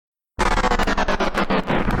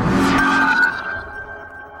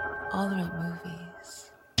All the Right Movies.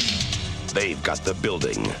 They've got the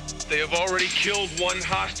building. They have already killed one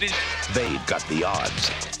hostage. They've got the odds.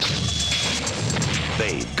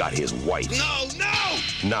 They've got his wife. No!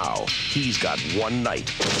 Now, he's got one night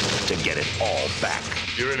to get it all back.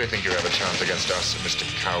 You really think you have a chance against us, Mr.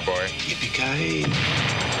 Cowboy? Yippee-ki-yay.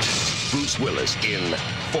 Bruce Willis in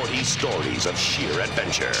 40 Stories of Sheer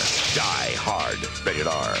Adventure. Die Hard. Rated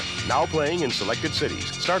R. Now playing in selected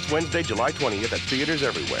cities. Starts Wednesday, July 20th at theaters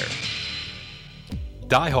everywhere.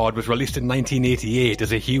 Die Hard was released in 1988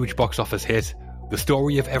 as a huge box office hit. The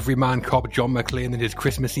story of everyman cop John McClane and his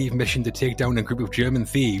Christmas Eve mission to take down a group of German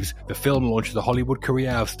thieves, the film launched the Hollywood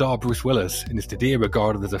career of star Bruce Willis and is today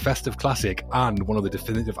regarded as a festive classic and one of the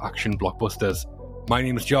definitive action blockbusters. My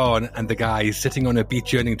name's John, and the guys sitting on a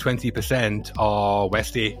beach earning 20% are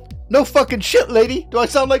Westy. No fucking shit, lady. Do I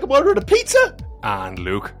sound like I'm ordering a pizza? And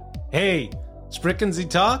Luke. Hey, spricken Sie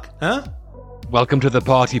talk, huh? Welcome to the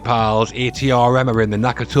party, pals. ATRM are in the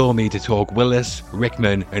Nakatomi to talk Willis,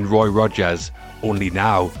 Rickman and Roy Rogers. Only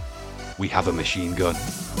now, we have a machine gun.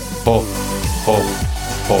 Ho, ho,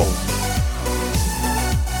 ho.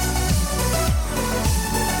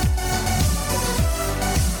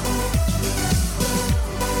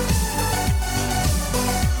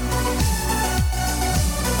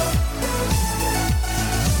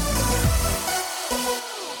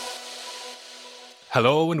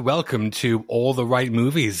 Hello and welcome to All the Right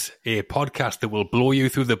Movies, a podcast that will blow you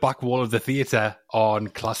through the back wall of the theatre on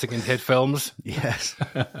classic and hit films. Yes.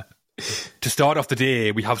 To start off the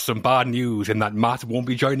day, we have some bad news in that Matt won't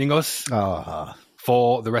be joining us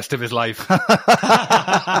for the rest of his life.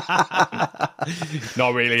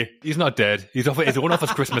 Not really. He's not dead. He's off at his own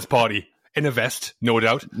office Christmas party. In a vest, no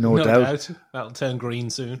doubt. No doubt. That'll turn green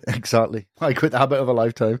soon. Exactly. I quit the habit of a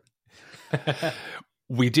lifetime.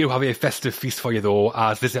 We do have a festive feast for you, though,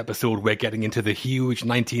 as this episode we're getting into the huge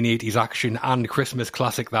 1980s action and Christmas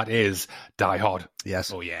classic that is Die Hard.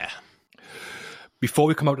 Yes. Oh, yeah. Before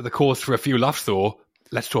we come out to the coast for a few laughs, though,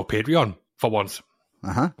 let's talk Patreon for once.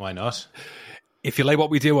 Why not? If you like what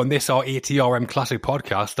we do on this, our ATRM Classic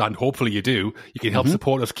podcast, and hopefully you do, you can help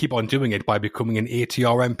support us keep on doing it by becoming an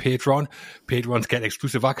ATRM patron. Patrons get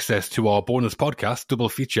exclusive access to our bonus podcast, double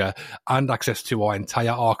feature, and access to our entire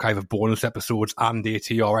archive of bonus episodes and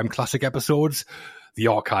ATRM Classic episodes. The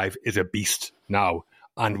archive is a beast now,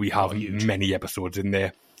 and we have many episodes in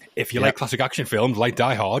there. If you like classic action films like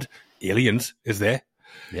Die Hard, Aliens is there.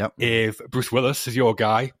 Yep. If Bruce Willis is your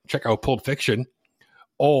guy, check out Pulp Fiction.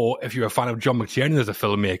 Or if you're a fan of John McTiernan as a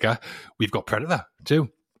filmmaker, we've got Predator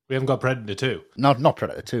too. We haven't got Predator 2. Not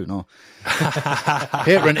Predator 2, no.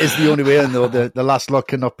 Patreon is the only way in, though. The last lot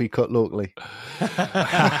cannot be cut locally.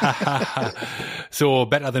 So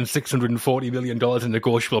better than $640 million in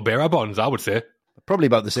negotiable bearer bonds, I would say. Probably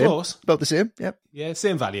about the same. Close. About the same, yep. Yeah,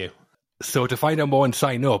 same value. So to find out more and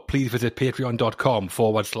sign up, please visit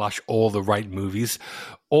patreon.com/all the right movies.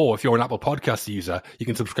 Or if you're an Apple Podcast user, you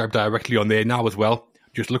can subscribe directly on there now as well.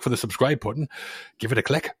 Just look for the subscribe button. Give it a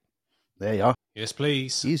click. There you are. Yes,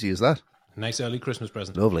 please. Easy as that. Nice early Christmas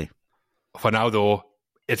present. Lovely. For now, though,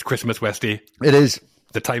 it's Christmas, Westy. It is.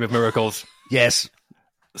 The time of miracles. Yes.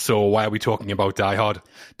 So why are we talking about Die Hard?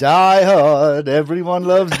 Die Hard. Everyone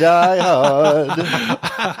loves Die Hard.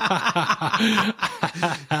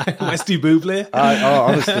 Westy Bublé.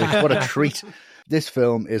 Honestly, what a treat. This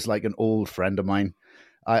film is like an old friend of mine.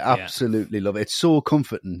 I absolutely love it. It's so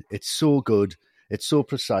comforting. It's so good. It's so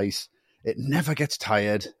precise. It never gets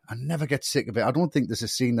tired. I never get sick of it. I don't think there's a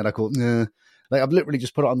scene that I go, nah. Like, I've literally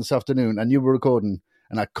just put it on this afternoon and you were recording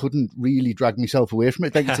and I couldn't really drag myself away from it.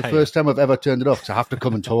 I think it's the first time I've ever turned it off because I have to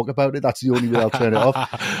come and talk about it. That's the only way I'll turn it off.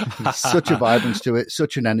 There's such a vibrance to it,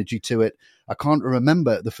 such an energy to it. I can't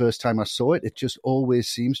remember the first time I saw it. It just always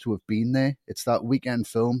seems to have been there. It's that weekend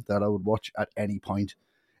film that I would watch at any point.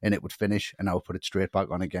 And it would finish, and I would put it straight back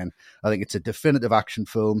on again. I think it's a definitive action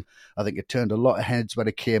film. I think it turned a lot of heads when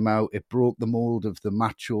it came out. It broke the mold of the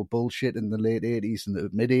macho bullshit in the late 80s and the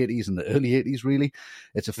mid-80s and the early 80s, really.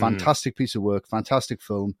 It's a fantastic piece of work, fantastic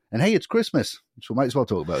film. And hey, it's Christmas, so we might as well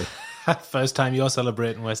talk about it. First time you're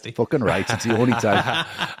celebrating, Westy. Fucking right, it's the only time.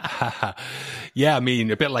 Yeah, I mean,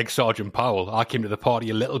 a bit like Sergeant Powell. I came to the party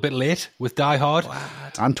a little bit late with Die Hard.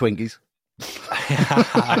 What? And Twinkies.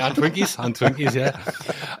 and Twinkies, yeah.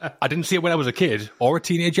 I didn't see it when I was a kid or a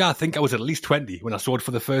teenager. I think I was at least 20 when I saw it for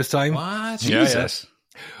the first time. What? Jesus.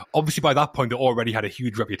 Obviously, by that point, it already had a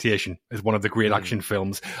huge reputation as one of the great action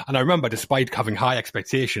films. And I remember, despite having high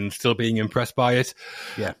expectations, still being impressed by it.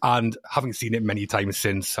 Yeah. And having seen it many times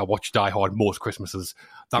since, I watched Die Hard most Christmases.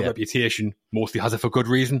 That reputation mostly has it for good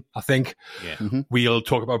reason, I think. Yeah. We'll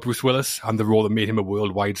talk about Bruce Willis and the role that made him a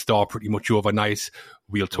worldwide star pretty much overnight.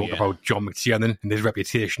 We'll talk about John McTiernan and his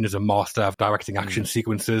reputation as a master of directing action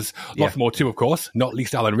sequences. Lots more too, of course, not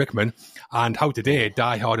least Alan Rickman. And how today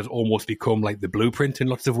Die Hard has almost become like the blueprint in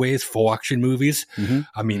lots of ways for action movies.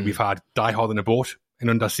 I mean, we've had Die Hard on a boat in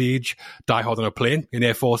Under Siege, Die Hard on a plane in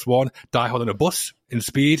Air Force One, Die Hard on a bus in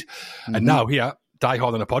Speed, and now here, Die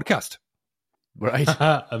Hard on a podcast. Right.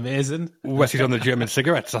 Amazing. Wesley's on the German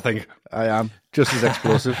cigarettes, I think. I am. Just as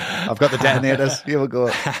explosive. I've got the detonators. Here we go.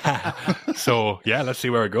 So, yeah, let's see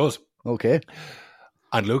where it goes. Okay.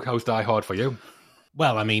 And Luke, how's Die Hard for you?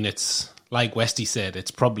 Well, I mean, it's like Westy said, it's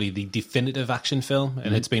probably the definitive action film,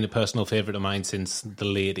 and it's been a personal favourite of mine since the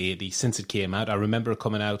late 80s, since it came out. I remember it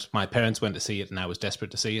coming out. My parents went to see it, and I was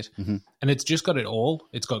desperate to see it. And it's just got it all.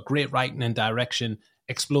 It's got great writing and direction,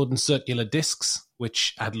 exploding circular discs,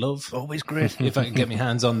 which I'd love. Always great. If I can get my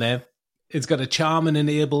hands on them. It's got a charming and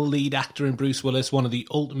able lead actor in Bruce Willis, one of the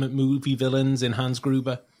ultimate movie villains in Hans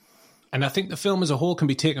Gruber. And I think the film as a whole can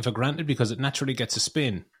be taken for granted because it naturally gets a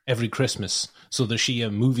spin every Christmas. So the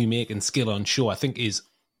sheer movie-making skill on show, I think, is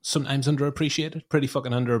sometimes underappreciated, pretty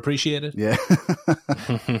fucking underappreciated. Yeah.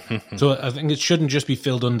 So I think it shouldn't just be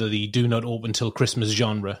filled under the do not open till Christmas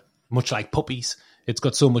genre, much like Puppies. It's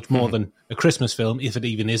got so much more than a Christmas film, if it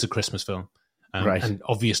even is a Christmas film. Right. And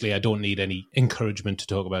obviously I don't need any encouragement to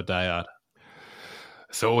talk about Die Hard.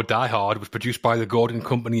 So, Die Hard was produced by the Gordon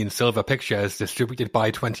Company and Silver Pictures, distributed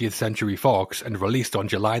by 20th Century Fox, and released on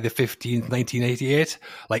July the 15th, 1988,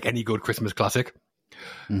 like any good Christmas classic.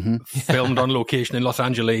 Filmed on location in Los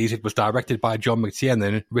Angeles, it was directed by John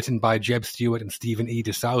McTiernan, written by Jeb Stewart and Stephen E.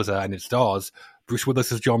 D'Souza, and it stars Bruce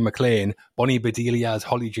Willis as John McClane, Bonnie Bedelia as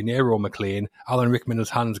Holly Gennaro McClane, Alan Rickman as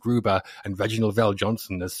Hans Gruber, and Reginald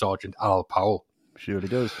VelJohnson as Sergeant Al Powell. Surely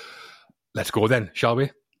does. Let's go then, shall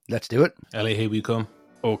we? Let's do it. Ellie, here we come.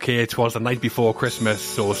 Okay, it was the night before Christmas,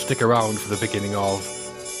 so stick around for the beginning of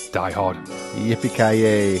Die Hard.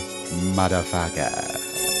 Yippee-ki-yay, motherfucker.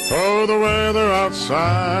 Oh, the weather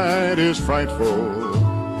outside is frightful,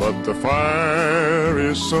 but the fire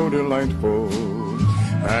is so delightful.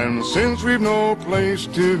 And since we've no place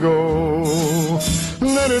to go,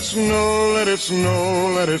 let it snow, let it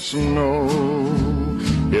snow, let it snow.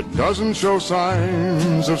 It doesn't show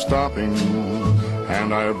signs of stopping,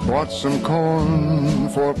 and I bought some corn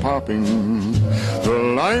for popping.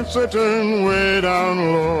 The lights are turned way down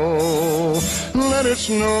low. Let it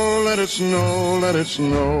snow, let it snow, let it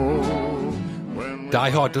snow. Die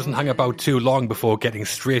Hard doesn't hang about too long before getting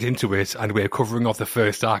straight into it, and we're covering off the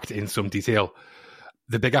first act in some detail.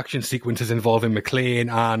 The big action sequences involving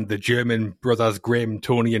McClane and the German brothers Grimm,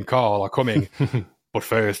 Tony and Carl are coming. But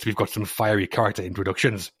first, we've got some fiery character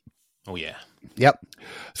introductions. Oh, yeah. Yep.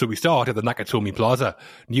 So we start at the Nakatomi Plaza.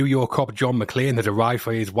 New York cop John McClane has arrived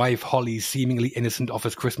for his wife Holly's seemingly innocent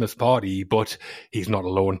office Christmas party, but he's not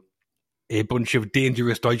alone. A bunch of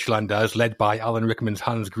dangerous Deutschlanders, led by Alan Rickman's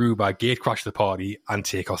Hans Gruber, gatecrash the party and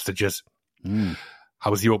take hostages. How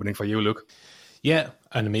was the opening for you, Luke? Yeah,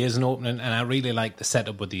 an amazing opening, and I really like the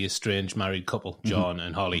setup with the estranged married couple, John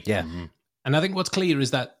and Holly. Yeah. And I think what's clear is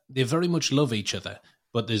that they very much love each other,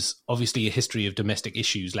 but there's obviously a history of domestic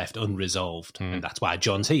issues left unresolved, and that's why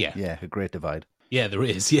John's here. Yeah, a great divide. Yeah, there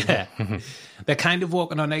is, yeah. They're kind of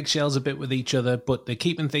walking on eggshells a bit with each other, but they're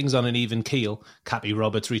keeping things on an even keel. Cappy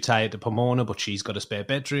Roberts retired to Pomona, but she's got a spare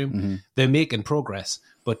bedroom. They're making progress,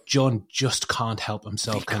 but John just can't help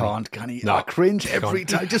himself. Can he? No, I cringe every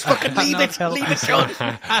time. Just fucking leave it,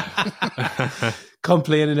 John.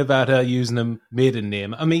 Complaining about her using a maiden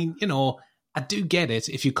name. I mean, you know, I do get it.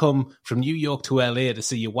 If you come from New York to LA to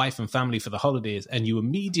see your wife and family for the holidays and you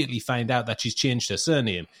immediately find out that she's changed her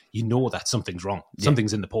surname, you know that something's wrong. Yeah.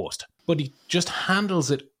 Something's in the post. But he just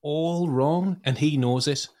handles it all wrong, and he knows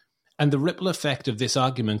it. And the ripple effect of this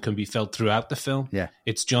argument can be felt throughout the film. Yeah.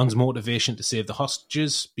 It's John's motivation to save the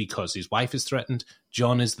hostages because his wife is threatened.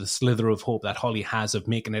 John is the slither of hope that Holly has of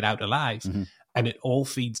making it out alive. And it all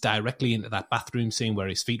feeds directly into that bathroom scene where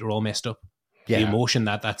his feet are all messed up. Yeah. The emotion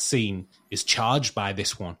that scene is charged by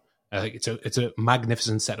this one. I think it's a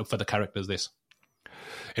magnificent setup for the characters, this.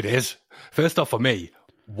 It is. First off, for me,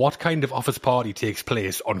 what kind of office party takes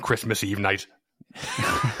place on Christmas Eve night?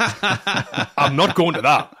 I'm not going to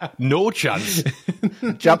that. No chance.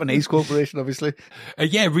 Japanese corporation, obviously.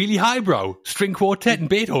 Yeah, really highbrow. String quartet and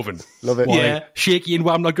Beethoven. Love it. Yeah. Shaky and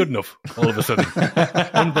Why I'm Not Good Enough, all of a sudden.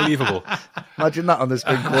 Unbelievable. Imagine that on the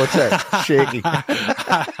string quartet. Shaky.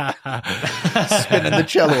 Spinning the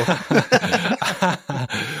cello.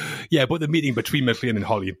 Yeah, but the meeting between McClane and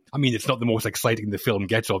Holly, I mean, it's not the most exciting the film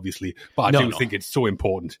gets, obviously, but I do think it's so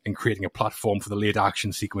important in creating a platform for the later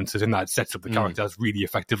action sequences, and that sets up the characters really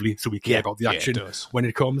effectively, so we care about the action when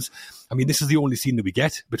it comes. I mean, this is the only scene that we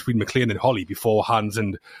get between McClane and Holly before Hans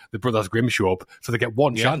and the brothers Grimm show up, so they get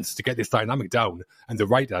one chance to get this dynamic down, and the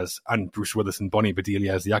writers and Bruce Willis and Bonnie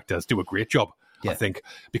Bedelia as the actors do a great job, I think,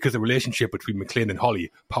 because the relationship between McClane and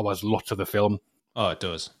Holly powers lots of the film. Oh, it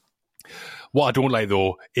does. What I don't like,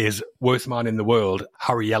 though, is worst man in the world,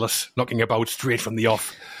 Harry Ellis, knocking about straight from the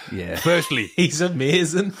off. Yeah. Firstly, he's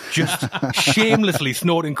amazing. Just shamelessly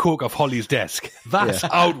snorting coke off Holly's desk. That's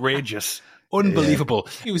outrageous. Unbelievable.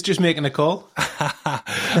 Yeah. He was just making a call.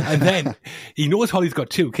 And then he knows Holly's got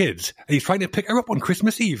 2 kids, and he's trying to pick her up on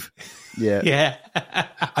Christmas Eve. Yeah. Yeah.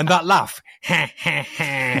 And that laugh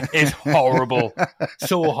is horrible.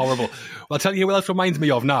 So horrible. Well, I'll tell you who else reminds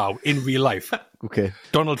me of now in real life. Okay.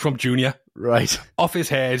 Donald Trump Jr. Right. Off his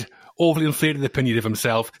head, overly inflated opinion of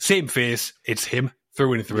himself. Same face. It's him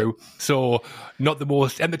through and through. So not the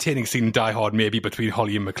most entertaining scene in Die Hard maybe between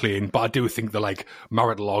Holly and McClane, but I do think the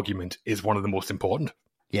marital argument is one of the most important.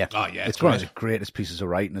 Yeah. Oh, yeah. It's one of the greatest pieces of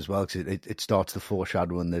writing as well, because it starts the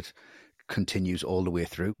foreshadowing that continues all the way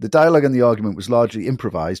through. The dialogue and the argument was largely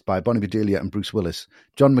improvised by Bonnie Bedelia and Bruce Willis.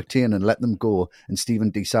 John McTiernan let them go, and Stephen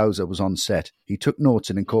D. Sousa was on set. He took notes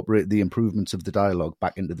and incorporated the improvements of the dialogue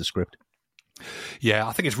back into the script. Yeah,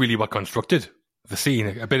 I think it's really well constructed. The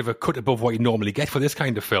scene, a bit of a cut above what you normally get for this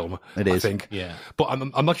kind of film. It is. I think. Yeah. But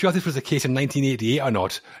I'm not sure if this was the case in 1988 or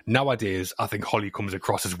not. Nowadays, I think Holly comes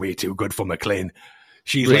across as way too good for McClane.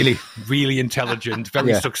 She's really intelligent,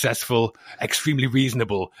 very successful, extremely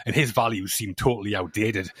reasonable, and his values seem totally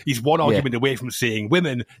outdated. He's one argument away from saying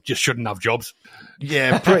women just shouldn't have jobs.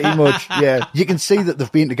 Yeah, pretty much, yeah. You can see that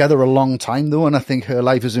they've been together a long time, though, and I think her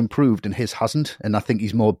life has improved and his hasn't, and I think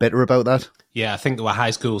he's more bitter about that. Yeah, I think they were high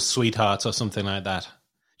school sweethearts or something like that.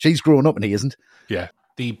 She's grown up and he isn't. Yeah.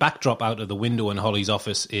 The backdrop out of the window in Holly's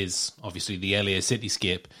office is obviously the LA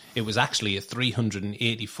cityscape. It was actually a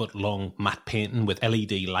 380-foot long matte painting with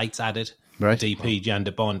LED lights added. Right. DP Jan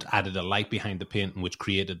de Bont added a light behind the painting which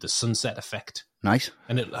created the sunset effect. Nice.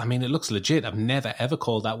 And it looks legit. I've never ever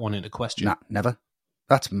called that one into question. Nah, never.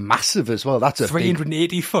 That's massive as well. That's a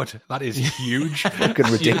 380 foot. That is huge.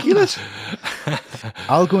 Fucking ridiculous.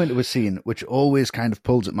 I'll go into a scene which always kind of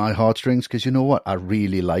pulls at my heartstrings because you know what? I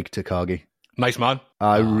really like Takagi. Nice man.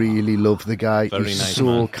 I really love the guy. Very He's nice so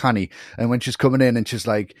man. canny. And when she's coming in and she's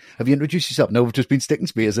like, have you introduced yourself? No, we've just been sticking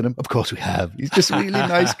spears in him. Of course we have. He's just a really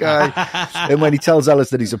nice guy. And when he tells Alice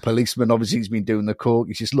that he's a policeman, obviously he's been doing the coke.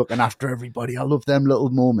 He's just looking after everybody. I love them little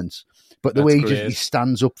moments. But the way he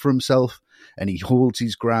stands up for himself and he holds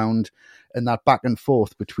his ground and that back and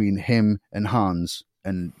forth between him and Hans,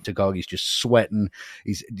 and Takagi's just sweating.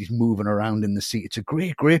 He's moving around in the seat. It's a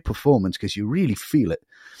great, great performance because you really feel it.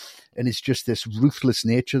 And it's just this ruthless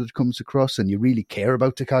nature that comes across, and you really care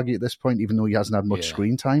about Takagi at this point, even though he hasn't had much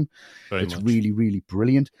screen time. It's really, really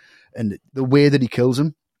brilliant. And the way that he kills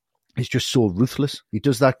him is just so ruthless. He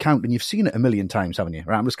does that count, and you've seen it a million times, haven't you?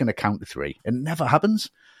 Right, I'm just going to count to 3. It never happens.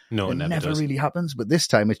 No, it never does. Really happens. But this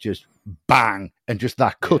time it's just bang, and just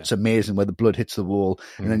that cut's amazing where the blood hits the wall,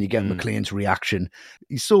 and then you get McClane's reaction.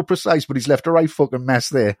 He's so precise, but he's left a right fucking mess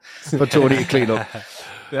there for Tony to clean up.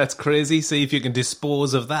 That's crazy. See if you can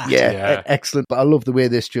dispose of that. Yeah. Excellent. But I love the way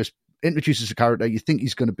this just introduces a character. You think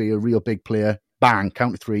he's going to be a real big player. Bang,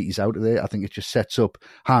 count to 3, he's out of there. I think it just sets up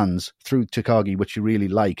Hans through Takagi, which you really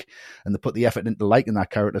like. And they put the effort into liking that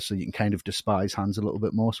character so you can kind of despise Hans a little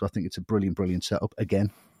bit more. So I think it's a brilliant, brilliant setup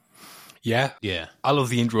again. Yeah. I love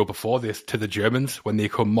the intro before this to the Germans when they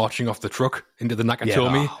come marching off the truck into the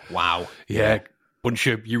Nakatomi. Oh, wow. Yeah. Bunch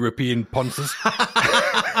of European ponces.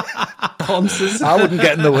 Ponces? I wouldn't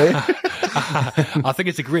get in the way. I think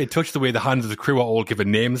it's a great touch the way the Hans as a crew are all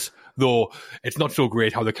given names, though it's not so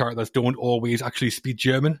great how the characters don't always actually speak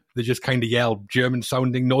German. They just kind of yell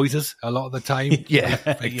German-sounding noises a lot of the time. Yeah.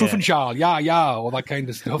 Like Pfeffenschal, yeah, all that kind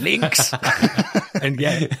of stuff. Links. And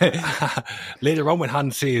later on when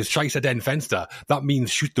Hans says Scheisse den Fenster, that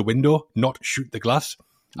means shoot the window, not shoot the glass.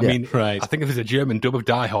 I mean, I think if it's a German dub of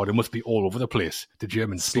Die Hard, it must be all over the place, the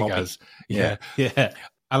German speakers. Yeah.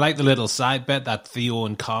 I like the little side bet that Theo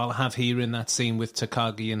and Carl have here in that scene with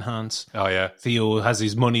Takagi and Hans. Oh, yeah. Theo has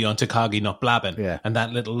his money on Takagi not blabbing. Yeah. And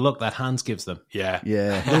that little look that Hans gives them. Yeah.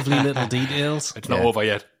 Lovely little details. It's not over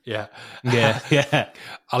yet. Yeah.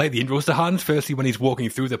 I like the intros to Hans. Firstly, when he's walking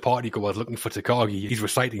through the party goers looking for Takagi, he's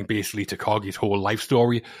reciting basically Takagi's whole life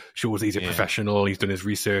story, shows he's a professional, he's done his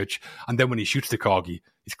research. And then when he shoots Takagi,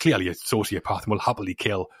 he's clearly a sociopath and will happily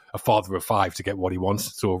kill a father of 5 to get what he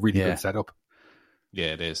wants. So really good setup. Yeah,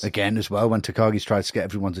 it is. Again, as well, when Takagi's tries to get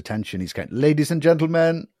everyone's attention, he's going, ladies and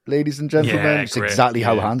gentlemen. Yeah, It's great. exactly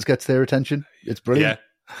how Hans gets their attention. It's brilliant.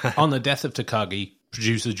 Yeah. On the death of Takagi,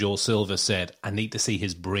 producer Joel Silver said, I need to see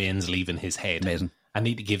his brains leaving his head. Amazing. I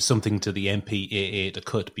need to give something to the MPAA to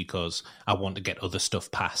cut because I want to get other stuff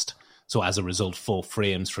passed. So as a result, 4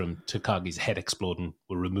 frames from Takagi's head exploding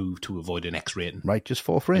were removed to avoid an X rating. Right, just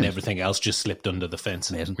 4 frames. And everything else just slipped under the fence.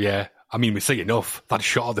 Amazing. Yeah. I mean, we see enough. That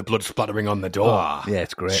shot of the blood splattering on the door. Ah, Yeah,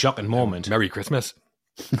 it's great. shocking moment. Merry Christmas.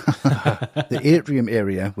 The atrium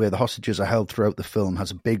area where the hostages are held throughout the film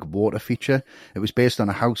has a big water feature. It was based on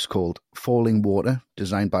a house called Falling Water,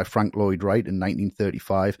 designed by Frank Lloyd Wright in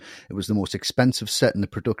 1935. It was the most expensive set in the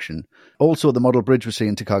production. Also, the model bridge we see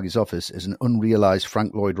in Takagi's office is an unrealized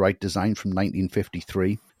Frank Lloyd Wright design from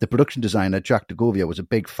 1953. The production designer, Jack DeGovia, was a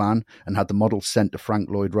big fan and had the model sent to Frank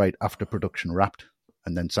Lloyd Wright after production wrapped.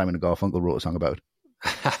 And then Simon and Garfunkel wrote a song about it.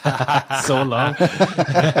 So long.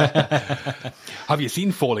 Have you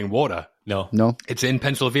seen Falling Water? No. It's in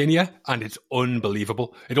Pennsylvania, and it's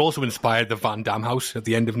unbelievable. It also inspired the Van Damme house at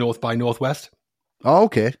the end of North by Northwest. Oh,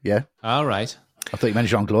 okay, yeah. All right. I thought you meant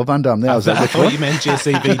Jean-Claude Van Damme there. I was like, I which thought one? you meant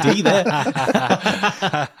JCVD there.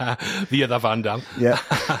 The other Van Damme. Yeah,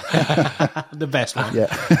 The best one.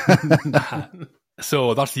 yeah.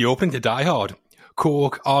 So that's the opening to Die Hard.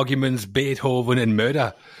 Coke, arguments, Beethoven, and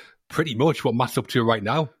murder. Pretty much what Matt's up to right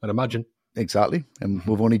now, I'd imagine. Exactly. And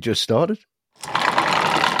we've only just started.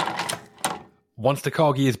 Once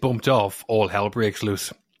Takagi is bumped off, all hell breaks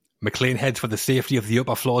loose. McClane heads for the safety of the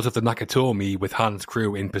upper floors of the Nakatomi with Hans'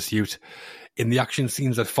 crew in pursuit. In the action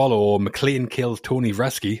scenes that follow, McClane kills Tony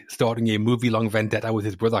Vresky, starting a movie-long vendetta with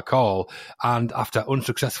his brother Carl, and after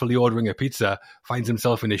unsuccessfully ordering a pizza, finds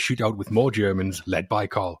himself in a shootout with more Germans, led by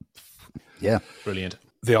Carl. Yeah, Brilliant.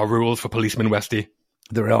 There are rules for policeman Westy.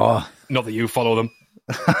 there are. Not that you follow them.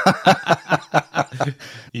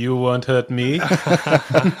 You won't hurt me.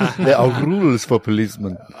 There are rules for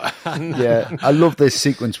policemen. Yeah, I love this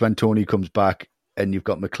sequence when Tony comes back and you've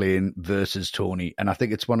got McClane versus Tony. And I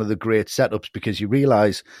think it's one of the great setups because you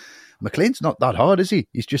realise McClane's not that hard, is he?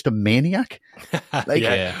 He's just a maniac. Like,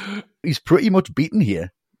 Yeah. he's pretty much beaten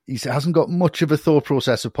here. He hasn't got much of a thought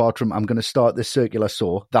process apart from, I'm going to start this circular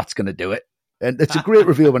saw. That's going to do it. And it's a great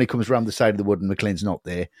reveal when he comes around the side of the wood and McClane's not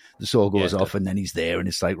there. The saw goes off and then he's there and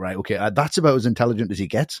it's like, right, okay, that's about as intelligent as he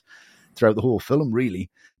gets throughout the whole film,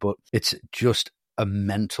 really. But it's just a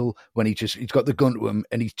mental when he's got the gun to him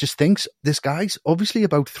and he just thinks this guy's obviously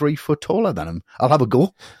about 3 foot taller than him. I'll have a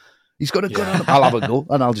go. He's got a gun on him. I'll have a go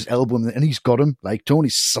and I'll just elbow him. And he's got him. Like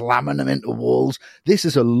Tony's slamming him into walls. This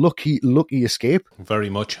is a lucky escape. Very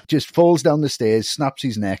much. Just falls down the stairs, snaps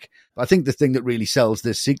his neck. I think the thing that really sells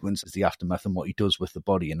this sequence is the aftermath and what he does with the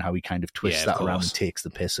body and how he kind of twists Yeah, of that around course. and takes the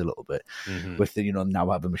piss a little bit Mhm. with the, now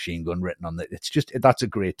have a machine gun written on it. It's just, that's a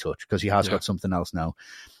great touch because he has got something else now.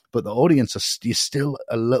 But the audience you're still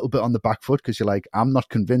a little bit on the back foot because you're like, I'm not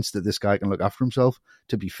convinced that this guy can look after himself.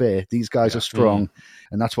 To be fair, these guys are strong.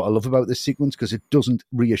 And that's what I love about this sequence because it doesn't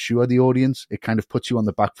reassure the audience. It kind of puts you on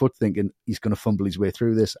the back foot thinking he's going to fumble his way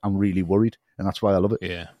through this. I'm really worried. And that's why I love it.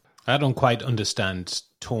 Yeah. I don't quite understand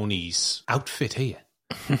Tony's outfit here.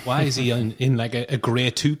 Why is he in like a grey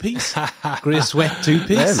two-piece? Grey sweat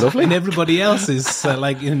two-piece? Yeah, lovely. And everybody else is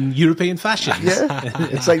like in European fashion. Yeah.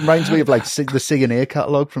 It's like, reminds me of like the C&A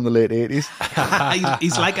catalogue from the late 80s.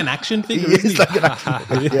 He's like an action figure, He isn't is he? like an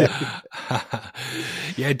action. Yeah.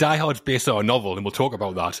 Yeah, Die Hard's based on a novel, and we'll talk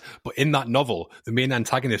about that. But in that novel, the main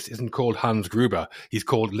antagonist isn't called Hans Gruber. He's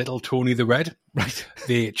called Little Tony the Red. Right.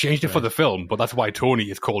 They changed it for the film, but that's why Tony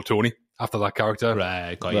is called Tony, after that character.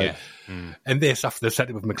 Right, got you. And this, after the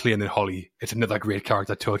setup of McClane and Holly, it's another great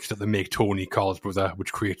character touch that they make Tony Carl's brother,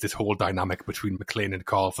 which creates this whole dynamic between McClane and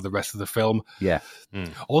Carl for the rest of the film. Yeah.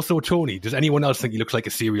 Also, Tony, does anyone else think he looks like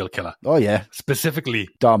a serial killer? Oh, yeah. Specifically,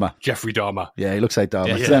 Dharma. Jeffrey Dahmer. Yeah, he looks like Dharma.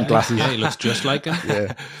 Yeah. It's them glasses. Yeah, he looks just like him.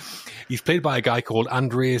 Yeah. He's played by a guy called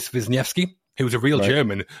Andrzej Wisniewski, who's a real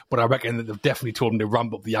German, but I reckon that they've definitely told him to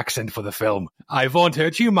ramp up the accent for the film. I won't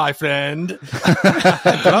hurt you, my friend.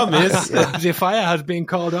 Promise. The fire has been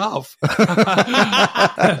called off.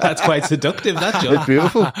 That's quite seductive, that, It's John.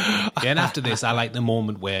 beautiful. Yeah, and after this, I like the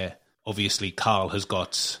moment where obviously Carl has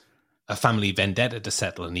got a family vendetta to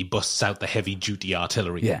settle and he busts out the heavy-duty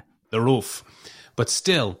artillery. Yeah. The roof. But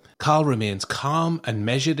still, Carl remains calm and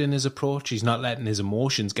measured in his approach. He's not letting his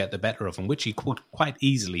emotions get the better of him, which he could quite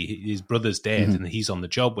easily. His brother's dead and he's on the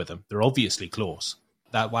job with him. They're obviously close.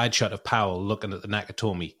 That wide shot of Powell looking at the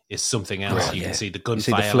Nakatomi is something else. You can see the see the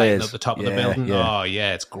gunfire lighting flares. up the top of the Yeah, building. yeah. Oh,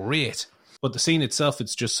 yeah, it's great. But the scene itself,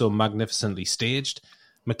 it's just so magnificently staged.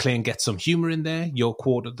 McClane gets some humour in there. Your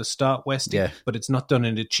quote at the start, Westy, Yeah. but it's not done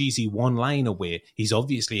in a cheesy one-liner way. He's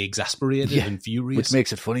obviously exasperated and furious. Which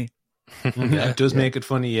makes it funny. Yeah, it does make it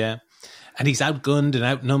funny, yeah. And he's outgunned and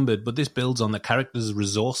outnumbered, but this builds on the character's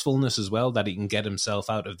resourcefulness as well, that he can get himself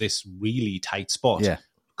out of this really tight spot. Yeah.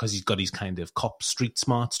 Because he's got his kind of cop street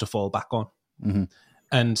smarts to fall back on. Mm-hmm.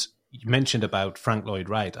 And you mentioned about Frank Lloyd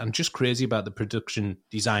Wright. I'm just crazy about the production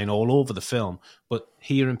design all over the film, but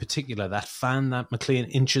here in particular, that fan that McClane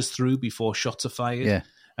inches through before shots are fired, Yeah.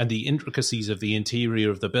 and the intricacies of the interior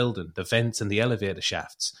of the building, the vents and the elevator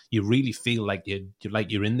shafts, you really feel like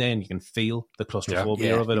you're in there, and you can feel the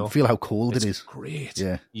claustrophobia of it You all. feel how cold It's it is. great.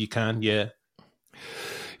 Yeah. You can, yeah.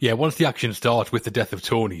 Yeah, once the action starts with the death of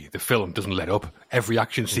Tony, the film doesn't let up. Every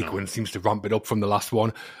action sequence seems to ramp it up from the last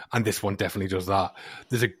one, and this one definitely does that.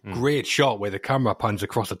 There's a great shot where the camera pans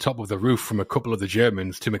across the top of the roof from a couple of the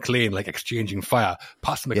Germans to McClane, like exchanging fire,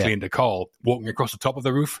 past McClane to Carl, walking across the top of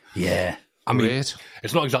the roof. Yeah. I mean, Great.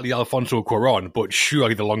 it's not exactly Alfonso Cuarón, but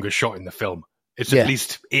surely the longest shot in the film. It's Yeah. at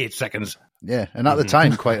least 8 seconds. Yeah. And at the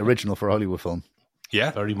time, quite original for a Hollywood film. Yeah.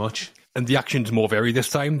 Very much. And the action's more varied this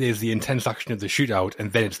time. There's the intense action of the shootout,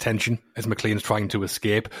 and then it's tension as McClane's trying to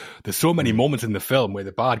escape. There's so many moments in the film where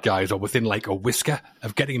the bad guys are within like a whisker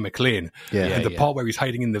of getting McClane. Yeah. And the part where he's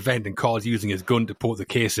hiding in the vent and Carl's using his gun to poke the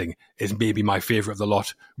casing is maybe my favourite of the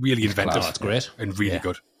lot. Really inventive. Wow, that's great. And really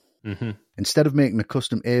good. Instead of making a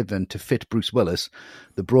custom air vent to fit Bruce Willis,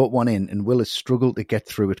 they brought one in, and Willis struggled to get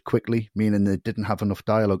through it quickly, meaning they didn't have enough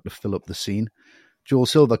dialogue to fill up the scene. Joel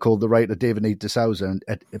Silver called the writer David E. DeSouza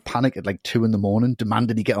and panicked at like 2 a.m,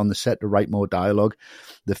 demanded he get on the set to write more dialogue.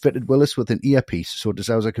 They fitted Willis with an earpiece so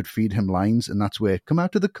DeSouza could feed him lines, and that's where, "Come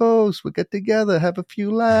out to the coast, we'll get together, have a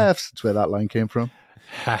few laughs." That's where that line came from.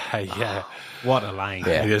 Yeah. What a line.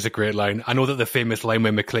 It is a great line. I know that the famous line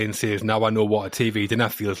where McClane says, "Now I know what a TV dinner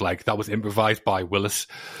feels like," that was improvised by Willis.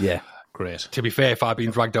 Yeah. Great. To be fair, if I'd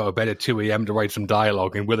been dragged out of bed at 2 a.m. to write some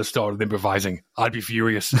dialogue and Willis started improvising, I'd be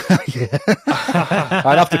furious.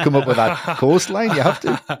 I'd have to come up with that coastline, you have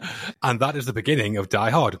to. And that is the beginning of Die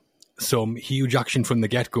Hard. Some huge action from the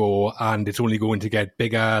get-go, and it's only going to get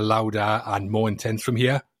bigger, louder, and more intense from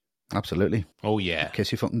here. Absolutely. Oh, yeah.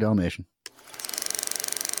 Kiss your fucking Dalmatian.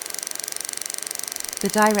 The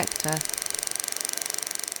director.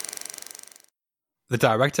 The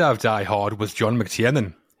director of Die Hard was John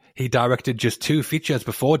McTiernan. He directed just 2 features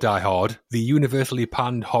before Die Hard, the universally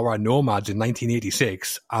panned horror Nomads in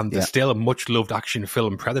 1986 and the still much-loved action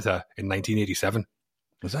film Predator in 1987.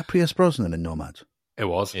 Was that Pierce Brosnan in Nomads? It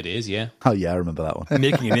was. It is, yeah. Oh, yeah, I remember that one.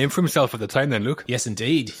 Making a name for himself at the time then, Luke. Yes,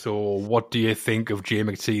 indeed. So what do you think of J.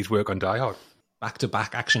 McTee's work on Die Hard?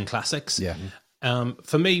 Back-to-back action classics. Yeah.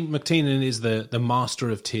 For me, McTiernan is the master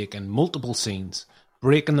of taking multiple scenes,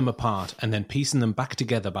 breaking them apart, and then piecing them back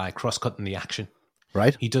together by cross-cutting the action.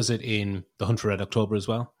 Right? He does it in The Hunt for Red October as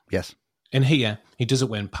well. Yes. In here, he does it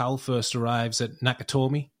when Powell first arrives at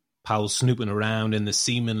Nakatomi. Powell's snooping around in the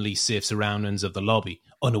seemingly safe surroundings of the lobby,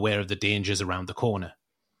 unaware of the dangers around the corner.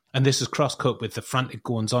 And this is cross-cut with the frantic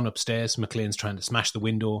goings-on upstairs. McClane's trying to smash the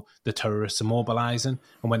window, the terrorists are mobilising,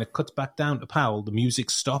 and when it cuts back down to Powell, the music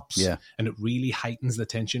stops, and it really heightens the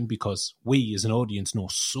tension because we, as an audience, know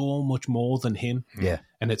so much more than him. Yeah.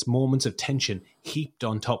 And it's moments of tension heaped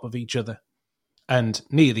on top of each other. And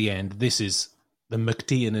near the end, this is the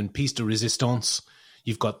McTiernan piece de resistance.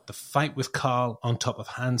 You've got the fight with Carl on top of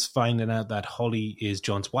Hans finding out that Holly is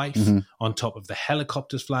John's wife, on top of the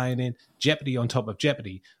helicopters flying in, Jeopardy on top of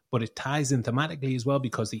Jeopardy. But it ties in thematically as well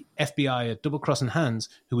because the FBI are double-crossing Hans,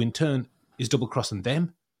 who in turn is double-crossing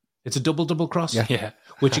them. It's a double cross. Yeah.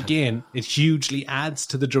 Which again, it hugely adds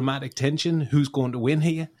to the dramatic tension. Who's going to win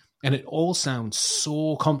here? And it all sounds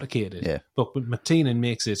so complicated. Yeah. But McTiernan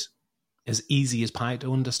makes it as easy as pie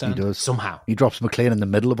to understand. He does. Somehow. He drops McClane in the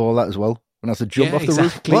middle of all that as well. When he has to jump off the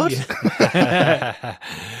roof. What?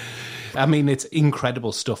 I mean, it's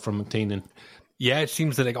incredible stuff from McTiernan. Yeah, it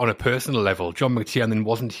seems that like, on a personal level, John McTiernan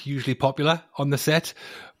wasn't hugely popular on the set.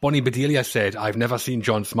 Bonnie Bedelia said, "I've never seen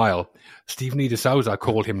John smile." Stephen E. DeSouza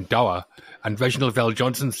called him dour. And Reginald Vell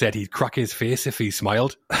Johnson said he'd crack his face if he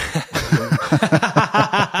smiled.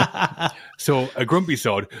 So, a grumpy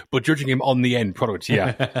sod, but judging him on the end product,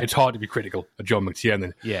 yeah, it's hard to be critical of John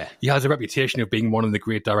McTiernan. Yeah. He has a reputation of being one of the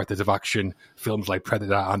great directors of action. Films like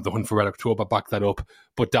Predator and The Hunt for Red October back that up.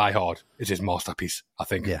 But Die Hard is his masterpiece, I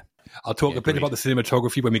think. Yeah. I'll talk a bit about the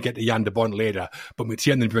cinematography when we get to Jan de Bont later, but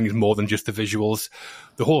McTiernan brings more than just the visuals.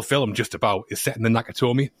 The whole film, just about, is set in the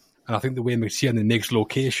Nakatomi, And I think the way McTiernan makes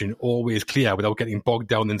location always clear without getting bogged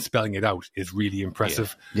down and spelling it out is really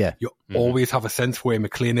impressive. Yeah. You always have a sense where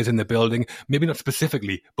McClane is in the building, maybe not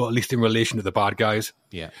specifically, but at least in relation to the bad guys.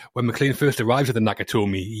 Yeah. When McClane first arrives at the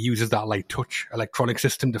Nakatomi, he uses that light touch electronic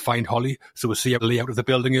system to find Holly. So we see a layout of the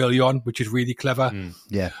building early on, which is really clever.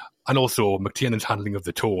 Yeah. And also McTiernan's handling of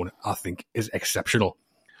the tone, I think, is exceptional.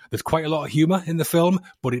 There's quite a lot of humour in the film,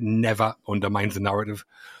 but it never undermines the narrative.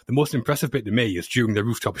 The most impressive bit to me is during the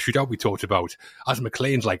rooftop shootout we talked about. As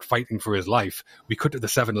McClane's fighting for his life, we cut to the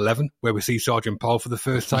 7-Eleven where we see Sergeant Powell for the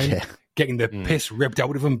first time, getting the piss ripped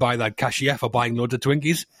out of him by that cashier for buying loads of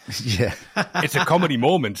Twinkies. Yeah. It's a comedy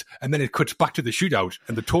moment, and then it cuts back to the shootout,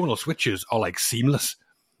 and the tonal switches are seamless.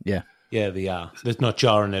 Yeah. Yeah, they are. It's not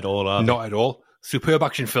jarring at all, are they? Not at all. Superb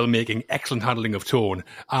action filmmaking, excellent handling of tone,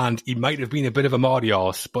 and he might have been a bit of a mardy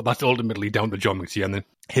arse, but that's ultimately down to John McTiernan.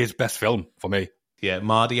 His best film for me. Yeah,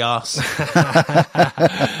 mardy arse.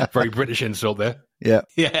 Very British insult there. Yeah.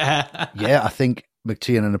 Yeah. Yeah, I think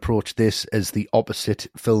McTiernan approached this as the opposite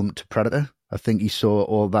film to Predator. I think he saw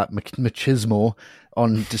all that machismo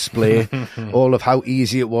on display, all of how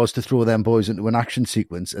easy it was to throw them boys into an action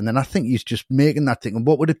sequence. And then I think he's just making that thing. And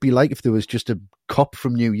what would it be like if there was just a cop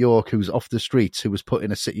from New York who's off the streets who was put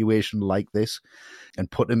in a situation like this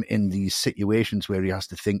and put him in these situations where he has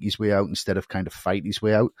to think his way out instead of kind of fight his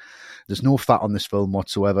way out? There's no fat on this film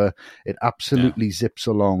whatsoever. It absolutely zips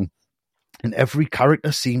along. And every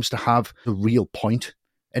character seems to have a real point.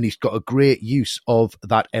 And he's got a great use of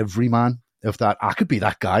that everyman, of that, I could be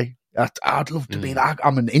that guy. I'd love to be that.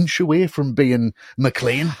 I'm an inch away from being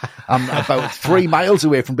McClane. I'm about 3 miles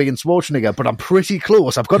away from being Schwarzenegger, but I'm pretty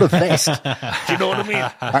close. I've got a vest. Do you know what I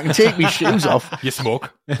mean? I can take my shoes off. You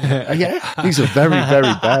smoke. Yeah, these are very,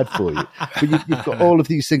 very bad for you. But you've got all of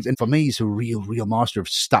these things. And for me, he's a real master of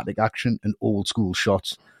static action and old school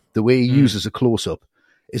shots. The way he uses a close-up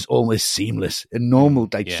is almost seamless. In normal,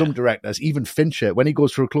 some directors, even Fincher, when he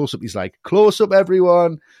goes for a close-up, he's like, close up,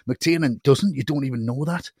 everyone. McTiernan doesn't. You don't even know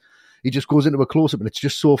that. He just goes into a close-up and it's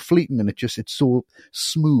just so fleeting and it's so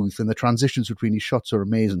smooth, and the transitions between his shots are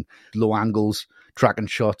amazing. Low angles, tracking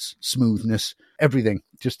shots, smoothness, everything.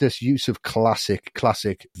 Just this use of classic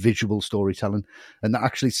visual storytelling. And I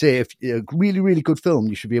actually say, if a really, really good film,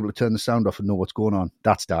 you should be able to turn the sound off and know what's going on.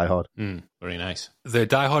 That's Die Hard. Very nice. The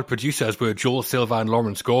Die Hard producers were Joel Silver and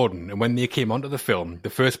Lawrence Gordon, and when they came onto the film, the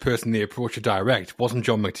first person they approached to direct wasn't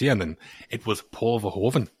John McTiernan, it was Paul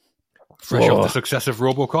Verhoeven. Fresh off the success of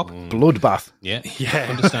RoboCop. Bloodbath. Yeah,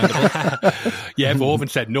 understandable. Yeah,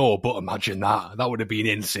 Verhoeven said no, but imagine that. That would have been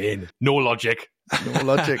insane. No logic. No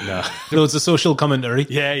logic. No. Loads of social commentary.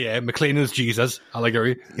 Yeah. McClane is Jesus.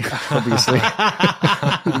 Allegory. Obviously.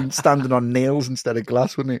 Standing on nails instead of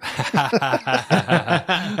glass, wouldn't he?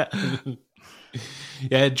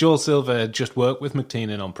 Yeah, Joel Silver just worked with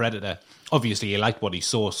McTiernan on Predator. Obviously, he liked what he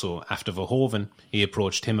saw, so after Verhoeven, he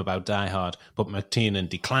approached him about Die Hard, but McTiernan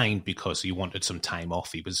declined because he wanted some time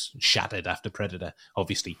off. He was shattered after Predator,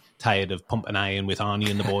 obviously tired of pumping iron with Arnie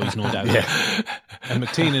and the boys, no doubt. And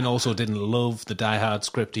McTiernan also didn't love the Die Hard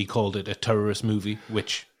script. He called it a terrorist movie,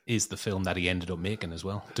 which is the film that he ended up making as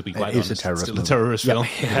well, to be quite honest. It's still a terrorist film.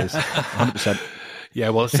 It is, 100%. Yeah,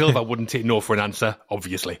 well, Silver wouldn't take no for an answer,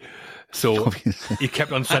 obviously. So he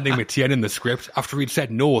kept on sending McTiernan the script. After he'd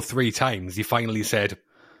said no 3 times, he finally said,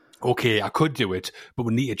 okay, I could do it, but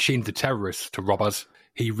we need to change the terrorists to robbers.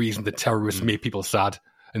 He reasoned that terrorists made people sad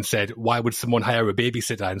and said, why would someone hire a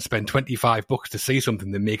babysitter and spend $25 to see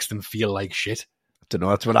something that makes them feel like shit? I don't know,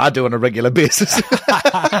 that's what I do on a regular basis.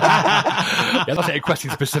 Yeah, that's a question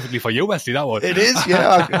specifically for you, Wesley, that one. It is,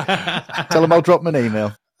 yeah. Tell him I'll drop him an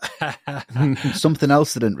email. Something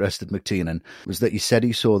else that interested McTiernan was that he said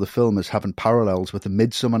he saw the film as having parallels with A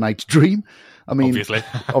Midsummer Night's Dream. I mean,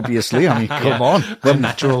 obviously. I mean, come on.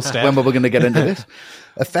 Natural step. When were we going to get into this?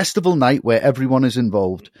 A festival night where everyone is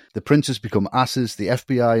involved. The princes become asses. The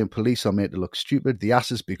FBI and police are made to look stupid. The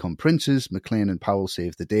asses become princes. McClane and Powell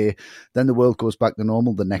save the day. Then the world goes back to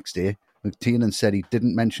normal the next day. McTiernan said he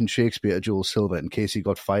didn't mention Shakespeare to Joel Silver in case he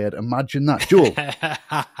got fired. Imagine that. Joel,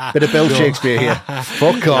 bit of Bill Shakespeare here.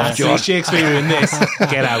 Fuck off, Joel. See Shakespeare in this.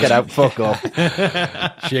 Get out. Get out, fuck off.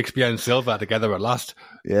 Shakespeare and Silver together at last.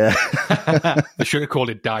 Yeah. They should have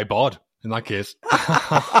called it Die Bod in that case.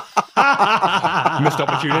 Missed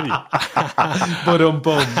opportunity. But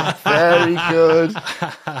Very good.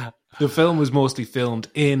 The film was mostly filmed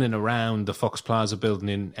in and around the Fox Plaza building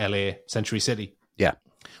in LA, Century City. Yeah.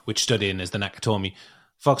 Which stood in as the Nakatomi.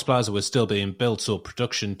 Fox Plaza was still being built, so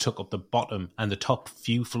production took up the bottom and the top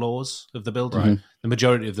few floors of the building. Right. The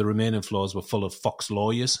majority of the remaining floors were full of Fox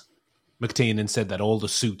lawyers. McTiernan said that all the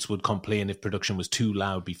suits would complain if production was too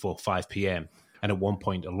loud before 5 p.m. And at one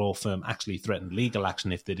point, a law firm actually threatened legal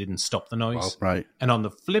action if they didn't stop the noise. Well, right. And on the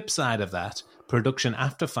flip side of that, production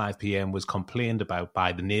after 5 p.m. was complained about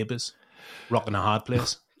by the neighbours. Rocking a hard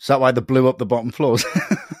place. Is that why they blew up the bottom floors?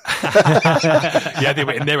 Yeah, they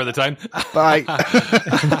were in there at the time. Bye.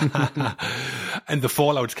 And the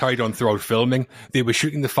fallout's carried on throughout filming. They were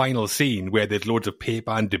shooting the final scene where there's loads of paper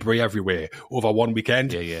and debris everywhere over one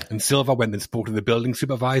weekend. Yeah. And Silva went and spoke to the building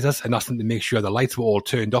supervisors and asked them to make sure the lights were all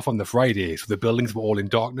turned off on the Friday, so the buildings were all in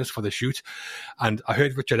darkness for the shoot. And I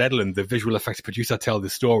heard Richard Edlund, the visual effects producer, tell the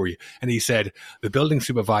story, and he said the building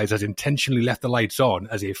supervisors intentionally left the lights on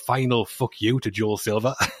as a final fuck you to Joel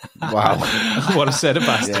Silva. Wow. What a set of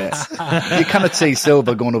bastards. Yeah. You cannot see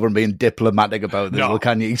Silva going over and being diplomatic about this, No.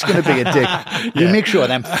 can you? He's going to be a dick. You make sure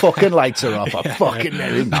them fucking lights are off.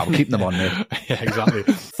 No, keep them on there. Yeah, exactly.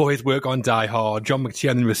 For his work on Die Hard, John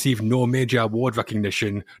McTiernan received no major award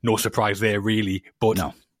recognition. No surprise there, really. But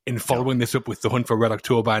in following this up with The Hunt for Red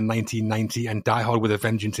October in 1990 and Die Hard with a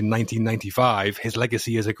Vengeance in 1995, his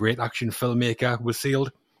legacy as a great action filmmaker was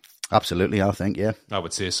sealed. Absolutely, I think, yeah. I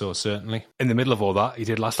would say so, certainly. In the middle of all that, he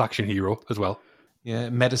did Last Action Hero as well. Yeah,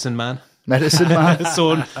 Medicine Man. Medicine Man.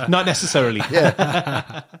 So, not necessarily.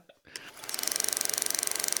 Yeah.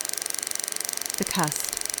 The cast.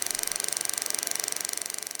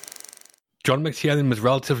 John McTiernan was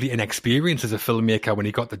relatively inexperienced as a filmmaker when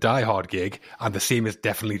he got the Die Hard gig, and the same is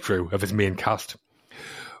definitely true of his main cast.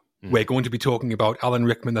 We're going to be talking about Alan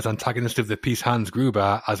Rickman as antagonist of the piece Hans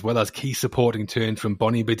Gruber, as well as key supporting turns from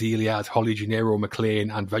Bonnie Bedelia as Holly Gennaro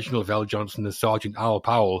McLean and Reginald VelJohnson as Sergeant Al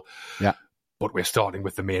Powell. Yeah. But we're starting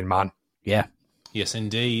with the main man. Yeah. Yes,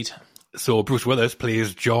 indeed. So Bruce Willis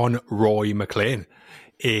plays John Roy McLean,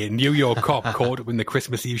 a New York cop caught up in the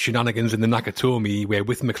Christmas Eve shenanigans in the Nakatomi, where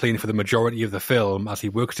with McLean for the majority of the film, as he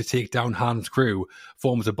works to take down Han's crew,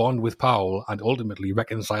 forms a bond with Powell, and ultimately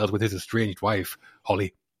reconciles with his estranged wife,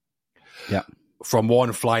 Holly. Yeah. From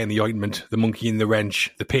one fly in the ointment, the monkey in the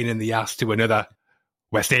wrench, the pain in the ass to another.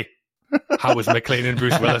 Westy, how was McLean and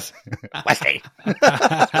Bruce Willis? Westy.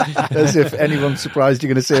 As if anyone's surprised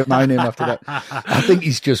you're going to say my name after that. I think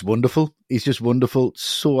he's just wonderful. He's just wonderful.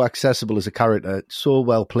 So accessible as a character. So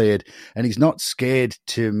well played. And he's not scared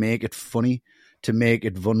to make it funny, to make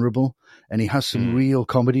it vulnerable. And he has some real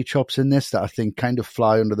comedy chops in this that I think kind of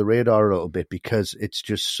fly under the radar a little bit because it's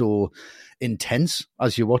just so intense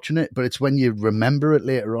as you're watching it. But it's when you remember it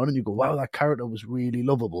later on and you go, wow, that character was really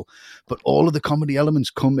lovable. But all of the comedy elements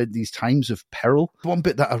come at these times of peril. One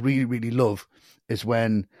bit that I really, really love is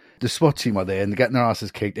when the SWAT team are there and they're getting their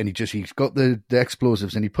asses kicked and he's got the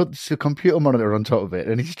explosives and he puts the computer monitor on top of it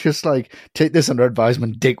and he's just like, take this under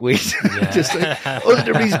advisement, dickweed. Just like,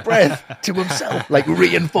 under his breath to himself, like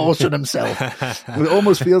reinforcing himself. It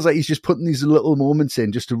almost feels like he's just putting these little moments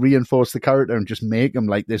in just to reinforce the character and just make him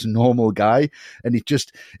like this normal guy. And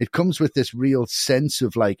it comes with this real sense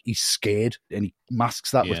of like, he's scared and he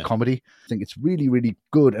masks that with comedy. I think it's really, really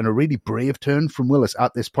good and a really brave turn from Willis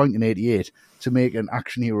at this point in 88 to make an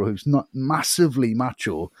action hero who's not massively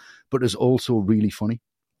macho, but is also really funny.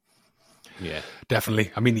 Yeah,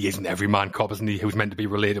 definitely. I mean, he isn't every man cop, isn't he, who's meant to be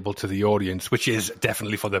relatable to the audience, which is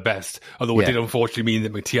definitely for the best. Although it did unfortunately mean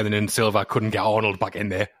that McTiernan and Silva couldn't get Arnold back in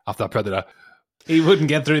there after Predator. He wouldn't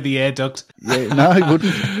get through the air duct. Yeah, no, he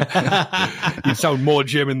wouldn't. You'd sound more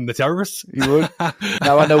German than the terrorists. He would.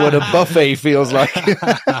 Now I know what a buffet feels like.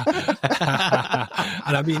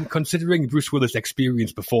 And I mean, considering Bruce Willis'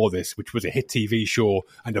 experience before this, which was a hit TV show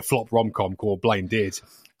and a flop rom-com called Blind Date,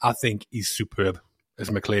 I think he's superb as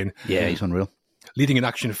McLean. Yeah, he's unreal. Leading an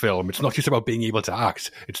action film, it's not just about being able to act,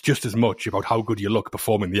 it's just as much about how good you look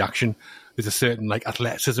performing the action. There's a certain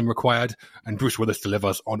athleticism required, and Bruce Willis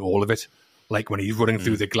delivers on all of it. Like when he's running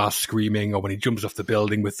through the glass screaming, or when he jumps off the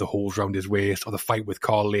building with the hose round his waist, or the fight with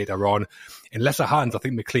Carl later on. In lesser hands, I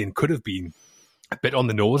think McLean could have been a bit on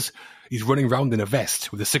the nose. He's running around in a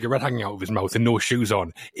vest with a cigarette hanging out of his mouth and no shoes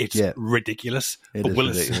on. It's ridiculous. But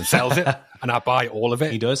Willis sells it, and I buy all of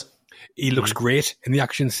it. He does. He looks great in the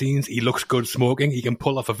action scenes. He looks good smoking. He can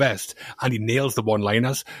pull off a vest, and he nails the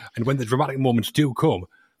one-liners. And when the dramatic moments do come,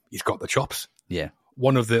 he's got the chops. Yeah.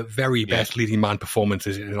 One of the very best leading man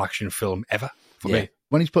performances in an action film ever for me.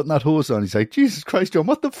 When he's putting that hose on, he's like, Jesus Christ, John,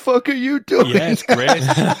 what the fuck are you doing? Yeah, it's great.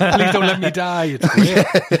 Please don't let me die. It's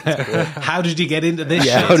great. How did you get into this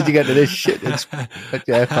shit? How did you get into this shit? It's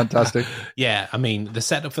fantastic. Yeah, I mean, the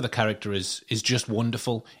setup for the character is just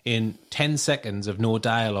wonderful. In 10 seconds of no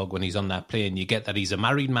dialogue when he's on that plane, you get that he's a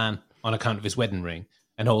married man on account of his wedding ring,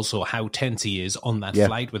 and also how tense he is on that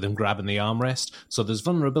flight with him grabbing the armrest. So there's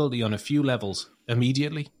vulnerability on a few levels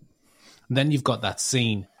immediately. And then you've got that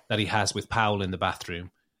scene that he has with Powell in the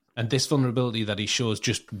bathroom. And this vulnerability that he shows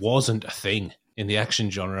just wasn't a thing in the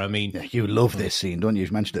action genre. I mean, Yeah, you love this scene, don't you?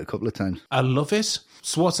 You've mentioned it a couple of times. I love it.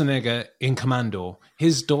 Schwarzenegger in Commando,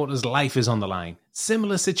 his daughter's life is on the line.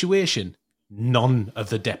 Similar situation. None of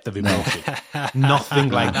the depth of emotion. Nothing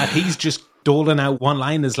like that. He's just doling out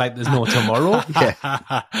one-liners like there's no tomorrow.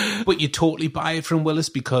 But you totally buy it from Willis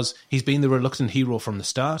because he's been the reluctant hero from the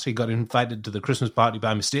start. He got invited to the Christmas party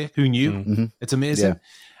by mistake. Who knew? Mm-hmm. It's amazing. Yeah.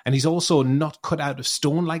 And he's also not cut out of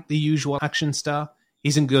stone like the usual action star.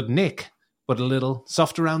 He's in good nick, but a little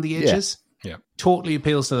soft around the edges. Yeah. Totally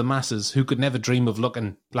appeals to the masses who could never dream of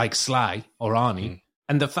looking like Sly or Arnie.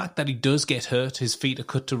 And the fact that he does get hurt, his feet are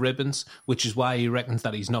cut to ribbons, which is why he reckons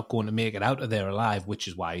that he's not going to make it out of there alive, which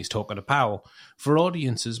is why he's talking to Powell. For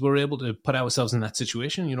audiences, we're able to put ourselves in that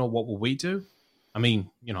situation. You know, what will we do? I mean,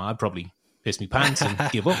 you know, I'd probably piss me pants and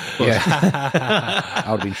give up. But I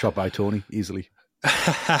would have been shot by Tony easily.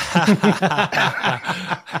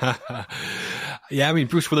 Yeah, I mean,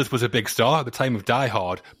 Bruce Willis was a big star at the time of Die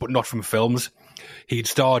Hard, but not from films. He'd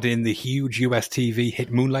starred in the huge US TV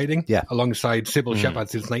hit Moonlighting alongside Sybil Shepherd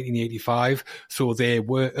since 1985. So there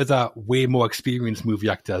were other way more experienced movie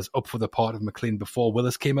actors up for the part of McClane before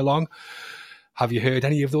Willis came along. Have you heard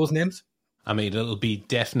any of those names? I mean, it'll be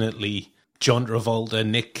definitely John Travolta,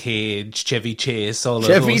 Nick Cage, Chevy Chase, all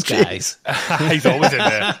Chevy of those guys. He's always in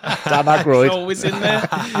there. Dan Aykroyd. He's always in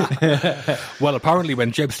there. Well, apparently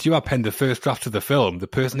when Jeb Stewart penned the first draft of the film, the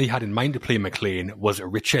person he had in mind to play McClane was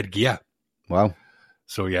Richard Gere. Wow.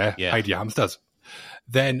 So yeah, hide your hamsters.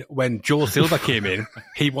 Then when Joel Silver came in,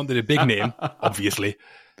 he wanted a big name, obviously.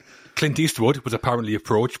 Clint Eastwood was apparently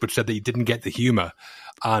approached but said that he didn't get the humour.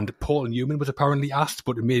 And Paul Newman was apparently asked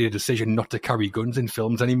but made a decision not to carry guns in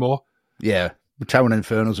films anymore. Yeah. Town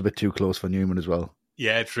Inferno's a bit too close for Newman as well.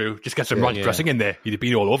 Yeah, true. Just get some ranch dressing in there. He'd have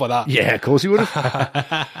been all over that. Yeah, of course he would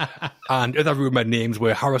have. And other rumoured names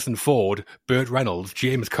were Harrison Ford, Burt Reynolds,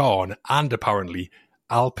 James Caan, and apparently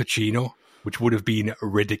Al Pacino, which would have been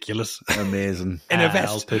ridiculous. Amazing. In a Al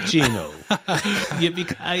vest. Pacino.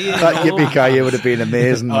 Yippee-ki-yay. That yippee-ki-yay would have been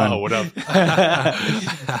amazing, man. Oh, would have.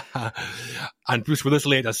 And Bruce Willis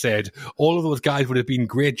later said, all of those guys would have been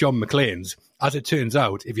great John McClanes. As it turns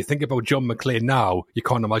out, if you think about John McClane now, you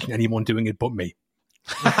can't imagine anyone doing it but me.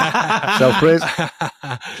 Self-praise.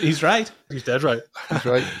 He's right. He's dead right. That's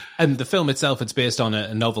right. And the film itself, it's based on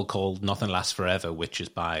a novel called Nothing Lasts Forever, which is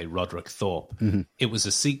by Roderick Thorpe. Mm-hmm. It was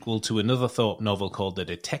a sequel to another Thorpe novel called The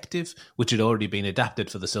Detective, which had already been adapted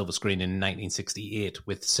for the silver screen in 1968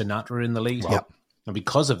 with Sinatra in the lead. Yep. And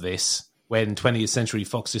because of this, when 20th Century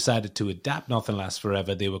Fox decided to adapt Nothing Lasts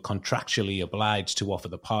Forever, they were contractually obliged to offer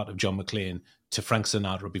the part of John McClane to Frank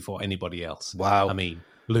Sinatra before anybody else. Wow. I mean,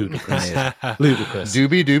 ludicrous. Ludicrous.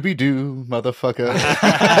 Doobie-doobie-doo, motherfucker.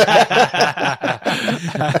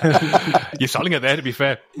 You're selling it there, to be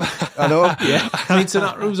fair. I know. Yeah. I mean,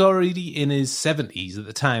 Sinatra was already in his 70s at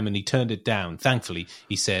the time and he turned it down. Thankfully,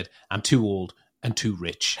 he said, I'm too old and too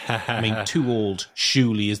rich. I mean, too old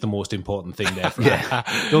surely is the most important thing there for him.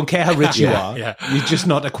 Don't care how rich you are. Yeah. You're just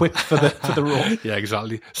not equipped for the role. Yeah,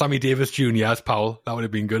 exactly. Sammy Davis Jr. as Powell. That would have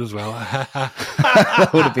been good as well. That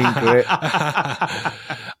would have been great.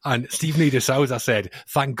 And Stephen E. DeSouza said,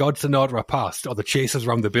 thank God Sinatra passed, or the chasers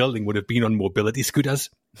around the building would have been on mobility scooters.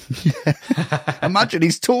 Imagine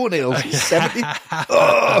his toenails. He's 70.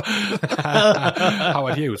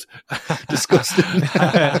 Howard Hughes. Disgusting.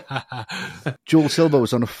 Joel Silver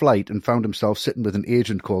was on a flight and found himself sitting with an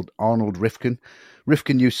agent called Arnold Rifkin.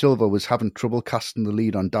 Rifkin knew Silver was having trouble casting the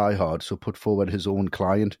lead on Die Hard, so put forward his own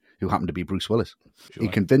client, who happened to be Bruce Willis. Sure. He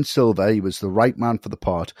convinced Silver he was the right man for the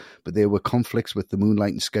part, but there were conflicts with the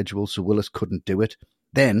Moonlighting schedule, so Willis couldn't do it.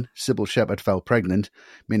 Then Sybil Shepherd fell pregnant,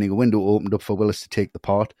 meaning a window opened up for Willis to take the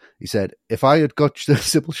part. He said, if I had got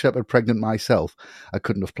Sybil Shepherd pregnant myself, I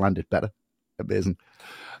couldn't have planned it better. Amazing.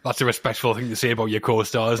 That's a respectful thing to say about your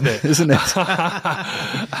co-star, isn't it? Isn't it?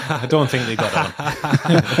 I don't think they got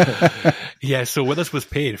on. Yeah, so Willis was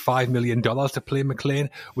paid $5 million to play McClane,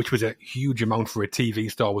 which was a huge amount for a TV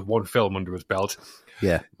star with one film under his belt.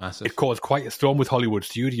 Yeah. Massive. It caused quite a storm with Hollywood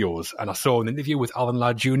studios, and I saw an interview with Alan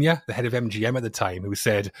Ladd Jr., the head of MGM at the time, who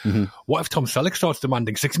said, what if Tom Selleck starts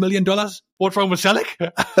demanding $6 million? What's wrong with Selleck?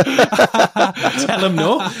 Tell him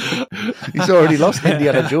no. He's already lost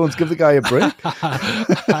Indiana Jones. Give the guy a break.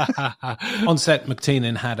 On set,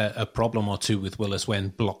 McTiernan had a problem or two with Willis when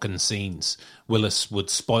blocking scenes. Willis would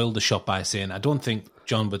spoil the shot by saying, I don't think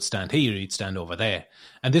John would stand here, he'd stand over there.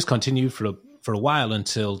 And this continued for a while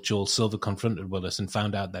until Joel Silver confronted Willis and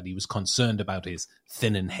found out that he was concerned about his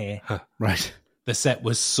thinning hair. Right. The set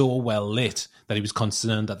was so well lit that he was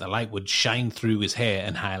concerned that the light would shine through his hair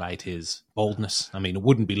and highlight his baldness. I mean, it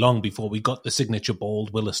wouldn't be long before we got the signature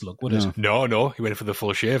bald Willis look, would it? No, he went for the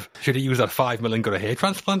full shave. Should he use that $5 million got a hair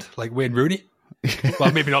transplant like Wayne Rooney?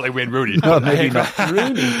 Well, maybe not like Wayne Rooney. No, maybe not.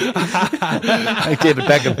 Rooney. Like David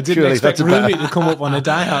Beckham. I didn't expect Rooney to come up on a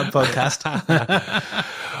Die Hard podcast.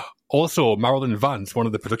 Also, Marilyn Vance, one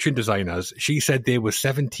of the production designers, she said there were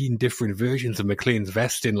 17 different versions of McClane's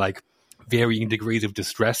vest in like varying degrees of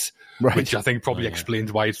distress, which I think probably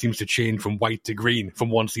explains why it seems to change from white to green from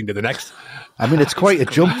one scene to the next. I mean, it's quite a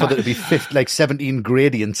jump for there to be 17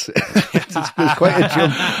 gradients. it's quite a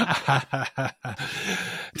jump.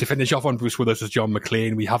 To finish off on Bruce Willis as John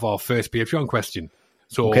McClane, we have our first Patreon question.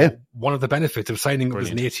 So one of the benefits of signing up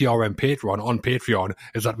as an ATRM patron on Patreon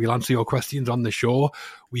is that we'll answer your questions on the show.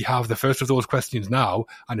 We have the first of those questions now,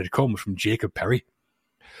 and it comes from Jacob Perry.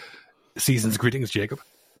 Season's greetings, Jacob.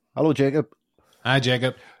 Hello, Jacob. Hi,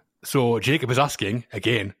 Jacob. So Jacob is asking,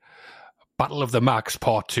 again, Battle of the Max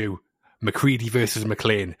Part 2, McCready versus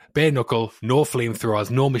McClane. Bare knuckle, no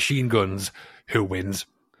flamethrowers, no machine guns. Who wins?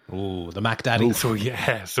 Oh, the Mac Daddy. So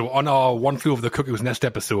on our One Flew Over the Cuckoo's Nest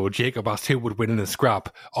episode, Jacob asked who would win in a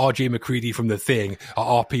scrap, RJ McCready from The Thing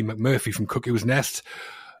or RP McMurphy from Cuckoo's Nest.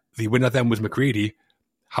 The winner then was McCready.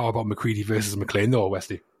 How about McCready versus McClane though,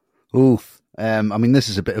 Westy? Oof. I mean, this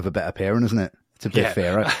is a bit of a better pairing, isn't it? It's a bit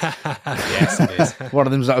fairer. Yes, it is. One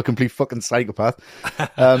of them's not a complete fucking psychopath.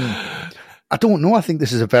 I don't know. I think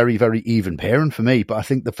this is a very, very even pairing for me, but I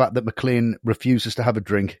think the fact that McClane refuses to have a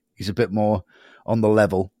drink, he's a bit more on the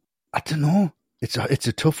level. I don't know. It's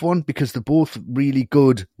a tough one because they're both really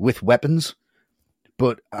good with weapons,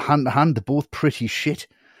 but hand to hand, they're both pretty shit.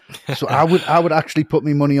 So I would actually put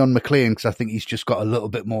my money on McClane because I think he's just got a little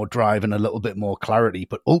bit more drive and a little bit more clarity.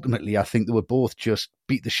 But ultimately, I think they would both just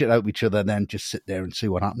beat the shit out of each other and then just sit there and see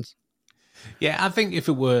what happens. Yeah, I think if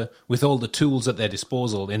it were with all the tools at their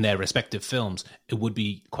disposal in their respective films, it would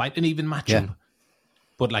be quite an even matchup. Yeah.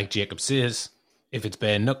 But like Jacob says, if it's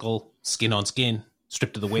bare knuckle, skin on skin,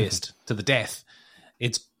 stripped to the waist, to the death,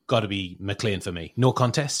 it's got to be McClane for me. No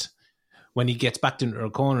contest. When he gets backed into a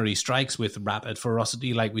corner, he strikes with rapid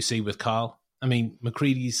ferocity like we see with Carl. I mean,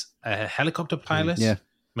 McCready's a helicopter pilot. Yeah.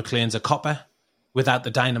 McClane's a copper. Without the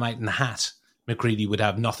dynamite and the hat, McCready would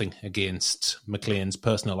have nothing against McClane's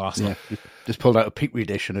personal arsenal. Yeah, just pulled out a Petri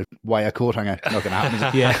dish and a wire coat hanger. Not going to happen, is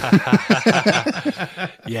it? Yeah.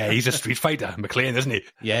 Yeah, he's a street fighter, McClane, isn't he?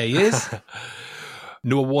 Yeah, he is.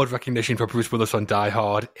 No award recognition for Bruce Willis on Die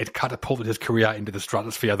Hard. It catapulted his career into the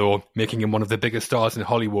stratosphere, though, making him one of the biggest stars in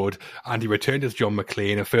Hollywood, and he returned as John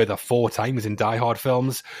McClane a further 4 times in Die Hard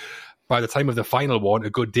films. By the time of the final one, A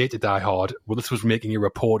Good Day to Die Hard, Willis was making a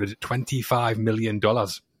reported $25 million.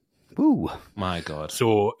 Ooh. My God.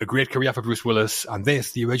 So, a great career for Bruce Willis, and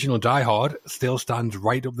this, the original Die Hard, still stands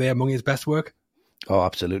right up there among his best work. Oh,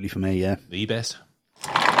 absolutely for me, yeah. The best.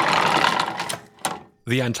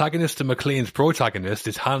 The antagonist to McClane's protagonist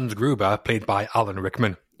is Hans Gruber, played by Alan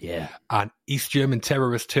Rickman. Yeah. An East German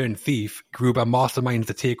terrorist turned thief, Gruber masterminds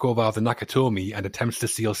the takeover of the Nakatomi and attempts to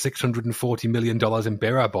steal $640 million in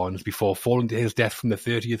bearer bonds before falling to his death from the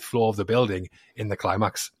 30th floor of the building in the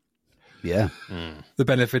climax. Yeah. The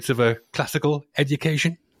benefits of a classical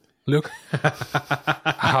education. Look.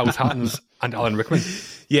 How's Hans and Alan Rickman?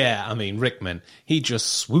 Yeah, I mean, Rickman, he just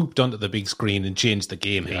swooped onto the big screen and changed the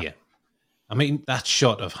game here. I mean, that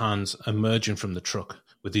shot of Hans emerging from the truck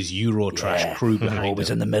with his Eurotrash crew behind Always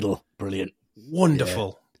him. in the middle. Brilliant.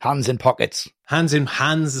 Wonderful. Hands in pockets. Hands in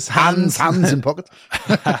Hands in pockets.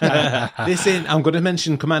 This ain't, I'm going to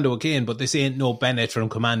mention Commando again, but this ain't no Bennett from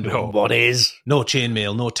Commando. No. What is? No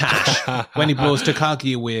chainmail, no Tash. When he blows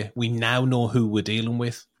Takagi away, we now know who we're dealing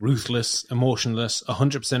with. Ruthless, emotionless,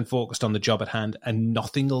 100% focused on the job at hand, and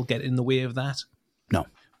nothing will get in the way of that. No.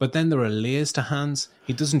 But then there are layers to Hans.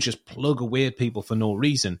 He doesn't just plug away at people for no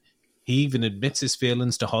reason. He even admits his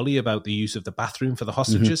feelings to Holly about the use of the bathroom for the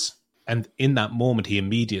hostages. And in that moment, he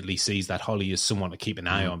immediately sees that Holly is someone to keep an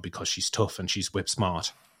eye on because she's tough and she's whip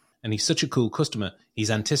smart. And he's such a cool customer. He's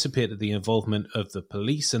anticipated the involvement of the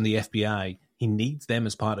police and the FBI. He needs them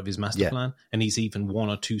as part of his master plan. And he's even 1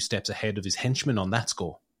 or 2 steps ahead of his henchmen on that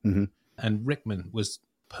score. Mm-hmm. And Rickman was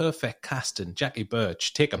perfect casting. Jackie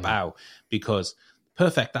Birch, take a bow, because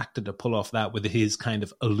perfect actor to pull off that with his kind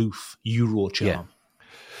of aloof Euro charm. Yeah.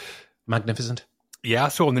 Magnificent. Yeah, I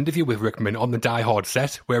saw an interview with Rickman on the Die Hard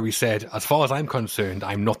set where he said, as far as I'm concerned,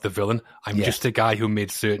 I'm not the villain. I'm just a guy who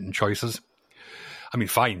made certain choices. I mean,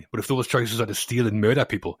 fine, but if those choices are to steal and murder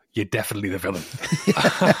people, you're definitely the villain.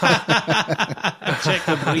 Check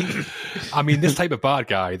the brief. I mean, this type of bad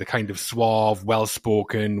guy, the kind of suave,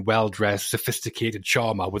 well-spoken, well-dressed, sophisticated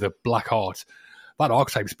charmer with a black heart, that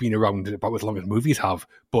archetype's been around about as long as movies have,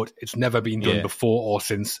 but it's never been done before or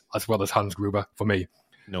since as well as Hans Gruber for me.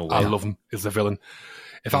 No way. I love him as the villain.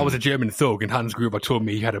 If I was a German thug and Hans Gruber told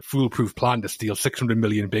me he had a foolproof plan to steal 600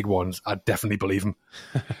 million big ones, I'd definitely believe him.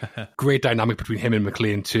 Great dynamic between him and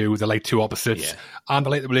McClane too. They're like two opposites. And I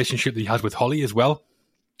like the relationship that he has with Holly as well.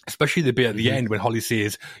 Especially the bit at the end when Holly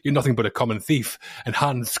says, "You're nothing but a common thief." And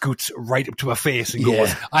Hans scoots right up to her face and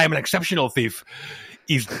goes, "I am an exceptional thief."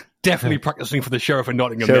 He's definitely practicing for the Sheriff of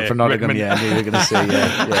Nottingham. Sheriff of Nottingham, I knew you were going to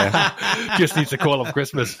say, Just needs to call off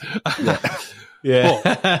Christmas.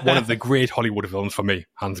 But one of the great Hollywood films for me,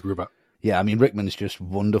 Hans Gruber. Yeah, I mean, Rickman's just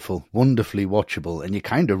wonderful, wonderfully watchable, and you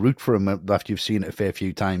kind of root for him after you've seen it a fair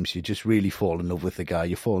few times. You just really fall in love with the guy.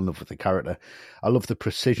 You fall in love with the character. I love the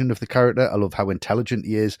precision of the character. I love how intelligent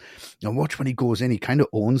he is. And watch when he goes in, he kind of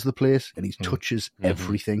owns the place, and he touches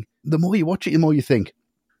everything. The more you watch it, the more you think,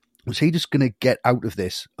 was he just going to get out of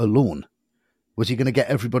this alone? Was he going to get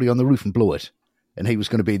everybody on the roof and blow it? And he was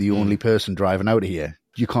going to be the only person driving out of here?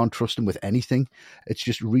 You can't trust him with anything. It's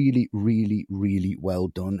just really, really, really well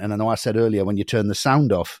done. And I know I said earlier, when you turn the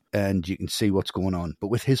sound off and you can see what's going on, but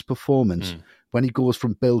with his performance, when he goes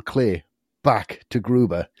from Bill Clay back to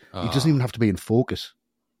Gruber, he doesn't even have to be in focus.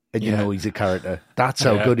 And you know he's a character. That's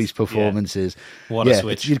how good his performance is. What a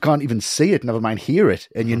switch. You can't even see it, never mind hear it.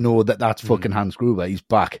 And you know that that's fucking Hans Gruber. He's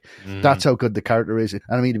back. That's how good the character is. And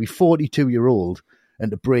I mean, to be 42-year-old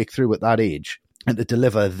and to break through at that age, and to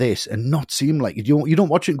deliver this and not seem like you don't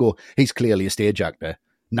watch it and go, he's clearly a stage actor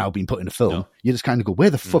now being put in a film. No. You just kind of go, where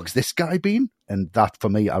the fuck's this guy been? And that for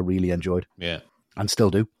me, I really enjoyed. Yeah. And still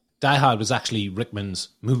do. Die Hard was actually Rickman's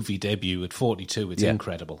movie debut at 42. It's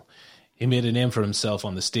incredible. He made a name for himself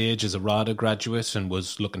on the stage as a RADA graduate and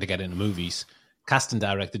was looking to get into movies. Casting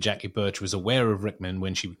director Jackie Birch was aware of Rickman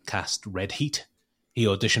when she cast Red Heat. He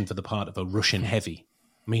auditioned for the part of a Russian heavy.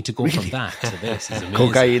 I mean, to go from that to this is amazing.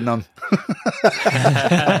 Cocaine on.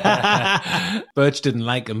 Birch didn't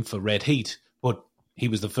like him for Red Heat, but he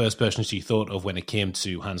was the first person she thought of when it came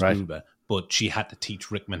to Hans Gruber. But she had to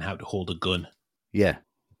teach Rickman how to hold a gun. Yeah.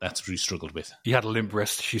 That's what he struggled with. He had a limp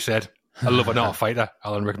wrist, she said. I love an art fighter,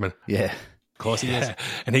 Alan Rickman. Yeah. Of course he is.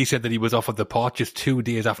 And he said that he was offered the part just 2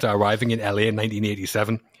 days after arriving in LA in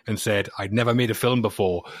 1987 and said, "I'd never made a film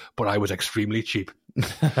before, but I was extremely cheap."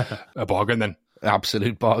 A bargain then.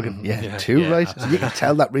 Absolute bargain. Right? Absolutely. You can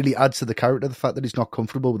tell that really adds to the character, the fact that he's not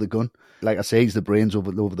comfortable with a gun. Like I say, he's the brains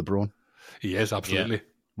over the brawn. He is, absolutely. Yeah.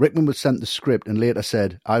 Rickman was sent the script and later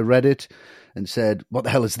said, I read it and said, what the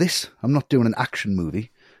hell is this? I'm not doing an action movie.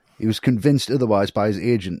 He was convinced otherwise by his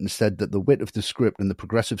agent and said that the wit of the script and the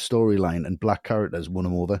progressive storyline and black characters won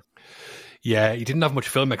him over. Yeah, he didn't have much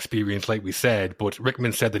film experience, like we said, but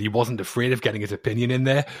Rickman said that he wasn't afraid of getting his opinion in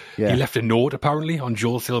there. Yeah. He left a note, apparently, on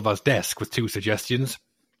Joel Silver's desk with 2 suggestions.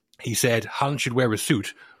 He said Hans should wear a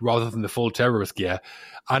suit rather than the full terrorist gear,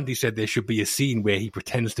 and he said there should be a scene where he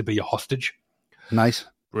pretends to be a hostage. Nice.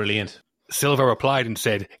 Brilliant. Silver replied and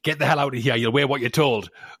said, "Get the hell out of here, you'll wear what you're told."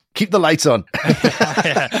 Keep the lights on.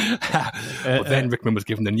 But then Rickman was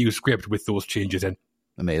given the new script with those changes in.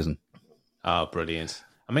 Amazing. Oh, brilliant.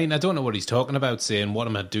 I mean, I don't know what he's talking about, saying, what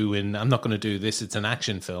am I doing? I'm not going to do this. It's an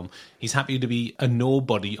action film. He's happy to be a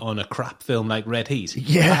nobody on a crap film like Red Heat.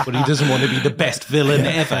 Yeah. But he doesn't want to be the best villain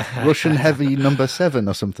ever. Russian Heavy number 7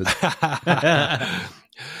 or something.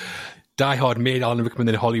 Die Hard made Alan Rickman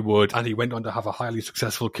in Hollywood, and he went on to have a highly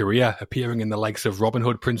successful career, appearing in the likes of Robin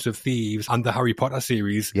Hood, Prince of Thieves, and the Harry Potter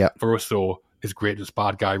series. Yeah. For us, though, his greatest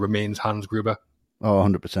bad guy remains Hans Gruber. Oh,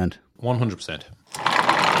 100%. 100%.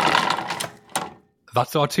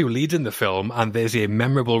 That's our 2 leads in the film, and there's a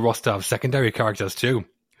memorable roster of secondary characters too.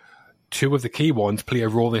 2 of the key ones play a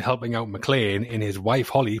role in helping out McClane in his wife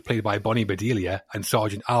Holly, played by Bonnie Bedelia, and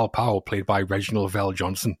Sergeant Al Powell, played by Reginald Vell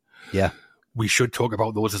Johnson. Yeah. We should talk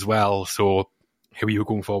about those as well, so who are you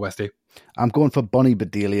going for, Westy? I'm going for Bonnie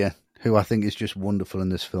Bedelia, who I think is just wonderful in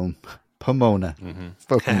this film. Pomona.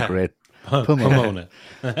 Fucking great. Pomona.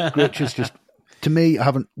 Great, she's just... To me, I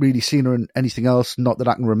haven't really seen her in anything else, not that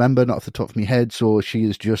I can remember, not off the top of my head, so she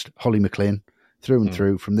is just Holly McClane, through and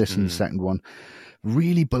through, from this and the second one.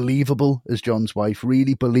 Really believable as John's wife,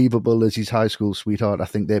 really believable as his high school sweetheart. I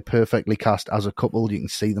think they're perfectly cast as a couple. You can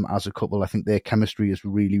see them as a couple. I think their chemistry is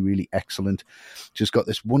really, really excellent. She's got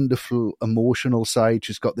this wonderful emotional side.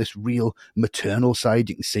 She's got this real maternal side.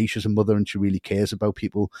 You can see she's a mother and she really cares about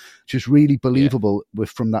people. She's really believable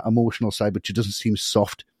from that emotional side, but she doesn't seem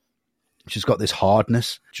soft. She's got this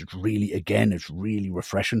hardness, which is really, again, it's really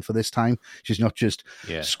refreshing for this time. She's not just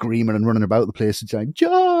screaming and running about the place and saying,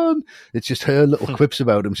 John! It's just her little quips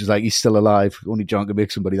about him. She's like, he's still alive. Only John can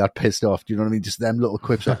make somebody that pissed off. Do you know what I mean? Just them little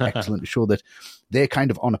quips are excellent to show that they're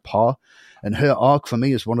kind of on a par. And her arc for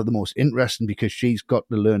me is one of the most interesting because she's got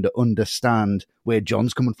to learn to understand where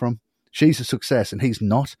John's coming from. She's a success and he's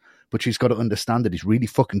not. But she's got to understand that he's really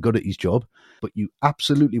fucking good at his job. But you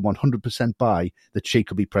absolutely 100% buy that she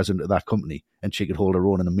could be president of that company and she could hold her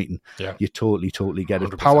own in a meeting. Yeah. You totally get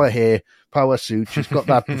it. 100%. Power hair, power suit. She's got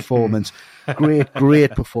that performance.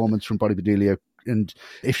 Great performance from Bonnie Bedelia. And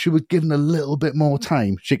if she was given a little bit more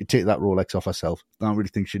time, she could take that Rolex off herself. I don't really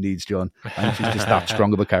think she needs John. I think she's just that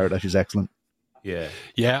strong of a character. She's excellent.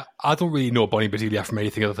 Yeah, I don't really know Bonnie Bedelia from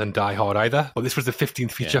anything other than Die Hard either. But this was the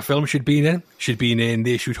 15th feature film she'd been in. She'd been in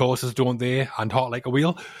They Shoot Horses, Don't They? And Heart Like a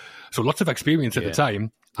Wheel. So lots of experience at the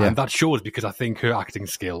time. And that shows because I think her acting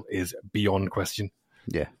skill is beyond question.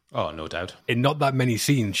 Yeah. Oh, no doubt. In not that many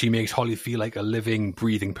scenes, she makes Holly feel like a living,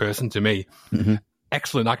 breathing person to me. Mm-hmm.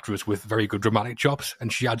 Excellent actress with very good dramatic chops.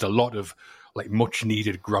 And she adds a lot of like much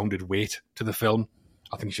needed grounded weight to the film.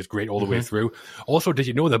 I think she's great all the way through. Also, did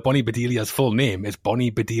you know that Bonnie Bedelia's full name is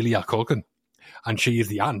Bonnie Bedelia Culkin? And she is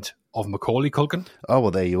the aunt of Macaulay Culkin. Oh,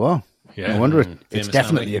 well, there you are. Yeah. No wonder it's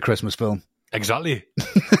definitely family. a Christmas film. Exactly.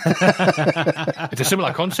 It's a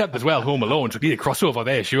similar concept as well, Home Alone. So we need a crossover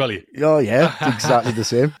there, surely. Oh, yeah, it's exactly the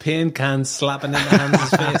same. Paint cans slapping in the hands'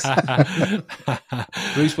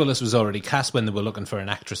 face. Bruce Willis was already cast when they were looking for an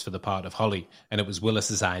actress for the part of Holly, and it was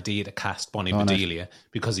Willis's idea to cast Bonnie Bedelia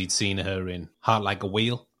because he'd seen her in Heart Like a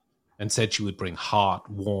Wheel and said she would bring heart,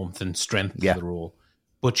 warmth, and strength to the role.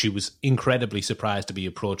 But she was incredibly surprised to be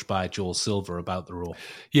approached by Joel Silver about the role.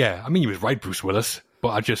 Yeah, I mean, he was right, Bruce Willis. But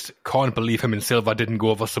I just can't believe him and Silva didn't go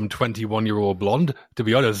over some 21-year-old blonde, to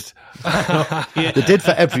be honest. They did for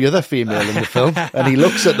every other female in the film, and he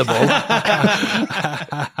looks at them all.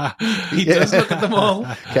 He does look at them all.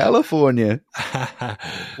 California.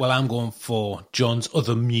 Well, I'm going for John's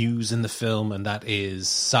other muse in the film, and that is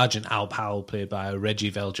Sergeant Al Powell, played by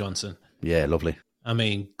Reggie VelJohnson. Yeah, lovely. I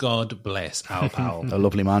mean, God bless Al Powell. A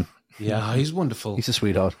lovely man. Yeah, he's wonderful. He's a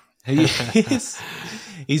sweetheart. He is.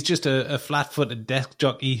 He's just a flat-footed desk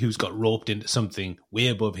jockey who's got roped into something way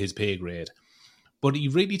above his pay grade. But he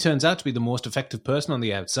really turns out to be the most effective person on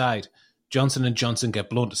the outside. Johnson & Johnson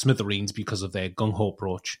get blown to smithereens because of their gung-ho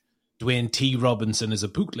approach. Dwayne T. Robinson is a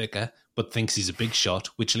bootlicker, but thinks he's a big shot,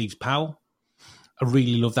 which leaves Powell. I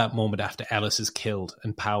really love that moment after Ellis is killed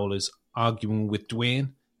and Powell is arguing with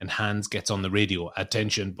Dwayne, and Hans gets on the radio,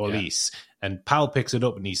 "Attention, police." And Powell picks it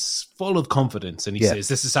up and he's full of confidence. And he says,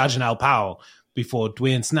 "This is Sergeant Al Powell," before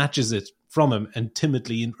Dwayne snatches it from him and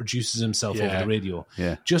timidly introduces himself over the radio.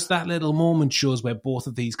 Yeah. Just that little moment shows where both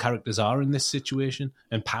of these characters are in this situation.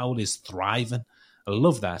 And Powell is thriving. I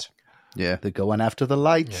love that. Yeah, they're going after the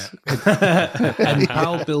lights. And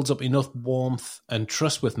Powell builds up enough warmth and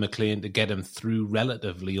trust with McClane to get him through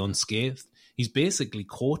relatively unscathed. He's basically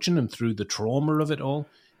coaching him through the trauma of it all.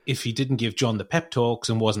 If he didn't give John the pep talks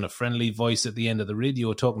and wasn't a friendly voice at the end of the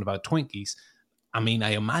radio talking about Twinkies, I mean, I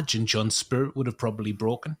imagine John's spirit would have probably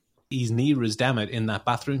broken. He's near as damn it in that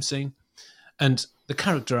bathroom scene. And the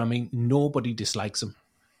character, I mean, nobody dislikes him.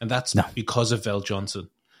 And that's because of VelJohnson.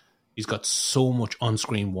 He's got so much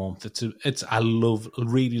on-screen warmth. I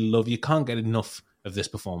really love. You can't get enough of this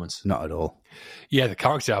performance. Not at all. Yeah, the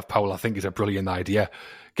character of Powell, I think, is a brilliant idea.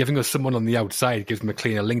 Giving us someone on the outside gives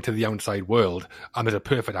McClane a link to the outside world, and is a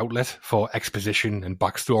perfect outlet for exposition and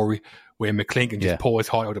backstory, where McClane can just pour his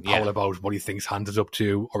heart out to Powell about what he thinks Hans is up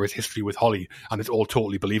to, or his history with Holly, and it's all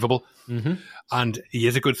totally believable. Mm-hmm. And he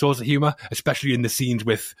is a good source of humour, especially in the scenes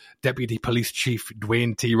with Deputy Police Chief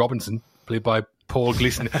Dwayne T. Robinson, played by Paul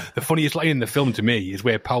Gleason. The funniest line in the film to me is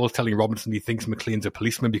where Powell's telling Robinson he thinks McClane's a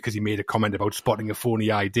policeman because he made a comment about spotting a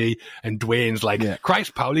phony ID, and Dwayne's like,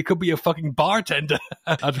 "Christ, Powell, he could be a fucking bartender."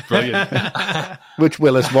 That's brilliant. Which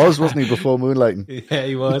Willis wasn't he, before Moonlighting? Yeah,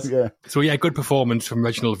 he was. Yeah. So yeah, good performance from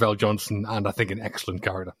Reginald VelJohnson, and I think an excellent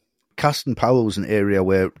character. Casting Powell was an area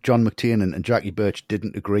where John McTiernan and Jackie Birch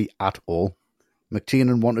didn't agree at all.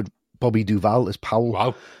 McTiernan wanted Bobby Duvall as Powell.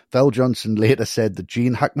 Wow. VelJohnson later said that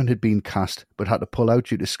Gene Hackman had been cast but had to pull out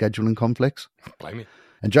due to scheduling conflicts. Blimey.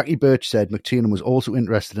 And Jackie Birch said McTiernan was also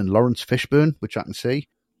interested in Lawrence Fishburne, which I can see.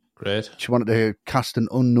 Great. She wanted to cast an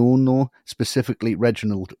unknown, though, specifically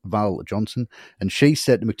Reginald VelJohnson. And she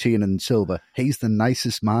said to McTiernan and Silver, "He's the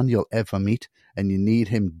nicest man you'll ever meet, and you need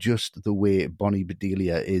him just the way Bonnie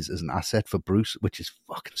Bedelia is as an asset for Bruce," which is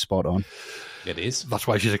fucking spot on. It is. That's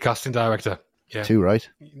why she's a casting director. Yeah. Too right.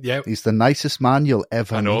 Yeah. He's the nicest man you'll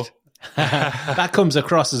ever I know. meet. That comes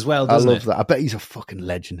across as well, I doesn't love it? that. I bet he's a fucking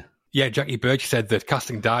legend. Yeah, Jackie Birch said that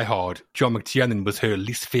casting Die Hard, John McTiernan was her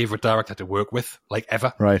least favourite director to work with, like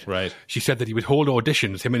ever. Right. She said that he would hold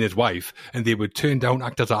auditions, him and his wife, and they would turn down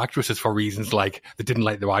actors or actresses for reasons like they didn't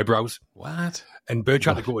like their eyebrows. What? And Birch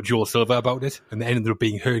had to go to Joel Silver about it, and it ended up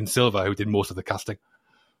being her and Silver who did most of the casting.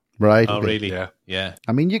 Right. Oh, really? Yeah.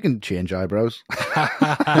 I mean, you can change eyebrows. Guess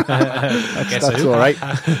That's who? all right.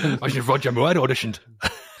 Imagine if Roger Moore had auditioned.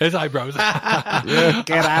 His eyebrows.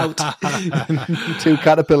 Get out. 2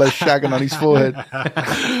 caterpillars shagging on his forehead.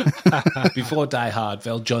 Before Die Hard,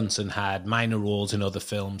 Val Johnson had minor roles in other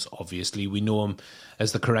films. Obviously, we know him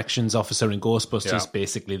as the corrections officer in Ghostbusters,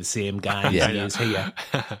 basically the same guy as he is here.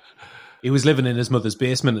 He was living in his mother's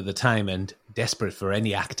basement at the time and desperate for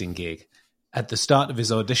any acting gig. At the start of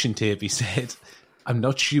his audition tape, he said, "I'm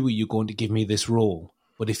not sure you're going to give me this role,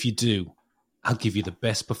 but if you do, I'll give you the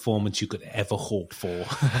best performance you could ever hope for."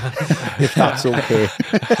 If that's okay.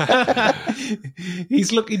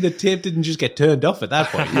 He's lucky the tape didn't just get turned off at that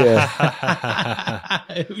point. Yeah.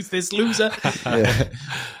 Who's this loser? Yeah.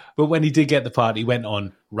 But when he did get the part, he went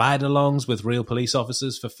on ride-alongs with real police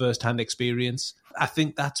officers for first-hand experience. I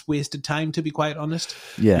think that's wasted time, to be quite honest.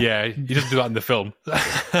 Yeah, he doesn't do that in the film.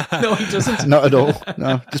 No, he doesn't. Not at all.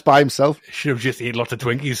 No, just by himself. Should have just ate lots of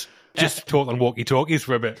Twinkies. Just talk on walkie-talkies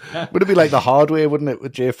for a bit. Would it be like The Hard Way, wouldn't it,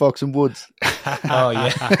 with J. Fox and Woods? Oh,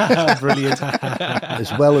 yeah. Brilliant.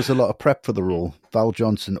 As well as a lot of prep for the role, Val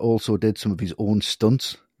Johnson also did some of his own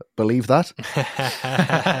stunts. Believe that?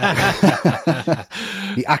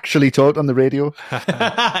 He actually talked on the radio.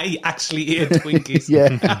 He actually ate Twinkies.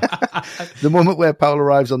 Yeah. The moment where Powell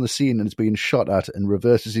arrives on the scene and is being shot at and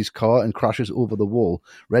reverses his car and crashes over the wall,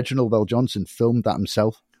 Reginald Val Johnson filmed that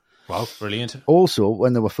himself. Wow, brilliant. Also,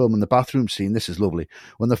 when they were filming the bathroom scene, this is lovely,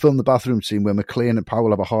 when they filmed the bathroom scene where McClane and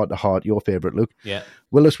Powell have a heart-to-heart, your favourite, Luke, Yeah.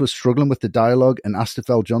 Willis was struggling with the dialogue and asked if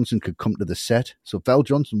Val Johnson could come to the set. So Val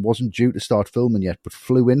Johnson wasn't due to start filming yet, but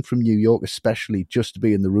flew in from New York especially just to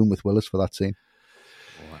be in the room with Willis for that scene.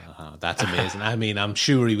 Wow, that's amazing. I mean, I'm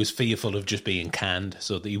sure he was fearful of just being canned,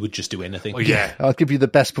 so that he would just do anything. Oh, yeah. I'll give you the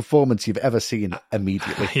best performance you've ever seen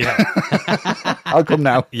immediately. Yeah. I'll come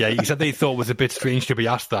now. Yeah, he said they thought it was a bit strange to be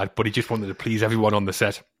asked that, but he just wanted to please everyone on the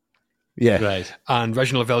set. Yeah. Right. And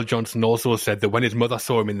Reginald Val Johnson also said that when his mother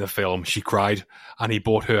saw him in the film, she cried, and he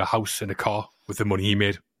bought her a house and a car with the money he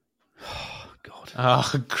made. God. Oh,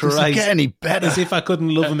 Does it Christ. get any better? As if I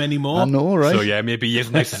couldn't love him anymore. I know, right? So yeah, maybe he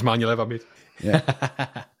is the nicest man you'll ever meet. Yeah.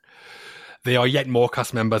 There are yet more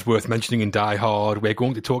cast members worth mentioning in Die Hard. We're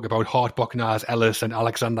going to talk about Hart Bochner as Ellis and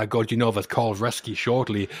Alexander Godunov as Carl Resky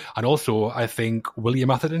shortly. And also, I think William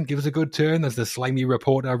Atherton gives a good turn as the slimy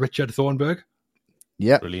reporter Richard Thornburg.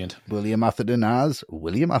 Yep. Brilliant. William Atherton as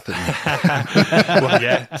William Atherton. Well,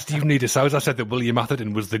 yeah, Stephen E. DeSouza said that William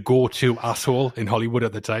Atherton was the go-to asshole in Hollywood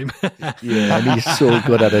at the time. Yeah, and he's so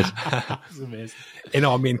good at it. That's amazing. In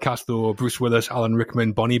our main cast, though, Bruce Willis, Alan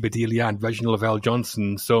Rickman, Bonnie Bedelia, and Reginald Val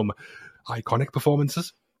Johnson, some iconic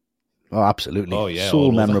performances. Oh, absolutely. Oh, yeah, So all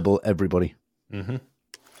over. memorable, everybody. Mm-hmm.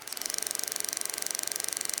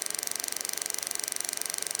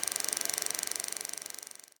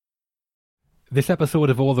 This episode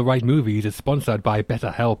of All the Right Movies is sponsored by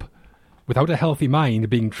BetterHelp. Without a healthy mind,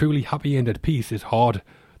 being truly happy and at peace is hard.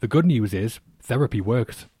 The good news is, therapy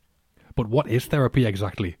works. But what is therapy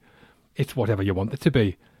exactly? It's whatever you want it to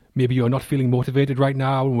be. Maybe you're not feeling motivated right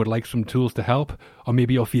now and would like some tools to help, or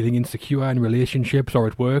maybe you're feeling insecure in relationships or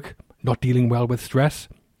at work, not dealing well with stress.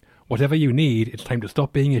 Whatever you need, it's time to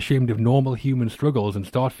stop being ashamed of normal human struggles and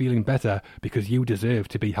start feeling better because you deserve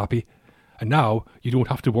to be happy. And now, you don't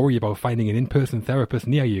have to worry about finding an in-person therapist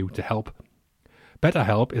near you to help.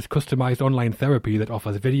 BetterHelp is customized online therapy that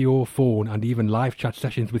offers video, phone, and even live chat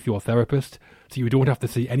sessions with your therapist, so you don't have to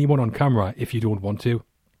see anyone on camera if you don't want to.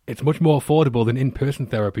 It's much more affordable than in-person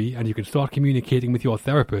therapy, and you can start communicating with your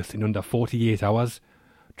therapist in under 48 hours.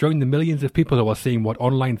 Join the millions of people who are seeing what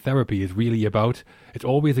online therapy is really about. It's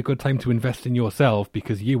always a good time to invest in yourself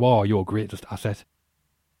because you are your greatest asset.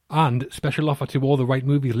 And, special offer to All the Right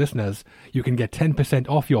Movies listeners, you can get 10%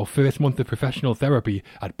 off your first month of professional therapy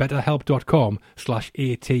at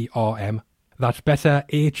betterhelp.com/ATRM. That's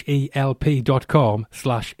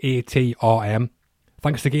betterhelp.com/ATRM.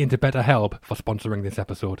 Thanks again to BetterHelp for sponsoring this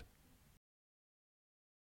episode.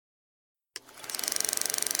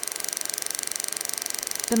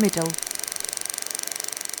 The middle.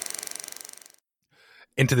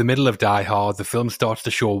 Into the middle of Die Hard, the film starts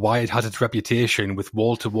to show why it has its reputation, with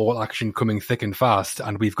wall-to-wall action coming thick and fast,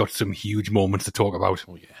 and we've got some huge moments to talk about.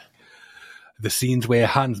 Oh, yeah. The scenes where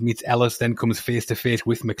Hans meets Ellis, then comes face-to-face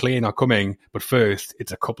with McClane are coming, but first,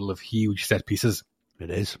 it's a couple of huge set pieces.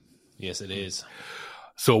 It is. Yes, it is.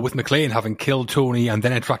 So with McClane having killed Tony and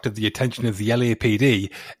then attracted the attention of the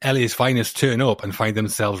LAPD, LA's finest turn up and find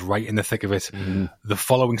themselves right in the thick of it. The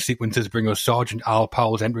following sequences bring us Sergeant Al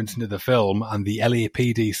Powell's entrance into the film and the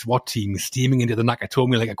LAPD SWAT team steaming into the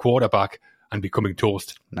Nakatomi like a quarterback and becoming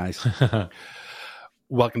toast. Nice.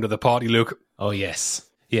 Welcome to the party, Luke. Oh, yes.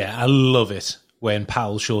 Yeah, I love it when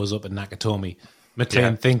Powell shows up at Nakatomi.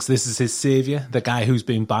 McClane thinks this is his saviour, the guy who's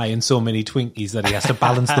been buying so many Twinkies that he has to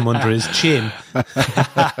balance them under his chin.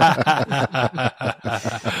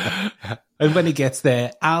 And when he gets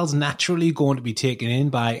there, Al's naturally going to be taken in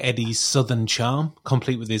by Eddie's southern charm,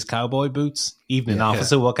 complete with his cowboy boots. Evening,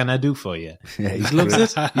 officer, what can I do for you? Yeah, He loves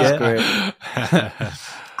it. Yeah, great.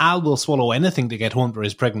 Al will swallow anything to get home for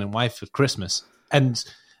his pregnant wife at Christmas. And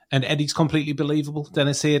Eddie's completely believable.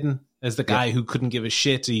 Dennis Hayden as the guy who couldn't give a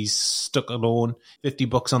shit. He's stuck alone.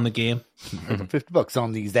 $50 on the game. $50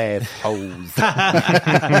 on these there hoes.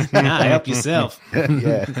 Help yourself.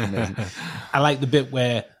 Yeah, amazing. I like the bit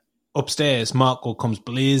where upstairs Marco comes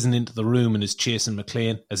blazing into the room and is chasing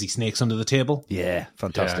McClane as he snakes under the table. Yeah,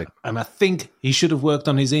 fantastic. And I think he should have worked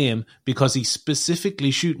on his aim because he's specifically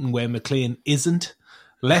shooting where McClane isn't.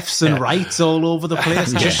 Lefts and rights all over the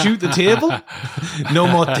place. Just shoot the table. No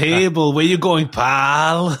more table. Where you going,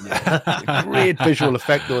 pal? Great visual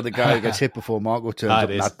effect, though. The guy who gets hit before Marco turns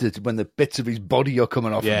up. When the bits of his body are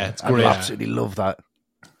coming off. Yeah, it's great. I absolutely love that.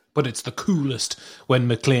 But it's the coolest when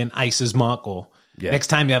McClane ices Marco. Yeah. Next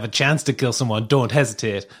time you have a chance to kill someone, don't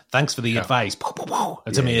hesitate. Thanks for the advice.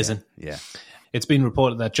 It's amazing. Yeah. It's been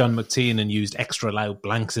reported that John McTiernan used extra loud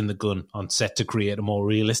blanks in the gun on set to create a more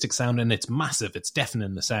realistic sound, and it's massive. It's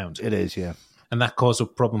deafening the sound. It is, yeah. And that caused a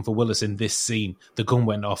problem for Willis in this scene. The gun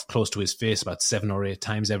went off close to his face about 7 or 8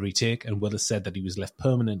 times every take, and Willis said that he was left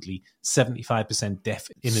permanently 75% deaf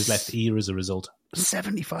in his left ear as a result.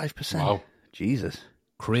 75%? Wow. Jesus.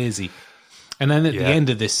 Crazy. And then at the end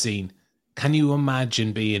of this scene, can you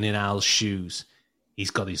imagine being in Al's shoes? He's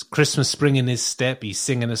got his Christmas spring in his step. He's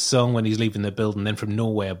singing a song when he's leaving the building. Then from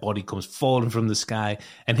nowhere, a body comes falling from the sky.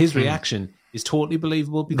 And his reaction is totally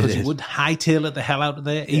believable because he would hightail it the hell out of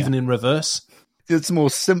there, even in reverse. It's the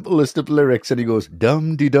most simplest of lyrics, and he goes,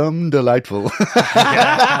 dum-de-dum, delightful. We've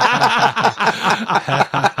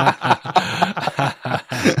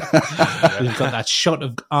got that shot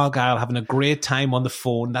of Argyle having a great time on the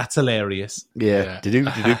phone. That's hilarious. Yeah. He's having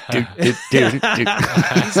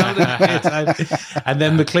a great time. And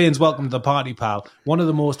then McClane's welcome to the party, pal. One of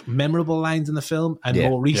the most memorable lines in the film, and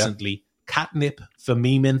more recently, catnip for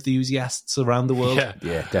meme enthusiasts around the world.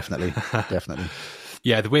 Yeah, definitely. Definitely.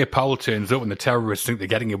 Yeah, the way Powell turns up and the terrorists think they're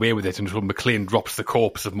getting away with it until McClane drops the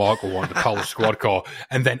corpse of Marco onto Powell's squad car,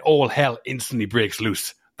 and then all hell instantly breaks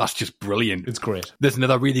loose. That's just brilliant. It's great. There's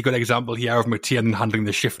another really good example here of McTiernan handling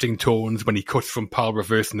the shifting tones when he cuts from Powell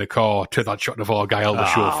reversing the car to that shot of Argyle, the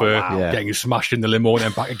chauffeur, getting smashed in the limo and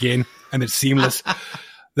then back again, and it's seamless.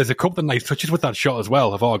 There's a couple of nice touches with that shot as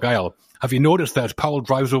well of Argyle. Have you noticed that as Powell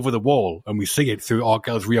drives over the wall and we see it through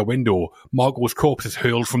Argyle's rear window, Marco's corpse is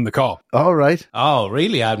hurled from the car? All right. Oh,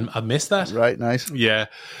 really? I missed that. Right, nice. Yeah.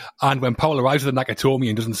 And when Powell arrives at the Nakatomi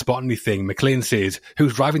and doesn't spot anything, McClane says,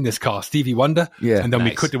 "Who's driving this car? Stevie Wonder?" Yeah. And then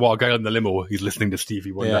we cut to Argyle in the limo. He's listening to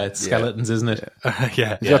Stevie Wonder. Yeah, it's skeletons, isn't it?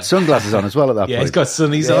 Yeah. He's got sunglasses on as well at that point. Yeah, he's got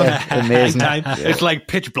sunnies on. Amazing. It's like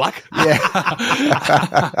pitch black. Yeah.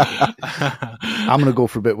 I'm going to go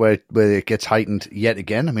for a bit where it gets heightened yet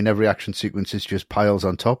again. I mean, every action sequence is just piles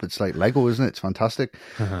on top. It's like Lego, isn't it? It's fantastic.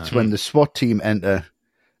 It's when the SWAT team enter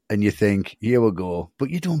and you think, here we go. But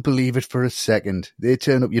you don't believe it for a second. They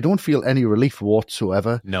turn up. You don't feel any relief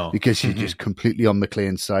whatsoever. No. Because you're just completely on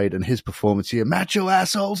McClane's side, and his performance here, macho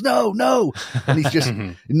assholes, no. And he's just,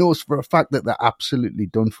 he knows for a fact that they're absolutely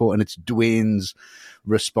done for. And it's Dwayne's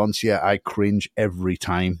response here. I cringe every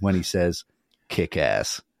time when he says, kick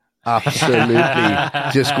ass. Absolutely.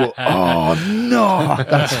 Just go, oh no,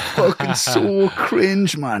 that's fucking so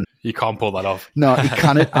cringe, man. You can't pull that off. No, he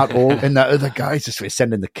can't at all. And that other guy's just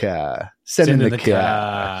send in the car. Send in the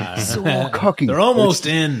car. So cocky. They're almost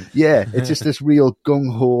in. Yeah, it's just this real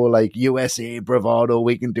gung-ho, like USA bravado,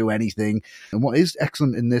 we can do anything. And what is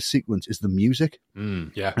excellent in this sequence is the music.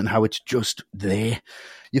 Yeah. And how it's just there.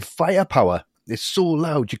 Your firepower is so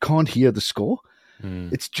loud, you can't hear the score.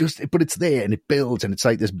 It's just, but it's there and it builds and it's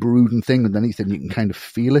like this brooding thing underneath and you can kind of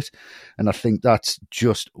feel it. And I think that's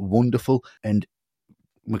just wonderful. And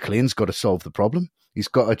McClane's got to solve the problem. He's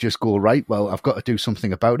got to just go, right, well, I've got to do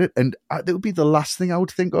something about it. And that would be the last thing I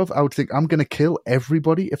would think of. I would think I'm going to kill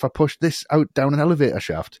everybody if I push this out down an elevator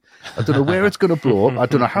shaft. I don't know where it's going to blow up. I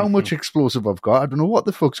don't know how much explosive I've got. I don't know what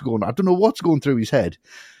the fuck's going on. I don't know what's going through his head.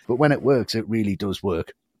 But when it works, it really does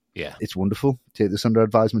work. Yeah. It's wonderful. Take this under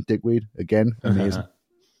advisement, Dickweed. Again, amazing.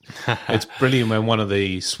 It's brilliant when one of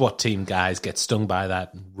the SWAT team guys gets stung by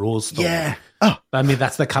that rose thorn. Yeah. Oh, I mean,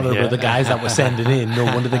 that's the caliber of the guys that were sending in. No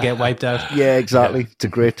wonder they get wiped out. yeah, exactly. It's a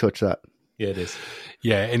great touch, that. Yeah, it is.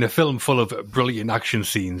 Yeah, in a film full of brilliant action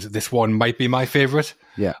scenes, this one might be my favourite.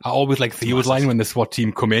 Yeah. I always like Theo's line when the SWAT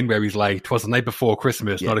team come in, where he's like, "'Twas the night before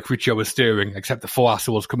Christmas, not a creature was stirring, except the 4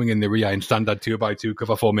 assholes coming in the rear in standard 2x2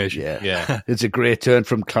 cover formation." Yeah. It's a great turn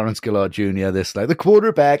from Clarence Gillard Jr. This, like, the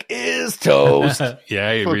quarterback is toast.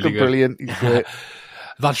 Yeah, Fucking really good. brilliant. He's great.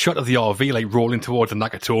 That shot of the RV, like, rolling towards the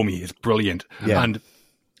Nakatomi is brilliant. Yeah. And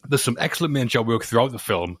there's some excellent main job work throughout the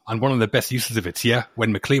film, and one of the best uses of it's here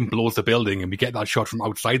when McClane blows the building and we get that shot from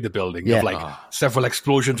outside the building of like several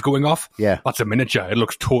explosions going off. Yeah. That's a miniature. It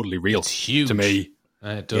looks totally real. It's huge. To me.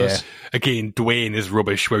 It does. Again, Dwayne is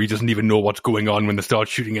rubbish, where he doesn't even know what's going on when they start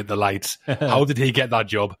shooting at the lights. How did he get that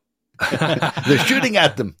job? They're shooting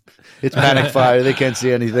at them. It's panic fire. They can't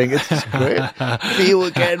see anything. It's just great. Theo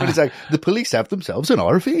again, when he's like, the police have themselves an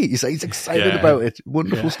RV. He's excited about it.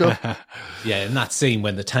 Wonderful stuff. Yeah, in that scene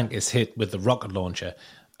when the tank is hit with the rocket launcher,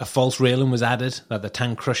 a false railing was added that the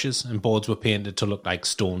tank crushes, and boards were painted to look like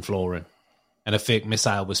stone flooring. And a fake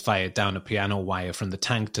missile was fired down a piano wire from the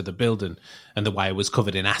tank to the building, and the wire was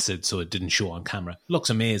covered in acid so it didn't show on camera. Looks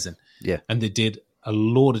amazing. Yeah. And they did a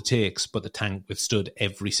load of takes, but the tank withstood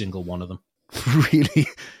every single one of them. Really?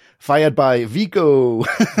 Fired by Vico.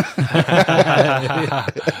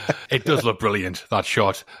 It does look brilliant, that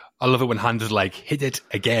shot. I love it when Hans is like, hit it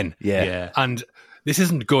again. Yeah. And this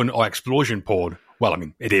isn't gun or explosion porn. Well, I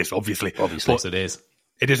mean, it is, obviously. But it is.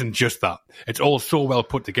 It isn't just that. It's all so well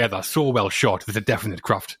put together, so well shot. There's a definite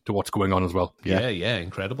craft to what's going on as well. Yeah,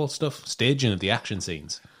 incredible stuff. Staging of the action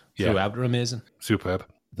scenes throughout are amazing. Superb.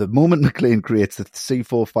 The moment McClane creates the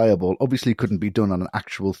C4 fireball obviously couldn't be done on an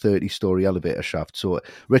actual 30-story elevator shaft. So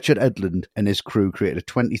Richard Edlund and his crew created a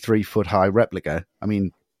 23-foot-high replica. I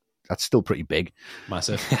mean, that's still pretty big.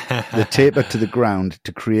 Massive. They taped it to the ground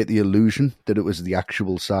to create the illusion that it was the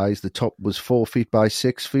actual size. The top was 4 feet by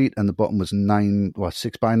 6 feet and the bottom was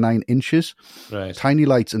 6 by 9 inches. Right. Tiny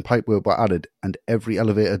lights and pipework were added, and every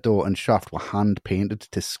elevator door and shaft were hand-painted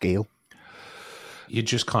to scale. You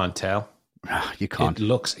just can't tell. You can't. It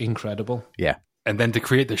looks incredible. Yeah. And then to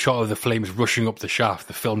create the shot of the flames rushing up the shaft,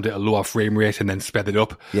 they filmed it at a lower frame rate and then sped it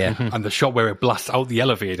up. Yeah. And the shot where it blasts out the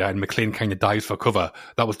elevator and McClane kind of dives for cover,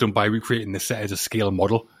 that was done by recreating the set as a scale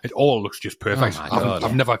model. It all looks just perfect. Oh my God.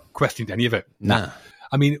 I've never questioned any of it. Nah.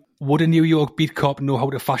 I mean, would a New York beat cop know how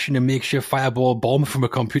to fashion a makeshift fireball bomb from a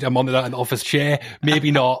computer monitor in an office chair? Maybe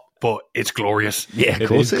not, but it's glorious. Yeah, of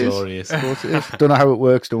course it is. Glorious. Of course it is. Don't know how it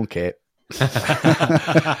works, don't care.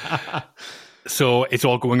 So it's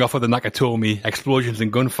all going off of the Nakatomi, explosions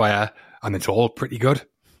and gunfire, and it's all pretty good.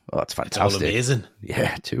 Oh, it's It's fantastic. all amazing.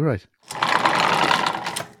 Yeah, too right.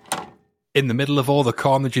 In the middle of all the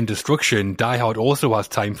carnage and destruction, Die Hard also has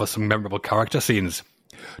time for some memorable character scenes.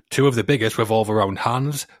 Two of the biggest revolve around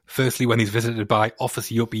Hans, firstly when he's visited by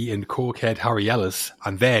Office Yuppie and cokehead Harry Ellis,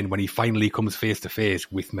 and then when he finally comes face to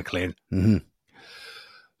face with McClane. Mm-hmm.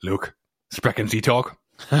 Luke, sprechen Sie talk?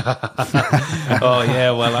 Oh,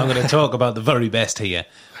 yeah, well, I'm going to talk about the very best here.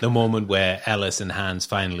 The moment where Ellis and Hans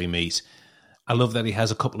finally meet. I love that he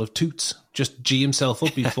has a couple of toots. Just G himself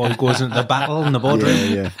up before he goes into the battle in the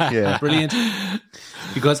boardroom. Yeah. Brilliant.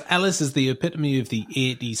 Because Ellis is the epitome of the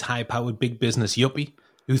 80s high-powered big business yuppie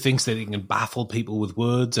who thinks that he can baffle people with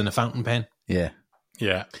words and a fountain pen. Yeah.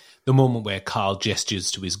 Yeah. The moment where Carl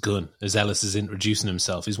gestures to his gun as Ellis is introducing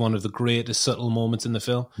himself is one of the greatest subtle moments in the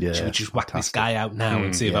film. Yeah, Should we just whack this fantastic. guy out now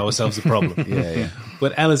and save ourselves a problem? Yeah.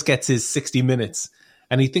 But Ellis gets his 60 minutes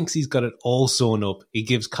and he thinks he's got it all sewn up. He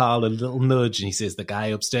gives Carl a little nudge and he says, the guy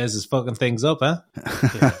upstairs is fucking things up, huh?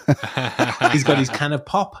 He's got his can of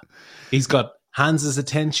pop. He's got Hans's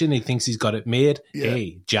attention. He thinks he's got it made. Yeah.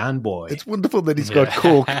 Hey, Jan boy. It's wonderful that he's got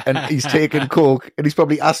Coke and he's taken Coke and he's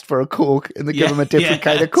probably asked for a Coke and they give him a different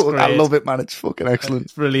kind of it's Coke. I great. love it, man. It's fucking excellent.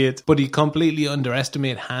 It's brilliant. But he completely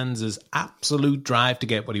underestimates Hans's absolute drive to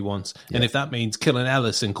get what he wants. And if that means killing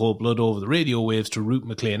Ellis in cold blood over the radio waves to root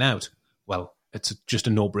McClane out, well, it's just a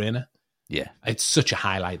no-brainer. Yeah. It's such a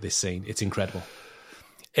highlight, this scene. It's incredible.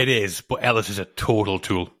 It is, but Ellis is a total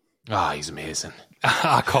tool. Ah, he's amazing.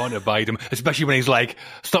 I can't abide him, especially when he's like,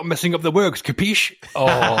 stop messing up the works, capiche? Oh,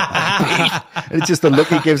 And it's just the look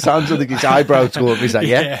he gives Hans and his eyebrows go up. He's like,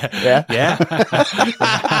 yeah. Yeah.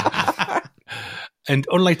 And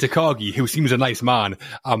unlike Takagi, who seems a nice man,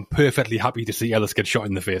 I'm perfectly happy to see Ellis get shot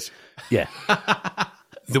in the face. Yeah.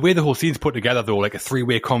 The way the whole scene's put together, though, like a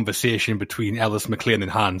three-way conversation between Ellis, McClane,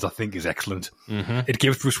 and Hans, I think is excellent. Mm-hmm. It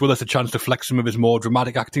gives Bruce Willis a chance to flex some of his more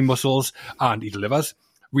dramatic acting muscles, and he delivers.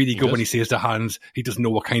 Really good when he says to Hans, he doesn't know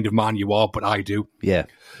what kind of man you are, but I do. Yeah.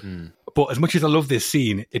 But as much as I love this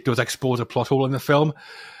scene, it does expose a plot hole in the film.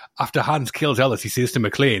 After Hans kills Ellis, he says to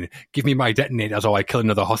McClane, give me my detonators or I kill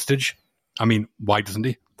another hostage. I mean, why doesn't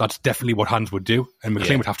he? That's definitely what Hans would do. And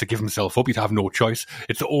McClane would have to give himself up. He'd have no choice.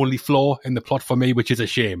 It's the only flaw in the plot for me, which is a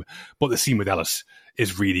shame. But the scene with Ellis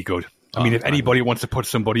is really good. I mean, if anybody wants to put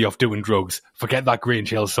somebody off doing drugs, forget that Grange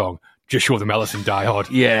Hill song. Just show them Ellis and Die Hard.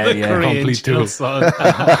 Yeah, Complete tool.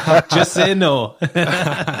 Just say no.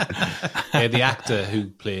 The actor who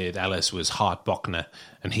played Ellis was Hart Bochner,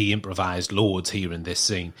 and he improvised loads here in this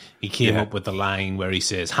scene. He came up with the line where he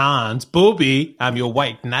says, Hans, Bobby, I'm your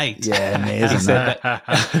white knight. Yeah, amazing. He said that.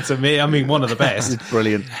 It's amazing. I mean, one of the best. It's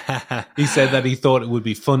brilliant. He said that he thought it would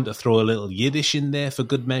be fun to throw a little Yiddish in there for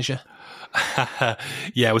good measure.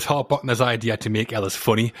 Yeah, it was Hart Bochner's idea to make Ellis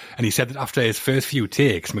funny, and he said that after his first few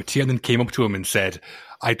takes, McTiernan came up to him and said,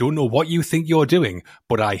 I don't know what you think you're doing,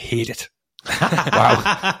 but I hate it.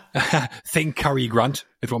 Wow. Think Cary Grant,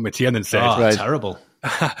 is what McTiernan said. Oh, terrible.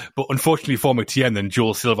 But unfortunately for McTiernan,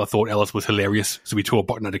 Joel Silver thought Ellis was hilarious, so he told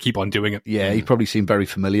Bochner to keep on doing it. Yeah, he probably seemed very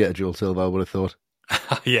familiar to Joel Silver, I would have thought.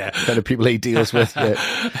 Yeah. Kind of people he deals with.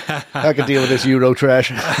 Yeah. I can deal with this Euro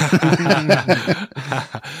trash.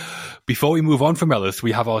 Before we move on from Ellis,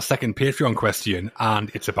 we have our second Patreon question, and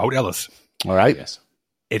it's about Ellis. All right. Yes.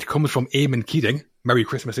 It comes from Eamon Keating. Merry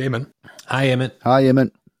Christmas, Eamon. Hi, Emmett. Hi,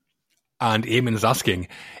 Eamon. And Eamon is asking,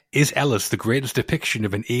 is Ellis the greatest depiction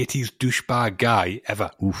of an 80s douchebag guy ever?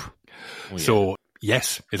 Oof. So,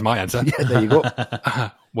 yes, is my answer. Yeah, there you go.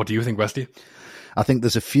 What do you think, Westy? I think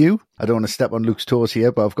there's a few. I don't want to step on Luke's toes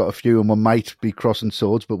here, but I've got a few, and we might be crossing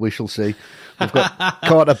swords, but we shall see. We've got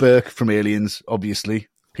Carter Burke from Aliens, obviously.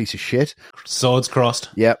 Piece of shit. Swords crossed.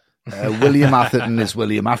 Yep. William Atherton is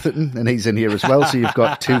William Atherton, and he's in here as well, so you've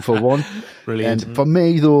got 2 for 1. Brilliant. And for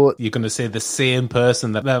me, though... You're going to say the same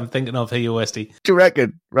person that I'm thinking of here, Westy. Do you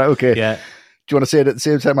reckon? Right, okay. Yeah. Do you want to say it at the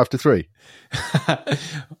same time after 3?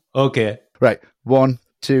 Okay. Right. 1,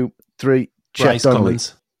 2, 3. Bryce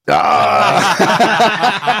Cummins.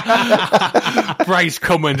 Bryce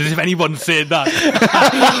Cummins, as if anyone said that.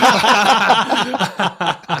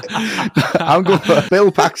 I'm going for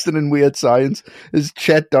Bill Paxton in Weird Science as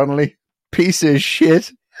Chet Donnelly. Piece of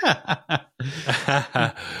shit.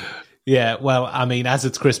 Yeah, well, I mean, as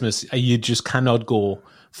it's Christmas, you just cannot go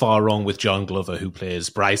far wrong with John Glover, who plays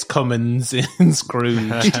Bryce Cummins in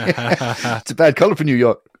Scrooge. It's a bad colour for New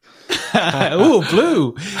York. Oh,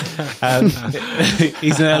 blue.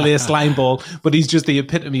 He's an LA slimeball, but he's just the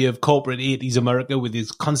epitome of corporate 80s America with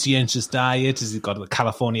his conscientious diet. He's got the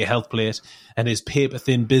California health plate and his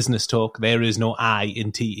paper-thin business talk. There is no I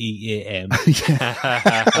in TEAM.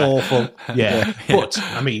 Awful. Yeah. But,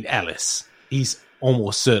 I mean, Ellis, he's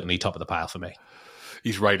almost certainly top of the pile for me.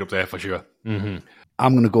 He's right up there for sure. Mm-hmm.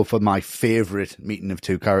 I'm going to go for my favourite meeting of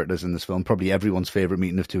 2 characters in this film. Probably everyone's favourite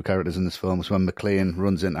meeting of 2 characters in this film is when McClane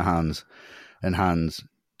runs into Hans and Hans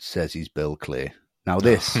says he's Bill Clay. Now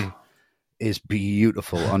this is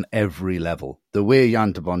beautiful on every level. The way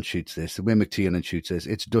Jan de Bont shoots this, the way McTiernan shoots this,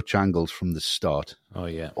 it's Dutch angles from the start. Oh,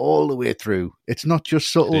 yeah. All the way through. It's not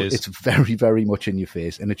just subtle. It's very, very much in your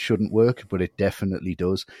face, and it shouldn't work, but it definitely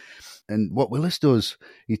does. And what Willis does,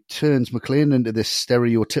 he turns McClane into this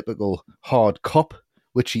stereotypical hard cop,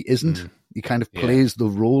 which he isn't. He kind of plays the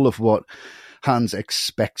role of what Hans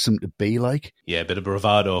expects him to be like. Yeah, a bit of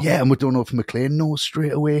bravado. Yeah, and we don't know if McClane knows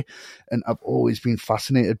straight away. And I've always been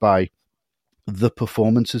fascinated by the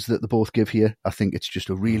performances that they both give here. I think it's just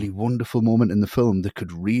a really wonderful moment in the film that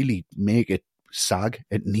could really make it sag.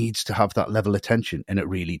 It needs to have that level of tension, and it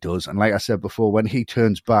really does. And like I said before, when he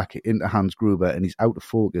turns back into Hans Gruber and he's out of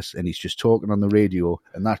focus and he's just talking on the radio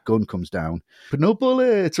and that gun comes down, but no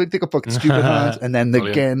bullets, like they got fucking stupid hands. And then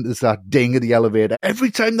again, there's that ding of the elevator. Every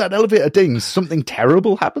time that elevator dings, something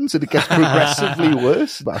terrible happens and it gets progressively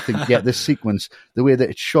worse. But I think, this sequence, the way that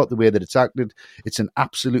it's shot, the way that it's acted, it's an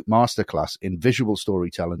absolute masterclass in visual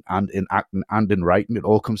storytelling and in acting and in writing. It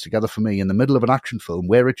all comes together for me in the middle of an action film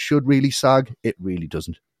where it should really sag. It really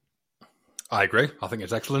doesn't. I agree. I think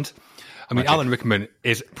it's excellent. I mean, Alan Rickman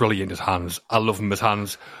is brilliant as Hans. I love him as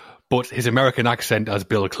Hans. But his American accent as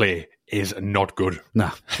Bill Clay is not good.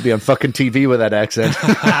 Nah, should be on fucking TV with that accent.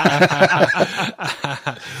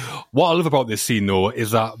 What I love about this scene, though,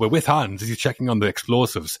 is that we're with Hans as he's checking on the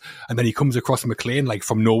explosives, and then he comes across McClane, like,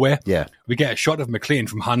 from nowhere. Yeah. We get a shot of McClane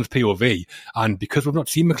from Hans' POV, and because we've not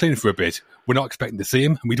seen McClane for a bit, we're not expecting to see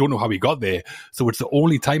him, and we don't know how he got there. So it's the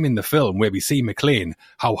only time in the film where we see McClane,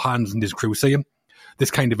 how Hans and his crew see him.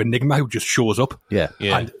 This kind of enigma who just shows up. Yeah.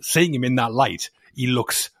 And seeing him in that light, he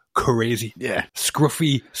looks crazy. Yeah.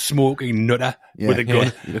 Scruffy, smoking nutter with a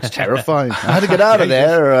gun. He looks terrifying. I had to get out of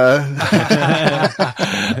there.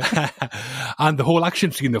 And the whole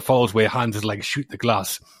action scene that follows where Hans is like, shoot the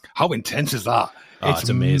glass. How intense is that? It's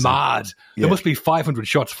amazing. Mad. Yeah. There must be 500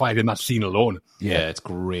 shots fired in that scene alone. Yeah, it's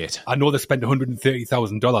great. I know they spent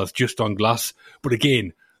 $130,000 just on glass, but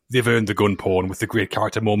again, they've earned the gun porn with the great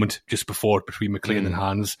character moment just before between McClane and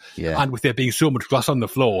Hans. Yeah. And with there being so much glass on the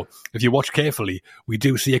floor, if you watch carefully, we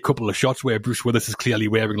do see a couple of shots where Bruce Willis is clearly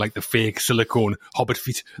wearing like the fake silicone hobbit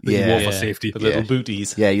feet that he wore for safety. The little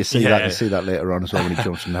booties. Yeah, you see that. Yeah. You see that later on as well when he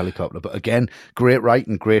jumps from the helicopter. But again, great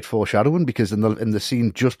writing, great foreshadowing, because in the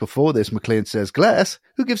scene just before this, McClane says, "Glass?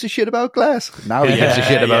 Who gives a shit about glass?" Now he gives a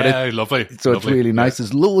shit about it. Lovely. So lovely. it's really nice.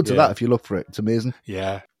 There's loads of that if you look for it. It's amazing.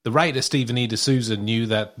 Yeah. The writer, Stephen E. D'Souza, knew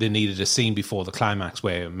that they needed a scene before the climax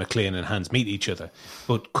where McClane and Hans meet each other,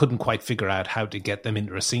 but couldn't quite figure out how to get them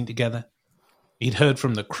into a scene together. He'd heard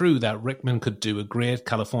from the crew that Rickman could do a great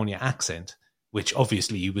California accent, which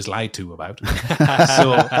obviously he was lied to about.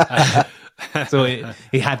 So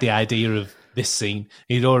he had the idea of this scene.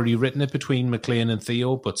 He'd already written it between McClane and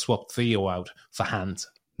Theo, but swapped Theo out for Hans.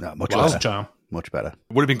 No, much Wow. better. Charm. Much better.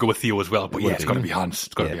 Would have been good with Theo as well, but yeah, it's got to be Hans.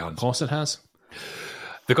 It's got to be Of Hans. course it has.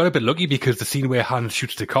 They got a bit lucky because the scene where Hans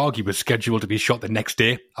shoots Takagi was scheduled to be shot the next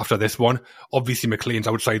day after this one. Obviously, McClane's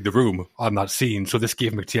outside the room on that scene, so this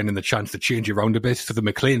gave McTiernan the chance to change around a bit. So the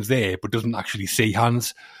McClane's there, but doesn't actually see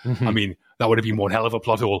Hans. I mean, that would have been one hell of a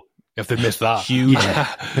plot hole if they missed that. Huge.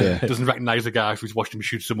 Doesn't recognise the guy who's watched him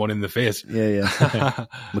shoot someone in the face. Yeah.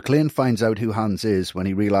 McClane finds out who Hans is when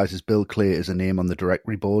he realises Bill Clay is a name on the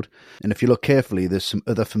directory board. And if you look carefully, there's some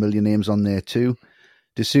other familiar names on there too.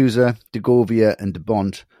 D'Souza, DeGovia and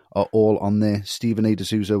DeBont are all on there. Stephen E.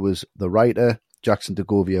 D'Souza was the writer, Jackson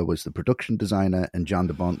DeGovia was the production designer, and Jan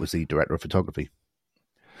DeBont was the director of photography.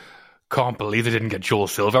 Can't believe they didn't get Joel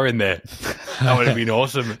Silver in there. That would have been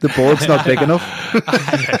awesome. The board's not big enough.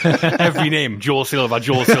 Every name, Joel Silver,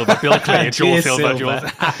 Bill Clay, Joel Silver, Joel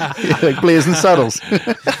Like Blazing Saddles.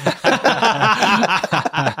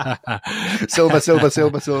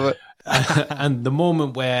 Silver. And the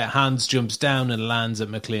moment where Hans jumps down and lands at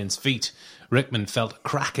McClane's feet, Rickman felt a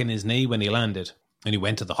crack in his knee when he landed, and he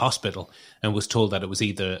went to the hospital and was told that it was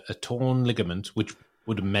either a torn ligament, which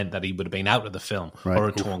would have meant that he would have been out of the film, or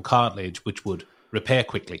a torn cartilage, which would repair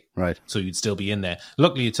quickly. Right. So you'd still be in there.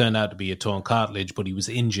 Luckily, it turned out to be a torn cartilage, but he was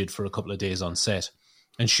injured for a couple of days on set.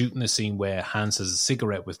 And shooting the scene where Hans has a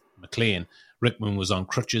cigarette with McClane, Rickman was on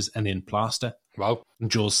crutches and in plaster. Wow. And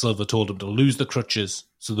Joel Silver told him to lose the crutches.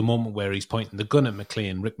 So the moment where he's pointing the gun at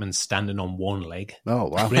McClane, Rickman's standing on one leg. Oh,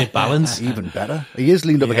 wow. Great balance. Even better. He is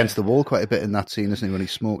leaned up against the wall quite a bit in that scene, isn't he, when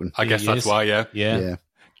he's smoking? I guess He that's is. why, yeah. Yeah.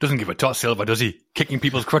 Doesn't give a toss, Silver, does he? Kicking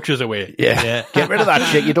people's crutches away. Yeah. Get rid of that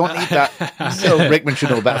shit. You don't need that. So Rickman should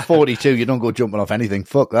know better. 42, you don't go jumping off anything.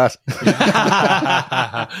 Fuck that.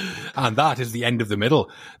 And that is the end of the middle.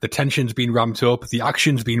 The tension's been ramped up. The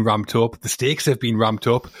action's been ramped up. The stakes have been ramped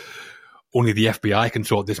up. Only the FBI can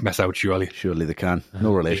sort this mess out, surely. Surely they can.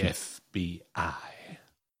 No relation. The FBI.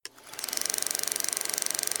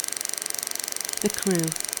 The crew.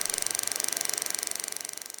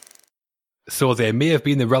 So there may have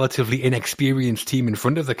been the relatively inexperienced team in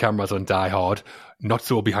front of the cameras on Die Hard, not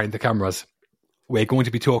so behind the cameras. We're going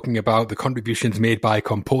to be talking about the contributions made by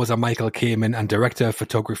composer Michael Kamen and director of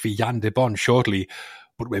photography Jan de Bon shortly,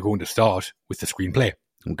 but we're going to start with the screenplay.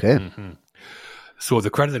 Okay. So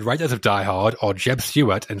the credited writers of Die Hard are Jeb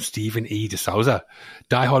Stewart and Stephen E. D'Souza.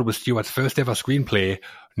 Die Hard was Stewart's first ever screenplay.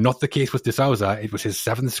 Not the case with D'Souza, it was his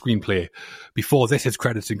seventh screenplay. Before this, his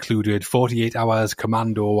credits included 48 Hours,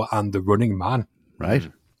 Commando, and The Running Man. Right.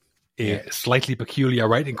 A slightly peculiar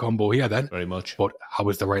writing combo here then. Very much. But how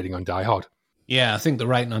was the writing on Die Hard? Yeah, I think the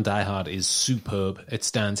writing on Die Hard is superb. It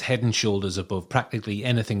stands head and shoulders above practically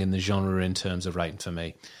anything in the genre in terms of writing for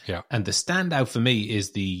me. Yeah. And the standout for me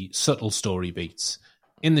is the subtle story beats.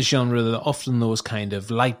 In the genre, there are often those kind of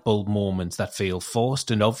light bulb moments that feel forced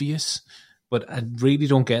and obvious, but I really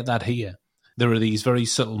don't get that here. There are these very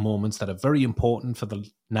subtle moments that are very important for the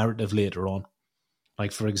narrative later on.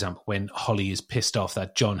 Like, for example, when Holly is pissed off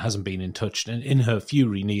that John hasn't been in touch, and in her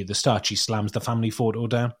fury near the start, she slams the family photo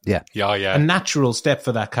down. Yeah. Yeah. A natural step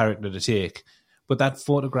for that character to take, but that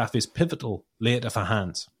photograph is pivotal later for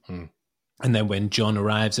Hans. And then when John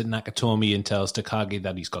arrives at Nakatomi and tells Takagi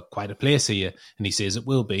that he's got quite a place here, and he says it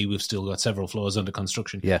will be, we've still got several floors under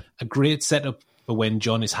construction. Yeah. A great setup for when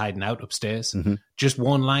John is hiding out upstairs. Just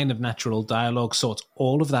one line of natural dialogue sorts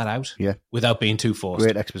all of that out without being too forced.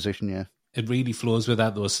 Great exposition, yeah. It really flows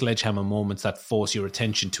without those sledgehammer moments that force your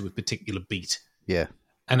attention to a particular beat. Yeah.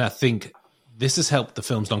 And I think this has helped the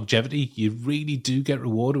film's longevity. You really do get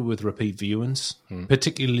rewarded with repeat viewings,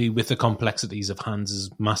 particularly with the complexities of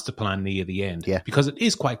Hans's master plan near the end. Yeah. Because it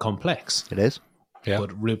is quite complex. It is. Yeah.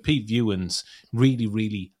 But repeat viewings really,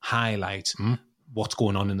 really highlight what's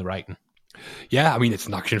going on in the writing. Yeah, I mean, it's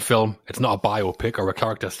an action film. It's not a biopic or a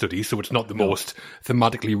character study, so it's not the most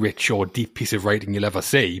thematically rich or deep piece of writing you'll ever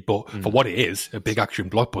see. But for what it is, a big action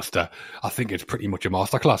blockbuster, I think it's pretty much a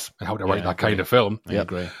masterclass in how to write that kind of film. I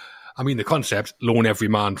agree. I mean, the concept, lone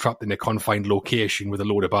everyman trapped in a confined location with a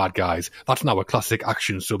load of bad guys, that's now a classic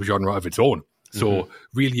action subgenre of its own. So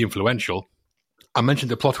really influential. I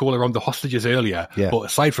mentioned the plot hole around the hostages earlier, but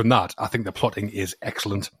aside from that, I think the plotting is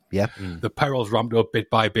excellent. Yeah. The perils ramped up bit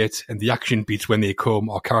by bit, and the action beats when they come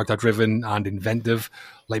are character-driven and inventive,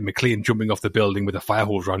 like McClane jumping off the building with a fire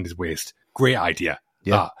hose around his waist. Great idea.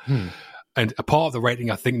 Yeah. And a part of the writing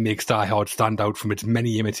I think makes Die Hard stand out from its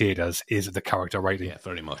many imitators is the character writing. Yeah,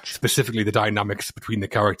 very much. Specifically the dynamics between the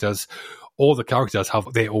characters. All the characters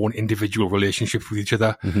have their own individual relationships with each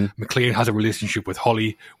other. McClane has a relationship with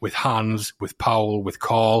Holly, with Hans, with Powell, with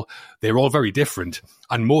Carl. They're all very different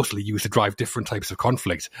and mostly used to drive different types of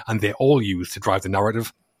conflict, and they're all used to drive the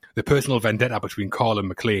narrative. The personal vendetta between Carl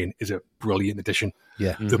and McClane is a brilliant addition.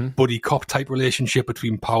 Yeah. The buddy cop type relationship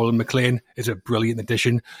between Powell and McClane is a brilliant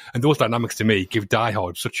addition. And those dynamics to me give Die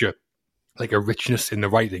Hard such a richness in the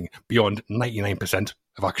writing beyond 99%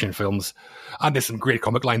 of action films. And there's some great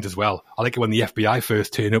comic lines as well. I like it when the FBI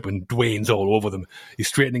first turn up and Dwayne's all over them. He's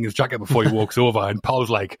straightening his jacket before he walks over and Powell's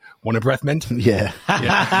like, want a breath mint?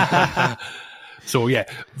 Yeah. So yeah,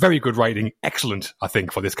 very good writing. Excellent, I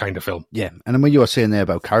think, for this kind of film. Yeah. And then when you were saying there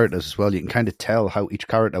about characters as well, you can kind of tell how each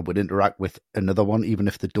character would interact with another one, even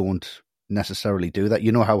if they don't necessarily do that.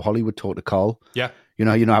 You know how Holly would talk to Carl? Yeah. You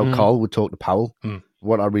know how Carl would talk to Powell?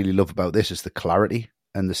 What I really love about this is the clarity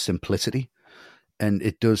and the simplicity. And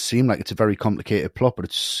it does seem like it's a very complicated plot, but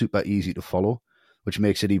it's super easy to follow, which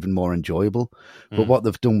makes it even more enjoyable. But what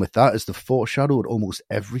they've done with that is they've foreshadowed almost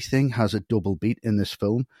everything has a double beat in this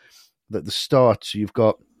film. At the start, so you've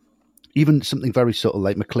got even something very subtle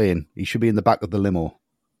like McClane. He should be in the back of the limo,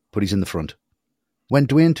 but he's in the front. When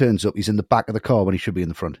Dwayne turns up, he's in the back of the car when he should be in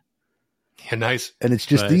the front. Yeah, nice. And it's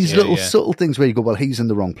just these little subtle things where you go, well, he's in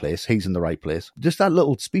the wrong place, he's in the right place. Just that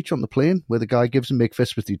little speech on the plane where the guy gives him make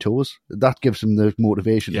fists with your toes, that gives him the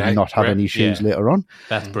motivation to not have any issues later on.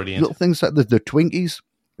 That's brilliant. Little things like the Twinkies,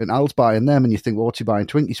 and Al's buying them, and you think, well, what's he buying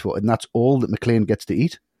Twinkies for? And that's all that McClane gets to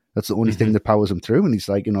eat. That's the only thing that powers him through. And he's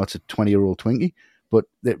like, it's a 20-year-old Twinkie. But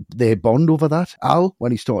they bond over that. Al,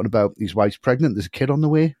 when he's talking about his wife's pregnant, there's a kid on the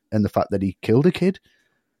way, and the fact that he killed a kid.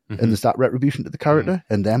 And there's that retribution to the character.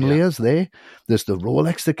 And then Leah's there. There's the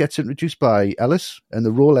Rolex that gets introduced by Ellis. And the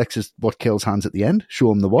Rolex is what kills Hans at the end.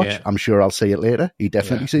 Show him the watch. I'm sure I'll see it later. He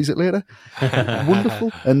definitely sees it later.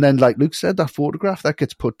 Wonderful. And then, like Luke said, that photograph, that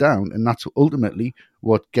gets put down. And that's ultimately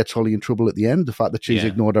what gets Holly in trouble at the end. The fact that she's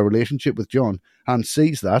ignored her relationship with John. Hans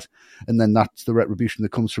sees that. And then that's the retribution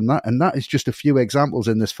that comes from that. And that is just a few examples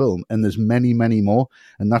in this film. And there's many, many more.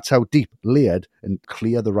 And that's how deep, layered, and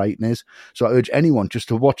clear the writing is. So I urge anyone just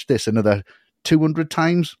to watch this another 200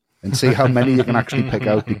 times and see how many you can actually pick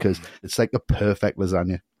out, because it's like the perfect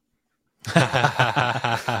lasagna.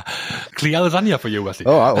 Clear lasagna for you, Wesley.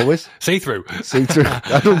 Oh, I always. See-through. See-through.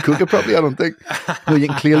 I don't cook it properly, I don't think. No, you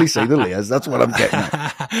can clearly see the layers. That's what I'm getting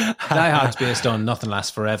at. Die Hard's based on Nothing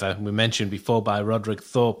Lasts Forever, we mentioned before, by Roderick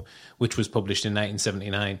Thorpe, which was published in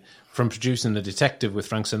 1979. From producing The Detective with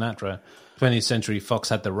Frank Sinatra, 20th Century Fox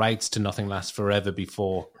had the rights to Nothing Lasts Forever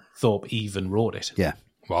before Thorpe even wrote it. Yeah.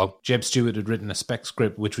 Wow. Jeb Stewart had written a spec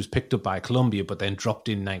script which was picked up by Columbia but then dropped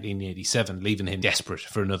in 1987, leaving him desperate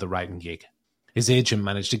for another writing gig. His agent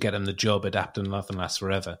managed to get him the job adapting Nothing Lasts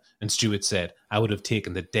Forever, and Stewart said, I would have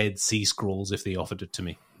taken the Dead Sea Scrolls if they offered it to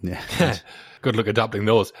me. Yeah. Good luck adapting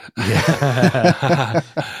those.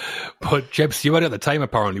 But Jeb Stewart at the time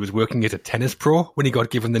apparently was working as a tennis pro when he got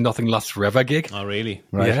given the Nothing Lasts Forever gig. Oh, really?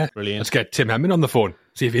 Right. Yeah. Brilliant. Let's get Tim Henman on the phone,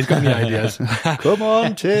 see if he's got any ideas. Come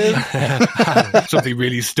on, Tim. Something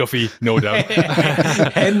really stuffy, no doubt.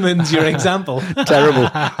 Henman's your example. Terrible.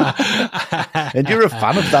 And you're a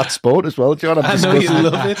fan of that sport as well, John. I know you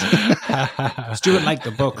love it. Stewart liked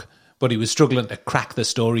the book, but he was struggling to crack the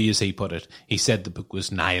story, as he put it. He said the book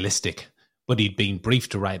was nihilistic, but he'd been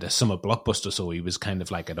briefed to write a summer blockbuster, so he was kind of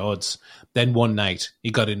like at odds. Then one night, he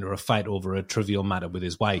got into a fight over a trivial matter with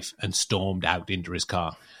his wife and stormed out into his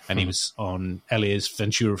car. And he was on LA's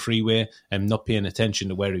Ventura Freeway and not paying attention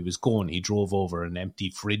to where he was going. He drove over an empty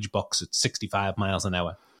fridge box at 65 miles an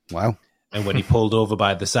hour. Wow. And when he pulled over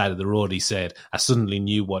by the side of the road, he said, I suddenly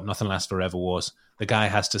knew what Nothing Lasts Forever was. The guy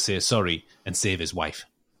has to say sorry and save his wife.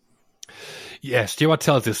 Yeah, Stewart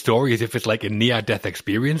tells this story as if it's like a near-death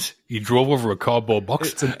experience. He drove over a cardboard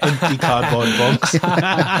box. It's an empty cardboard box.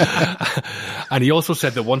 And he also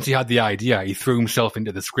said that once he had the idea, he threw himself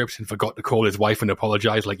into the script and forgot to call his wife and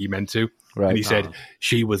apologize like he meant to. Right. And he said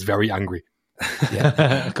she was very angry.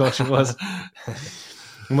 Yeah, of course it was.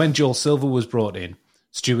 And when Joel Silver was brought in,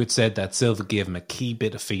 Stewart said that Silver gave him a key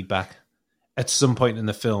bit of feedback. At some point in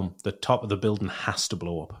the film, the top of the building has to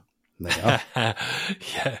blow up.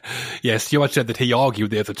 Yeah, Stewart said that he argued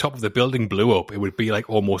that if the top of the building blew up, it would be like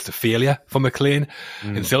almost a failure for McClane.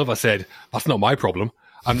 And Silver said, that's not my problem.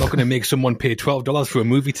 I'm not going to make someone pay $12 for a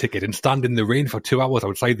movie ticket and stand in the rain for 2 hours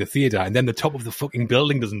outside the theatre and then the top of the fucking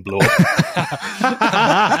building doesn't blow up.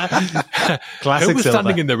 Classic Who was Silver.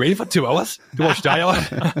 standing in the rain for 2 hours to watch Die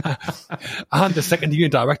Hard? And the second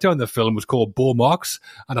unit director on the film was called Bo Marks,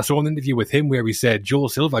 and I saw an interview with him where he said Joel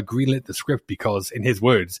Silver greenlit the script because, in his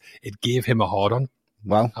words, it gave him a hard-on.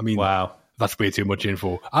 Wow. I mean, Wow. that's way too much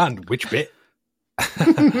info. And which bit?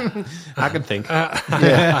 I can think.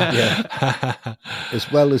 Yeah.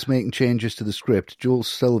 As well as making changes to the script, Joel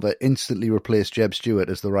Silver instantly replaced Jeb Stewart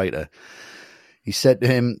as the writer. He said to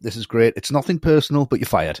him, "This is great. It's nothing personal, but you're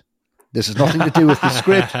fired. This has nothing to do with the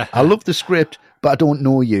script. I love the script, but I don't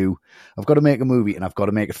know you. I've got to make a movie, and I've got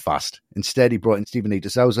to make it fast." Instead, he brought in Stephen E.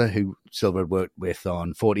 DeSouza, who Silver worked with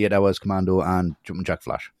on 48 Hours, Commando, and Jumpin' Jack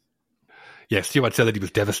Flash. Yeah, Stewart said that he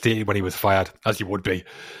was devastated when he was fired, as you would be.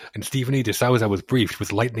 And Stephen E. DeSouza was briefed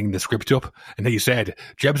with lightening the script up, and he said,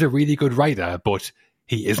 Jeb's a really good writer, but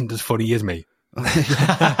he isn't as funny as me. Silver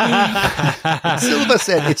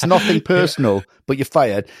said, "It's nothing personal, but you're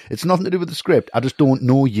fired. It's nothing to do with the script. I just don't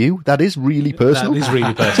know you." That is really personal. That is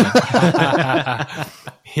really personal.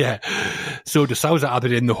 Yeah. So DeSouza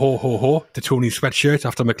added in the ho ho ho to Tony's sweatshirt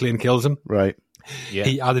after McClane kills him. Right. Yeah.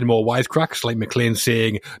 He added more wisecracks, like McClane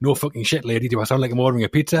saying, "No fucking shit, lady, do I sound like I'm ordering a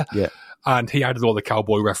pizza?" Yeah. And he added all the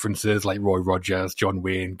cowboy references like Roy Rogers, John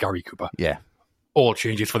Wayne, Gary Cooper. Yeah. All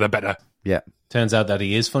changes for the better. Yeah. Turns out that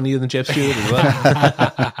he is funnier than Jeb Stewart as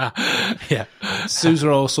well. Yeah. Sousa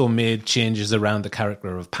also made changes around the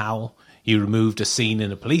character of Powell. He removed a scene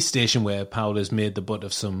in a police station where Powell is made the butt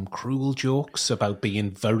of some cruel jokes about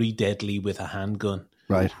being very deadly with a handgun.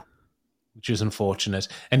 Right. Which is unfortunate.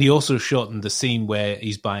 And he also shortened the scene where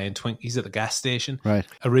he's buying Twinkies at the gas station. Right.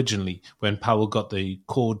 Originally, when Powell got the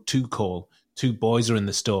code 2 call, two boys are in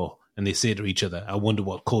the store and they say to each other, "I wonder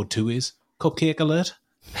what code 2 is. Cupcake alert?"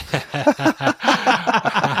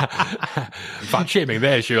 Fat shaming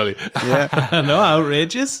there, surely. Yeah. No,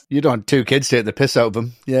 outrageous. You don't want two kids take the piss out of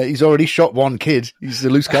him. Yeah, he's already shot one kid. He's a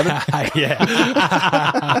loose cannon.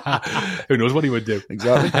 Yeah. Who knows what he would do?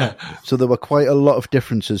 Exactly. So there were quite a lot of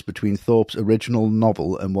differences between Thorpe's original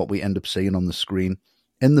novel and what we end up seeing on the screen.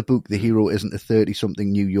 In the book, the hero isn't a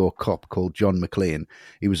 30-something New York cop called John McClane.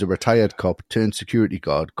 He was a retired cop turned security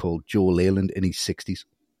guard called Joe Leyland in his 60s.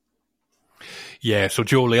 Yeah, so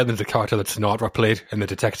Joe Leyland's the character that Sinatra played in The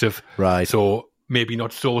Detective. Right. So maybe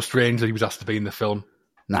not so strange that he was asked to be in the film.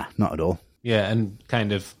 Nah, not at all. Yeah, and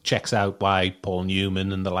kind of checks out why Paul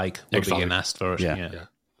Newman and the like were Exactly. being asked for it. Yeah. Yeah.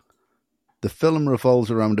 The film revolves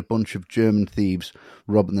around a bunch of German thieves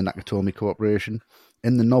robbing the Nakatomi Corporation.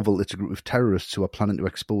 In the novel, it's a group of terrorists who are planning to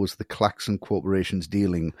expose the Klaxon Corporation's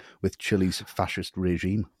dealing with Chile's fascist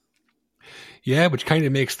regime. Yeah, which kind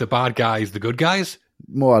of makes the bad guys the good guys.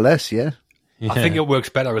 More or less, yeah. I think it works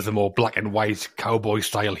better as a more black and white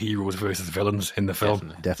cowboy-style heroes versus villains in the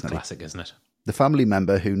film. Definitely. Classic, isn't it? The family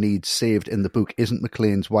member who needs saved in the book isn't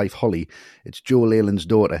McClane's wife, Holly. It's Joe Leyland's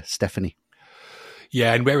daughter, Stephanie.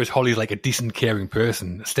 Yeah, and whereas Holly's like a decent, caring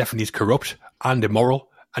person, Stephanie's corrupt and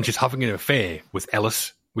immoral, and she's having an affair with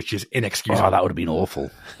Ellis, which is inexcusable. Oh, that would have been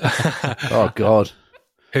awful. Oh, God.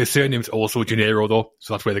 Her surname's also Gennaro, though,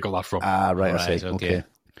 so that's where they got that from. Ah, right, I Right, see. okay. Okay.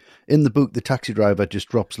 In the book, the taxi driver just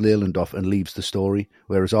drops Leyland off and leaves the story,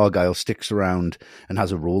 whereas Argyle sticks around and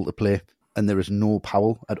has a role to play. And there is no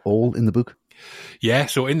Powell at all in the book. Yeah,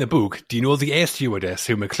 so in the book, do you know the air stewardess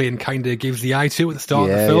who McClane kind of gives the eye to at the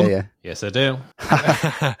start of Yeah, the film? yeah. Yes, I do.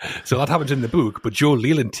 So that happens in the book, but Joe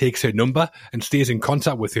Leland takes her number and stays in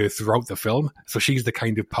contact with her throughout the film. So she's the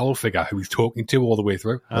kind of Powell figure who he's talking to all the way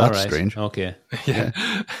through. Well, that's All right. strange. Okay.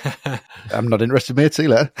 I'm not interested, mate. See you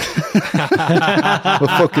later. What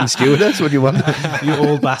fucking stewardess? What do you want? You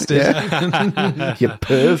old bastard. You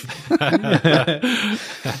perv.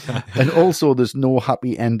 And also, there's no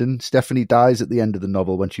happy ending. Stephanie dies at the end of the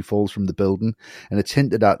novel when she falls from the building, and it's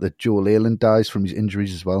hinted at that Joe Leyland dies from his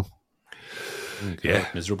injuries as well. Yeah.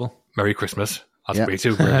 Miserable. Merry Christmas. That's Yeah. way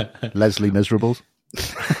too great. Leslie Miserables.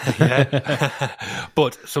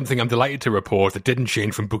 But something I'm delighted to report that didn't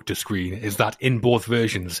change from book to screen is that in both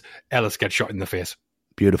versions, Ellis gets shot in the face.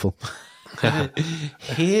 Beautiful.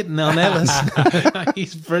 Hating on Ellis.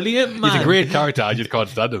 He's brilliant, man. He's a great character. I just can't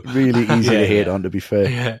stand him. Really easy to hate on, to be fair.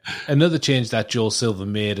 Yeah. Another change that Joel Silver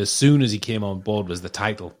made as soon as he came on board was the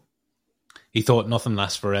title. He thought Nothing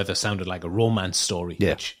Lasts Forever sounded like a romance story,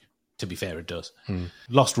 which, to be fair, it does.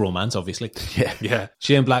 Lost romance, obviously. Yeah.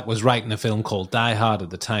 Shane Black was writing a film called Die Hard at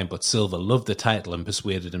the time, but Silver loved the title and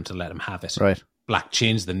persuaded him to let him have it. Right. Black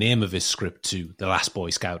changed the name of his script to The Last Boy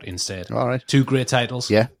Scout instead. All right. 2 great titles.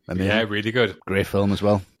 Yeah. I mean, Yeah, really good. great film as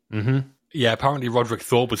well. Yeah, apparently Roderick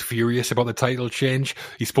Thorpe was furious about the title change.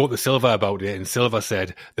 He spoke to Silver about it, and Silver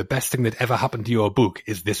said, "The best thing that ever happened to your book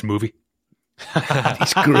is this movie."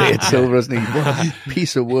 He's great, Silver, isn't he? What a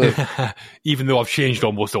piece of work. Even though I've changed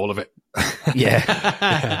almost all of it.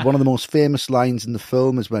 Yeah. One of the most famous lines in the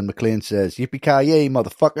film is when McClane says, "Yippee-ki-yay,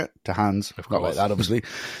 motherfucker," to Hans. Not like that, obviously.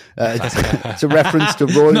 It's a reference to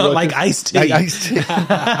Roy Not Rogers. like Ice-T. Like Ice-T.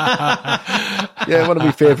 Yeah, one of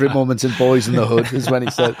my favourite moments in Boys in the Hood is when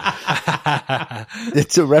he said,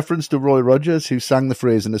 it's a reference to Roy Rogers, who sang the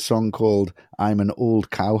phrase in a song called "I'm an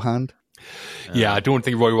Old Cowhand." Yeah, I don't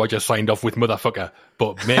think Roy Rogers signed off with motherfucker,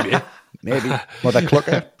 but maybe. Maybe. Mother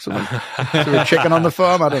Clucker. Something. Is there a chicken on the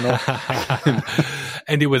farm? I don't know.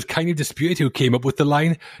 And it was kind of disputed who came up with the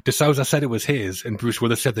line. De Souza said it was his, and Bruce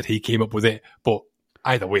Willis said that he came up with it. But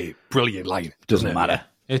either way, brilliant line. Doesn't matter.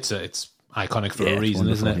 It's iconic for a reason,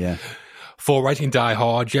 isn't it? Yeah. For writing Die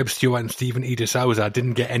Hard, Jeb Stewart and Stephen E. De Souza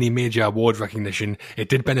didn't get any major award recognition. It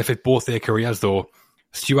did benefit both their careers, though.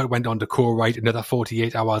 Stewart went on to co-write another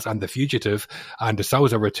 48 Hours and The Fugitive, and De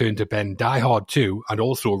Souza returned to pen Die Hard 2 and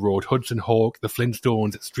also wrote Hudson Hawk, The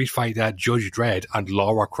Flintstones, Street Fighter, Judge Dredd, and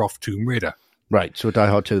Lara Croft Tomb Raider. Right, so Die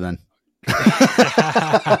Hard 2 then.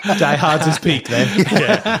 Die Hard's his peak then.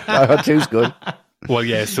 Yeah. Die Hard 2's good. Well,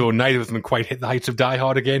 yeah, so neither of them quite hit the heights of Die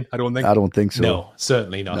Hard again, I don't think. I don't think so. No,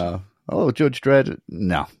 certainly not. No. Oh, Judge Dredd?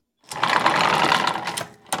 No.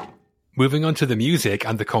 Moving on to the music,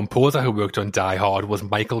 and the composer who worked on Die Hard was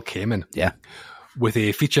Michael Kamen. Yeah. With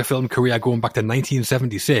a feature film career going back to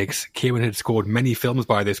 1976, Kamen had scored many films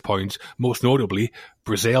by this point, most notably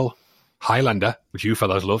Brazil, Highlander, which you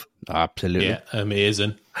fellas love, Absolutely. Yeah,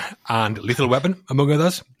 amazing. and Lethal Weapon, among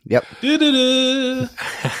others. Yep. Du-du-du.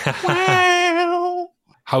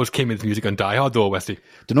 How's Kamen's music on Die Hard, though, Westy?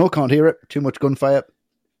 Dunno, can't hear it. Too much gunfire.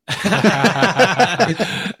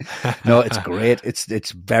 No, it's great.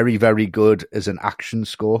 It's very, very good as an action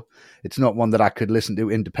score. It's not one that I could listen to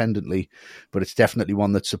independently, but it's definitely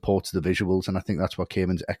one that supports the visuals, and I think that's what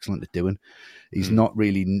Kamen's excellent at doing. He's not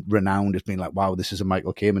really renowned as being like, wow, this is a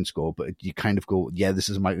Michael Kamen score, but you kind of go, yeah, this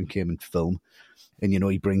is a Michael Kamen film. And, you know,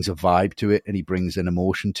 he brings a vibe to it, and he brings an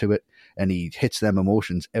emotion to it, and he hits them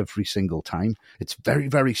emotions every single time. It's very,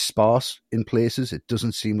 very sparse in places. It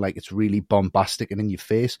doesn't seem like it's really bombastic and in your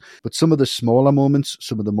face. But some of the smaller moments,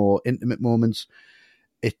 some of the more intimate moments,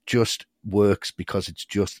 it just works because it's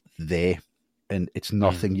just there. And it's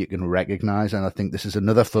nothing you can recognize. And I think this is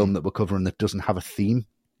another film that we're covering that doesn't have a theme.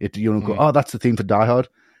 You don't go, oh, that's the theme for Die Hard.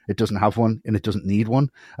 It doesn't have one, and it doesn't need one.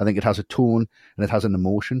 I think it has a tone, and it has an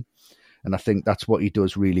emotion. And I think that's what he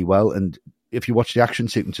does really well. And if you watch the action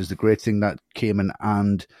sequences, the great thing that Kamen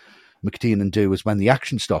and McTiernan do is when the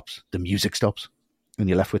action stops, the music stops. And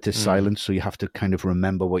you're left with this silence. So you have to kind of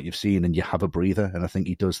remember what you've seen, and you have a breather. And I think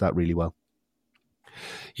he does that really well.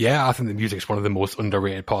 Yeah, I think the music's one of the most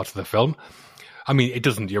underrated parts of the film. I mean, it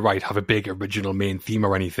doesn't, you're right, have a big original main theme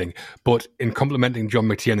or anything. But in complementing John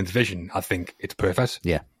McTiernan's vision, I think it's perfect.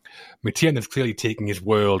 Yeah. McTiernan's clearly taking his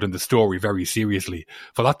world and the story very seriously.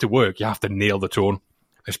 For that to work, you have to nail the tone,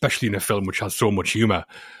 especially in a film which has so much humour.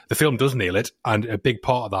 The film does nail it, and a big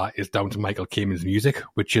part of that is down to Michael Kamen's music,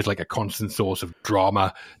 which is like a constant source of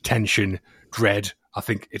drama, tension, dread. I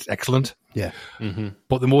think it's excellent. Yeah. Mm-hmm.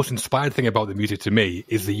 But the most inspired thing about the music to me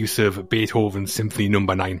is the use of Beethoven's Symphony No.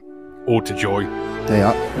 9, Ode to Joy. They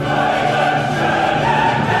are.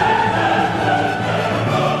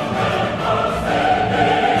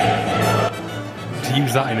 To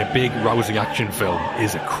use that in a big, rousing action film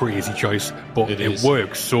is a crazy choice, but it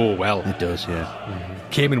works so well. It does, yeah.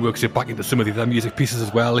 Kamen works it back into some of the other music pieces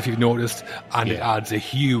as well, if you've noticed, and it adds a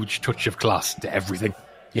huge touch of class to everything.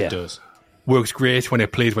 Yeah. It does. Works great when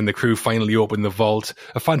it plays when the crew finally open the vault.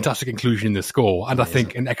 A fantastic inclusion in the score, and I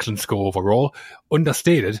think an excellent score overall.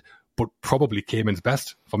 Understated, but probably Kamen's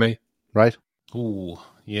best for me. Right? Ooh,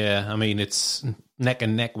 yeah. I mean, it's neck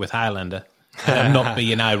and neck with Highlander. I'm not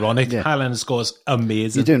being ironic. Yeah. Highlander score's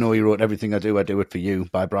amazing. You do know he wrote Everything I Do It For You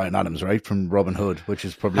by Bryan Adams, right? From Robin Hood, which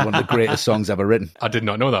is probably one of the greatest songs ever written. I did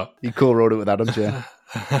not know that. He co-wrote it with Adams, yeah.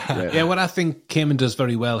 Yeah, what I think Kamen does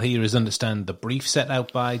very well here is understand the brief set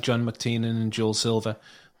out by John McTiernan and Joel Silver.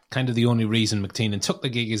 kind of the only reason McTiernan took the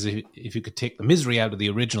gig is if you could take the misery out of the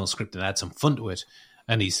original script and add some fun to it.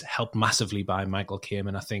 And he's helped massively by Michael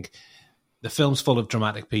Kamen. I think the film's full of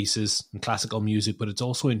dramatic pieces and classical music, but it's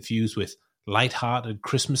also infused with light-hearted,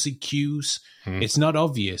 Christmassy cues. It's not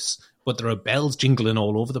obvious, but there are bells jingling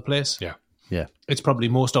all over the place. Yeah. It's probably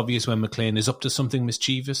most obvious when McClane is up to something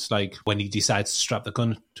mischievous, like when he decides to strap the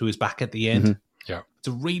gun to his back at the end. Yeah. It's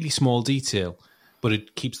a really small detail, but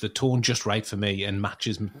it keeps the tone just right for me and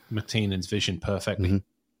matches McTiernan's vision perfectly.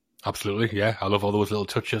 Absolutely, yeah. I love all those little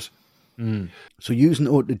touches. So using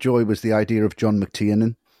Ode to Joy was the idea of John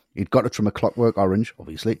McTiernan. He'd got it from A Clockwork Orange,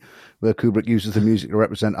 obviously, where Kubrick uses the music to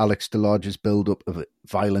represent Alex DeLarge's build-up of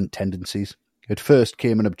violent tendencies. At first,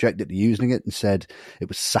 Kamen objected to using it and said it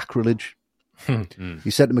was sacrilege.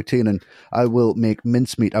 He said to McTiernan, "I will make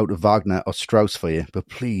mincemeat out of Wagner or Strauss for you, but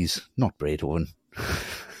please, not Beethoven."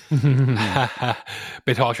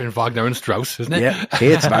 Bit harsher than Wagner and Strauss, isn't it? Yeah,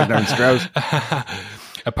 hates Wagner and Strauss.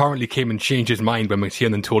 Apparently, Kamen changed his mind when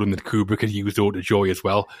McTiernan told him that Kubrick had used Ode to Joy as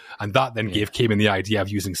well, and that then gave Kamen the idea of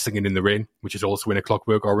using Singing in the Rain, which is also in A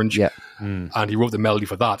Clockwork Orange. Yeah. And he wrote the melody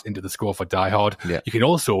for that into the score for Die Hard. Yeah. You can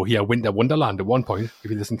also hear Winter Wonderland at one point,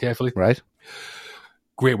 if you listen carefully. Right.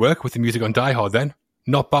 Great work with the music on Die Hard then.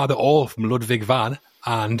 Not bad at all from Ludwig van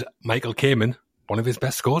and Michael Kamen, one of his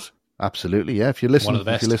best scores. Absolutely, yeah. If you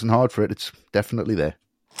listen hard for it, it's definitely there.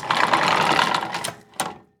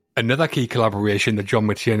 Another key collaboration that John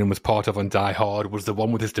McTiernan was part of on Die Hard was the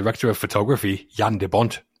one with his director of photography, Jan de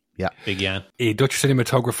Bont. Yeah. Big Jan. A Dutch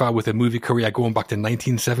cinematographer with a movie career going back to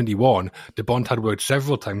 1971, de Bont had worked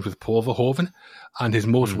several times with Paul Verhoeven, and his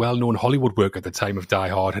most well-known Hollywood work at the time of Die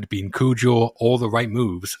Hard had been Cujo, All the Right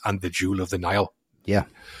Moves, and The Jewel of the Nile. Yeah.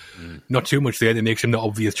 Not too much there that makes him the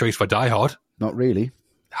obvious choice for Die Hard. Not really.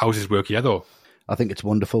 How's his work here, though? I think it's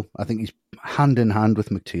wonderful. I think he's hand in hand with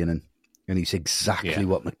McTiernan, and he's exactly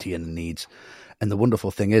what McTiernan needs. And the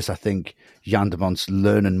wonderful thing is, I think Jan de Bont's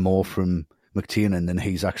learning more from McTiernan than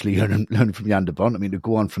he's actually learning from Jan de Bont. I mean, to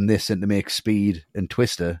go on from this and to make Speed and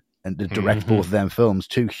Twister and to direct both of them films,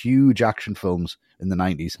 two huge action films in the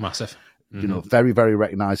 90s. Massive. You know, very, very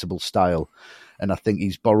recognizable style. And I think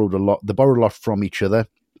he's borrowed a lot. They borrowed a lot from each other,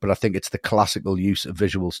 but I think it's the classical use of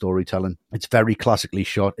visual storytelling. It's very classically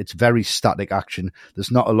shot. It's very static action. There's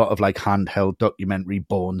not a lot of like handheld documentary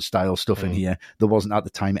Bourne style stuff in here. There wasn't at the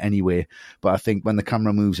time anyway. But I think when the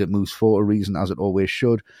camera moves, it moves for a reason, as it always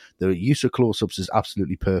should. The use of close-ups is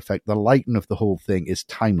absolutely perfect. The lighting of the whole thing is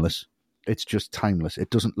timeless. It's just timeless.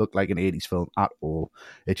 It doesn't look like an 80s film at all.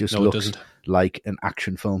 It just looks like an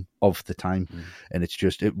action film of the time. And it's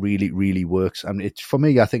just, it really, really works. I mean, it's, for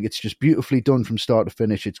me, I think it's just beautifully done from start to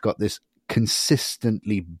finish. It's got this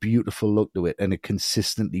consistently beautiful look to it and a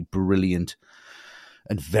consistently brilliant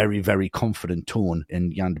and very, very confident tone.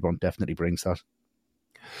 And Jan de Bont definitely brings that.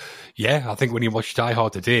 Yeah, I think when you watch Die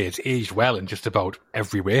Hard today, it's aged well in just about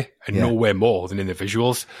every way and nowhere more than in the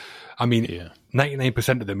visuals. I mean,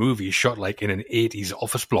 99% of the movie is shot like in an 80s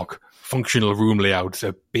office block, functional room layouts,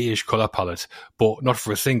 a beige colour palette, but not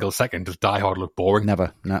for a single second does Die Hard look boring.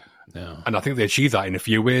 Never, no. And I think they achieve that in a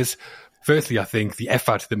few ways. Firstly, I think the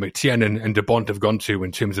effort that McTiernan and de Bont have gone to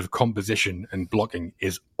in terms of composition and blocking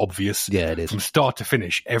is obvious. Yeah, it is. From start to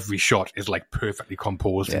finish, every shot is like perfectly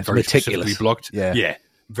composed and very meticulous. specifically blocked. Yeah.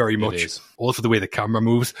 Very much. Also, the way the camera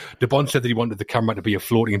moves. De Bont said that he wanted the camera to be a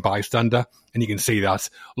floating bystander, and you can see that.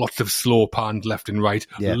 Lots of slow pans left and right,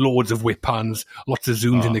 loads of whip pans, lots of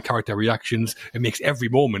zooms into character reactions. It makes every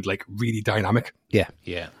moment like really dynamic.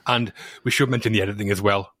 Yeah. And we should mention the editing as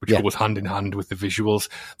well, which goes hand in hand with the visuals.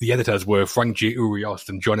 The editors were Frank J. Urios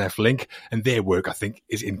and John F. Link, and their work, I think,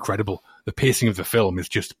 is incredible. The pacing of the film is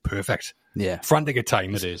just perfect. Yeah. Frantic at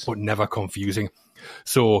times, but never confusing.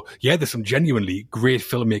 So, yeah, there's some genuinely great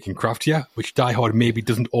filmmaking craft here, which Die Hard maybe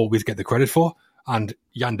doesn't always get the credit for. And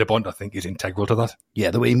Jan de Bont, I think, is integral to that.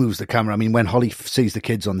 Yeah, the way he moves the camera. I mean, when Holly sees the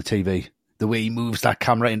kids on the TV, the way he moves that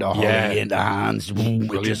camera into Holly, into hands,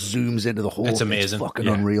 it just zooms into the whole thing. It's amazing. It's fucking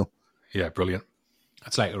unreal. Yeah, brilliant.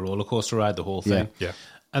 It's like a roller coaster ride, the whole thing. Yeah.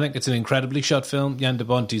 I think it's an incredibly shot film. Jan de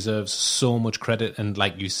Bont deserves so much credit, and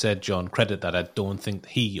like you said, John, credit that I don't think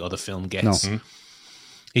he or the film gets. No.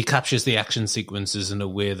 He captures the action sequences in a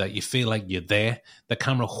way that you feel like you're there. The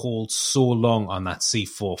camera holds so long on that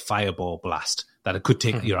C4 fireball blast that it could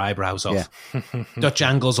take your eyebrows off. Dutch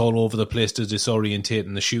angles all over the place to disorientate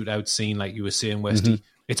in the shootout scene, like you were saying, Westy.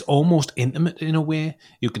 It's almost intimate in a way.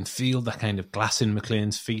 You can feel the kind of glass in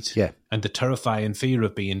McClane's feet and the terrifying fear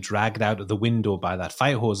of being dragged out of the window by that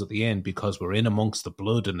fire hose at the end because we're in amongst the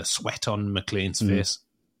blood and the sweat on McClane's face.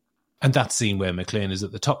 And that scene where McClane is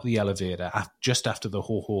at the top of the elevator just after the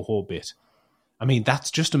ho-ho-ho bit. I mean, that's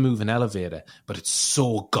just a moving elevator, but it's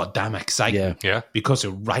so goddamn exciting. Yeah. Because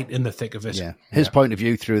you're right in the thick of it. Yeah. His point of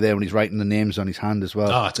view through there when he's writing the names on his hand as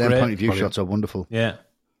well. Oh, it's Them great. point of view shots are wonderful. Yeah.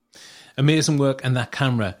 Amazing work, and that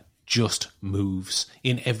camera just moves.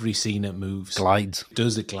 In every scene it moves. Glides.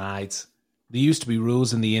 It glides. There used to be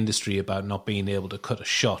rules in the industry about not being able to cut a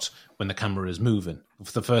shot when the camera is moving.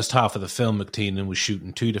 For the first half of the film, McTiernan was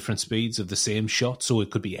shooting 2 different speeds of the same shot, so it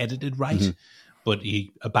could be edited right. Mm-hmm. But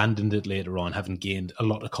he abandoned it later on, having gained a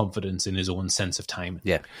lot of confidence in his own sense of time.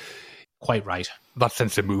 Yeah. Quite right. That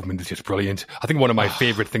sense of movement is just brilliant. I think one of my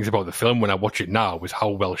favourite things about the film when I watch it now is how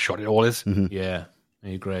well shot it all is. Mm-hmm. Yeah, I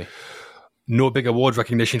agree. No big awards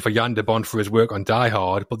recognition for Jan de Bont for his work on Die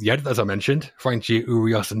Hard, but the editors I mentioned, Frank J.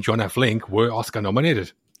 Urios and John F. Link, were Oscar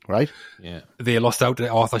nominated. Right. Yeah. They lost out to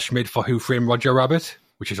Arthur Schmidt for Who Framed Roger Rabbit,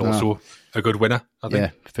 which is also a good winner, I think. Yeah,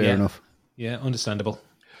 fair enough. Yeah, understandable.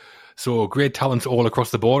 So great talents all across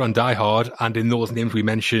the board on Die Hard, and in those names we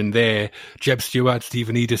mentioned there, Jeb Stewart,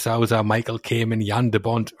 Stephen E. DeSouza, Michael Kamen, Jan de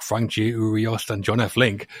Bont, Frank J. Urios and John F.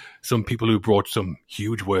 Link, some people who brought some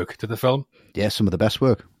huge work to the film. Yeah, some of the best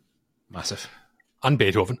work. Massive. And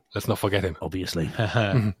Beethoven, let's not forget him. Obviously.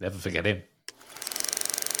 Never forget him.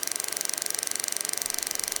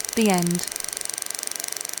 The end.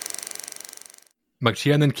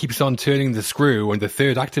 McTiernan keeps on turning the screw, and the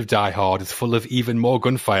third act of Die Hard is full of even more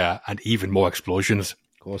gunfire and even more explosions.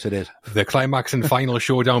 Of course it is. The climax and final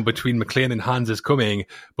showdown between McClane and Hans is coming,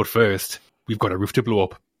 but first, we've got a roof to blow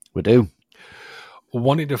up. We do.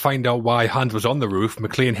 Wanting to find out why Hans was on the roof,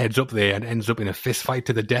 McClane heads up there and ends up in a fist fight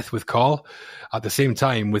to the death with Carl, at the same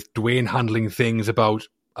time with Dwayne handling things about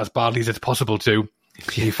as badly as it's possible to.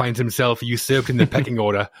 He finds himself usurped in the pecking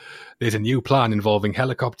order. There's a new plan involving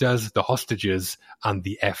helicopters, the hostages, and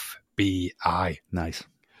the FBI. Nice.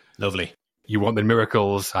 Lovely. You want the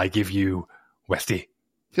miracles, I give you Westy.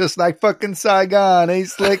 Just like fucking Saigon, eh,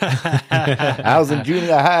 Slick? I was in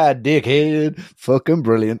junior high, dickhead. Fucking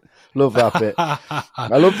brilliant. Love that bit.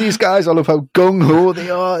 I love these guys. I love how gung-ho they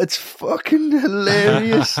are. It's fucking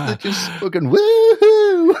hilarious. They're just fucking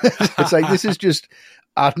woohoo. It's like, this is just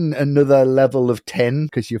adding another level of 10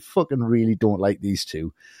 because you fucking really don't like these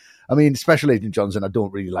two. I mean, Special Agent Johnson, I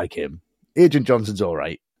don't really like him. Agent Johnson's all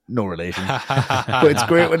right. No relation. But it's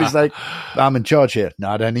great when he's like, I'm in charge here.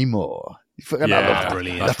 Not anymore. I love that.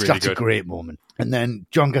 Brilliant. That's really a good. great moment. And then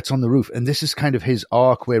John gets on the roof, and this is kind of his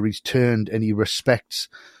arc where he's turned and he respects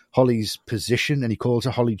Holly's position, and he calls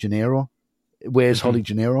her Holly Gennaro. Where's Holly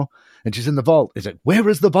Gennaro? And she's in the vault. He's like, where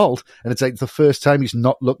is the vault? And it's like the first time he's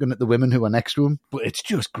not looking at the women who are next to him. But it's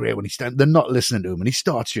just great when they're not listening to him, and he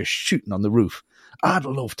starts just shooting on the roof. I'd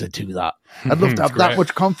love to do that. I'd love to have that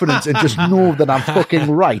much confidence and just know that I'm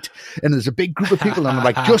fucking right. And there's a big group of people, and I'm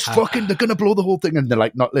like, just fucking, they're going to blow the whole thing. And they're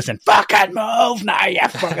like, not listening. Fucking move now, you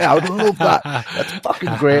fucking, I would love that. That's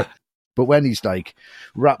fucking great. But when he's like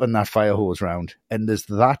wrapping that fire hose round, and there's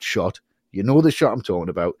that shot, you know the shot I'm talking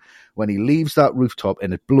about, when he leaves that rooftop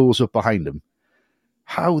and it blows up behind him.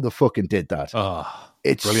 How the fucking did that? Oh,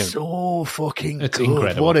 it's brilliant. so fucking It's good.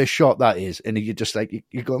 incredible. What a shot that is. And you're just like,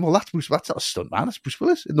 you're going, well, that's not a stunt man, that's Bruce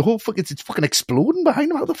Willis. And the whole fucking, it's fucking exploding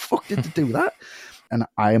behind him. How the fuck did they do that? And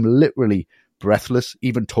I am literally breathless,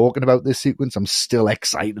 even talking about this sequence. I'm still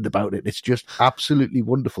excited about it. It's just absolutely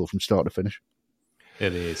wonderful from start to finish.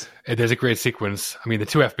 it is. There's a great sequence. I mean, the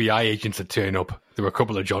two FBI agents that turn up, there were a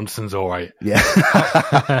couple of Johnsons, all right. Yeah.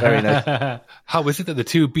 Very nice. How is it that the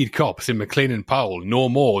two beat cops in McClane and Powell no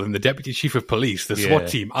more than the Deputy Chief of Police, the SWAT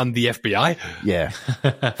team, and the FBI? Yeah.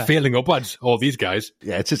 Failing upwards, all these guys.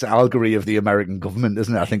 Yeah, it's just allegory of the American government,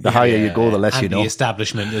 isn't it? I think the higher you go, the less and you know. the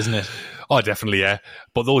establishment, isn't it? Oh, definitely, yeah.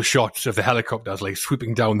 But those shots of the helicopters, like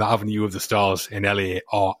sweeping down the Avenue of the Stars in LA,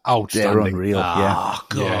 are outstanding. They're unreal, yeah. Oh,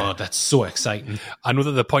 God, that's so exciting. I know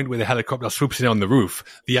that the point where the helicopter swoops in on the roof,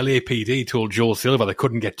 the LAPD told Joel Silver they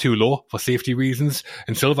couldn't get too low for safety reasons.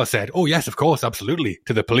 And Silver said, oh, yes, of course, absolutely,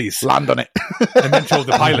 to the police. Land on it. And then told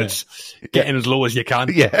the pilots, get in as low as you can.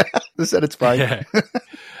 Yeah, they said it's fine. Yeah.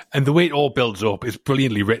 And the way it all builds up is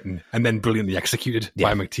brilliantly written and then brilliantly executed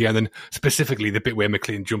by McTiernan. Specifically, the bit where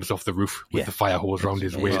McClane jumps off the roof with the fire hose around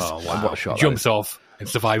his waist. Oh, wow. What a shot. Jumps off and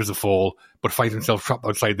survives the fall, but finds himself trapped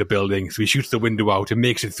outside the building. So he shoots the window out and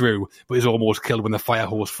makes it through, but is almost killed when the fire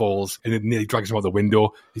hose falls and it nearly drags him out the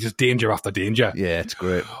window. It's just danger after danger. Yeah, it's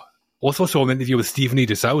great. Also saw an interview with Stephen E.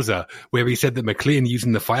 DeSouza where he said that McClane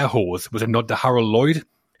using the fire hose was a nod to Harold Lloyd,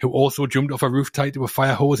 who also jumped off a roof tied to a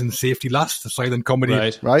fire hose in Safety Last, a silent comedy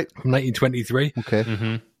Right. from 1923.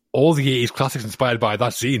 Okay. All the 80s classics inspired by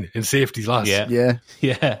that scene in Safety Last. Yeah.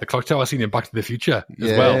 Yeah. The clock tower scene in Back to the Future as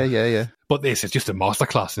Yeah, well. yeah. But this is just a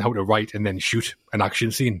masterclass in how to write and then shoot an action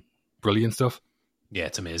scene. Brilliant stuff. Yeah,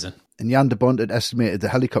 it's amazing. And Jan de Bont had estimated the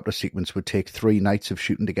helicopter sequence would take 3 nights of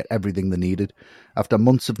shooting to get everything they needed. After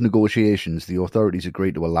months of negotiations, the authorities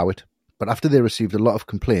agreed to allow it. But after they received a lot of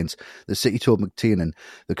complaints, the city told McTiernan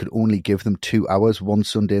they could only give them 2 hours one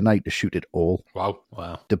Sunday night to shoot it all.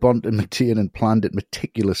 Wow. De Bont and McTiernan planned it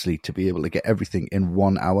meticulously to be able to get everything in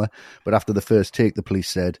 1 hour. But after the first take, the police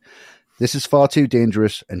said, "This is far too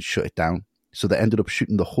dangerous," and shut it down. So they ended up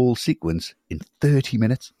shooting the whole sequence in 30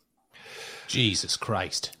 minutes. Jesus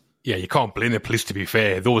Christ. Yeah, you can't blame the police, to be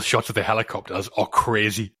fair. Those shots of the helicopters are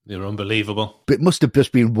crazy. They're unbelievable. But it must have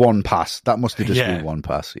just been one pass. That must have just been one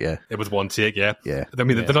pass, yeah. It was one take, yeah. Yeah. I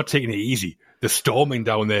mean, they're not taking it easy. They're storming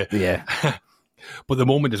down there. Yeah. But the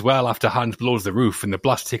moment as well, after Hans blows the roof and the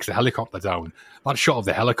blast takes the helicopter down, that shot of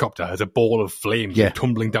the helicopter as a ball of flames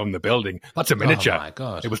tumbling down the building, that's a miniature. Oh, my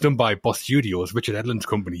God. It was done by Boss Studios, Richard Edlund's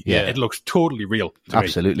company. Yeah. It looks totally real to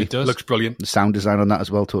Absolutely. me. It does. Looks brilliant. The sound design on that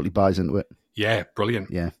as well totally buys into it. Yeah,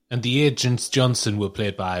 brilliant. Yeah. And the agents Johnson were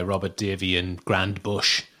played by Robert Davey and Grant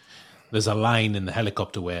Bush. There's a line in the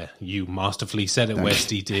helicopter where you masterfully said it, where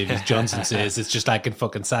Steve Davies Johnson says, it's just like in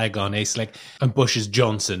fucking Saigon, eh? Slick. And Bush's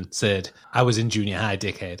Johnson said, "I was in junior high,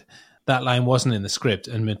 dickhead." That line wasn't in the script,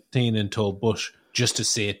 and McTiernan told Bush just to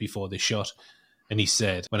say it before they shot. And he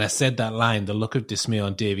said, "When I said that line, the look of dismay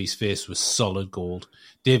on Davies' face was solid gold.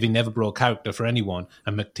 Davey never broke character for anyone,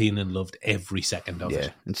 and McTiernan loved every second of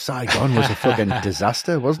it." And Saigon was a fucking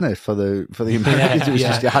disaster, wasn't it, for the Americans? It was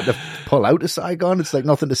just you had to pull out of Saigon. It's like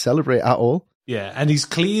nothing to celebrate at all. Yeah, and he's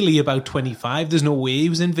clearly about 25. There's no way he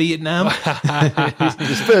was in Vietnam.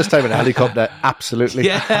 His first time in a helicopter, absolutely.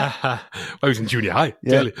 Yeah. I was in junior high,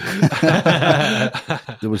 Yeah. clearly.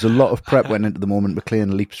 There was a lot of prep went into the moment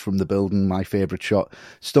McClane leaps from the building, my favourite shot.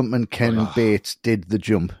 Stuntman Ken Bates did the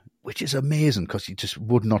jump, which is amazing because you just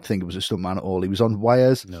would not think it was a stuntman at all. He was on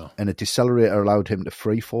wires and a decelerator allowed him to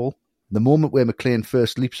free fall. The moment where McClane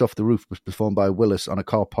first leaps off the roof was performed by Willis on a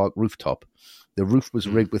car park rooftop. The roof was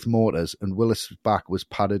rigged with mortars and Willis' back was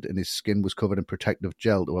padded and his skin was covered in protective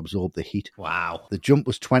gel to absorb the heat. Wow. The jump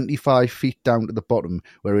was 25 feet down to the bottom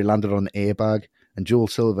where he landed on an airbag, and Joel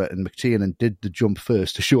Silver and McTiernan did the jump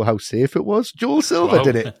first to show how safe it was. Joel Silver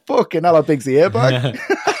did it. Fucking hell, how big's the airbag?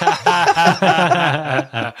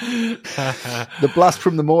 The blast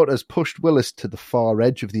from the mortars pushed Willis to the far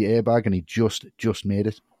edge of the airbag and he just made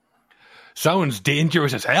it. Sounds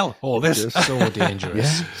dangerous as hell, all this. So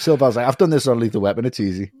dangerous. Silver's like, I've done this on Lethal Weapon, it's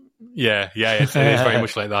easy. Yeah, it is very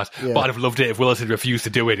much like that. Yeah. But I'd have loved it if Willis had refused to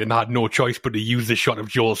do it and had no choice but to use the shot of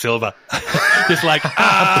Joel Silver. Just like,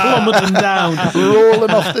 Plummeting down.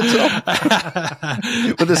 Rolling off the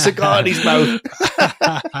top. With a cigar in his mouth.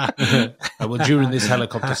 Well, during this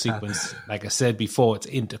helicopter sequence, like I said before, it's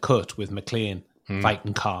intercut with McClane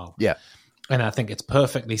fighting Carl. Yeah. And I think it's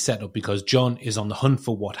perfectly set up because John is on the hunt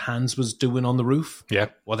for what Hans was doing on the roof. Yeah.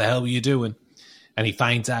 What the hell were you doing? And he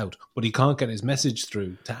finds out, but he can't get his message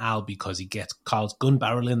through to Al because he gets Carl's gun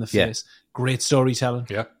barrel in the face. Yeah. Great storytelling.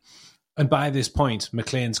 Yeah. And by this point,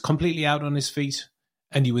 McClane's completely out on his feet,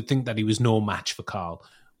 and you would think that he was no match for Carl.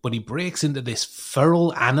 But he breaks into this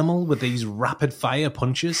feral animal with these rapid-fire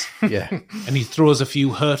punches. Yeah. And he throws a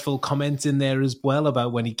few hurtful comments in there as well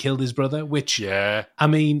about when he killed his brother, which, I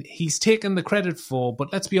mean, he's taken the credit for,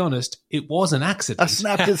 but let's be honest, it was an accident. I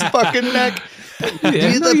snapped his fucking neck.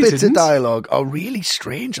 The other bits of dialogue are really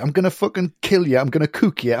strange. I'm going to fucking kill you. I'm going to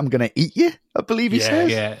cook you. I'm going to eat you. I believe he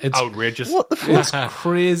says. Yeah, it's outrageous. What the fuck? It's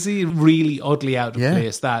crazy, really oddly out of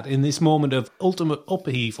place that in this moment of ultimate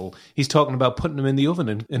upheaval, he's talking about putting them in the oven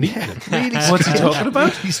and eating them. Really What's he talking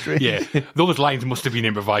about? Really strange. Yeah, those lines must have been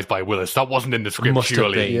improvised by Willis. That wasn't in the script, Must have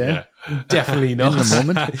surely. been. Definitely not. In the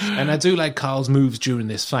moment. And I do like Carl's moves during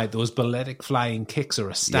this fight. Those balletic flying kicks are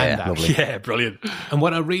a standout. Yeah, brilliant. And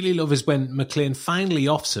what I really love is when McClane finally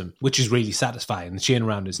offs him, which is really satisfying, the chain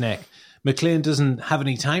around his neck. McClane doesn't have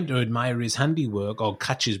any time to admire his handiwork or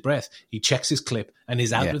catch his breath. He checks his clip and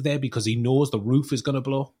is out of there because he knows the roof is going to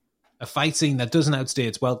blow. A fight scene that doesn't outstay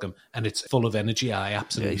its welcome, and it's full of energy. I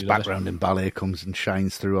absolutely his love background in ballet comes and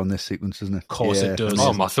shines through on this sequence, doesn't it? Of course it does.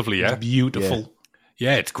 Oh, massively, yeah. It's beautiful.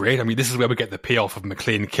 Yeah, it's great. I mean, this is where we get the payoff of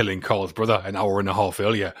McClane killing Carl's brother an hour and a half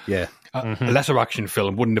earlier. Yeah. A lesser action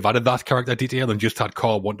film wouldn't have added that character detail and just had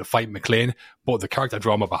Carl want to fight McClane, but the character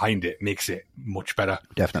drama behind it makes it much better.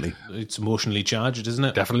 Definitely. It's emotionally charged, isn't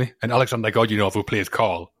it? Definitely. And Alexander Godunov, who plays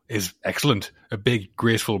Carl, is excellent. A big,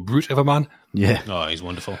 graceful brute of a man. Yeah. Oh, he's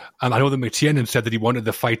wonderful. And I know that McTiernan said that he wanted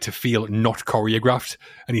the fight to feel not choreographed.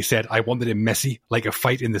 And he said, I wanted it messy, like a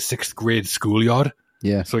fight in the 6th grade schoolyard.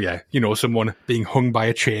 Yeah. So, yeah, you know, someone being hung by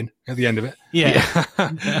a chain at the end of it. Yeah.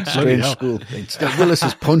 Strange school.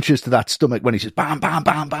 Willis's punches to that stomach when he says bam, bam,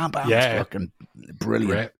 bam, bam, bam. Yeah. It's fucking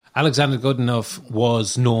brilliant. Great. Alexander Godunov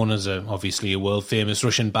was known as obviously a world-famous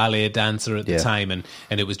Russian ballet dancer at the time, and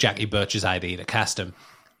it was Jackie Birch's idea to cast him.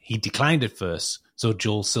 He declined at first, so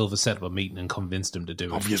Joel Silver set up a meeting and convinced him to do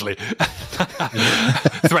it. Obviously.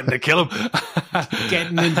 Threatened to kill him.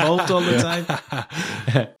 Getting involved all the time.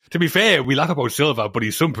 To be fair, we laugh about Silver, but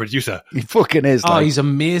he's some producer. He fucking is. Oh, he's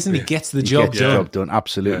amazing. He gets the job done.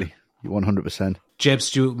 Absolutely. 100%. Jeb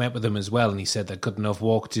Stewart met with him as well, and he said that Godunov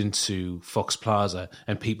walked into Fox Plaza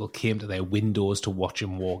and people came to their windows to watch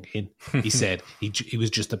him walk in. He said he was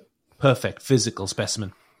just a perfect physical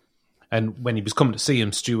specimen. And when he was coming to see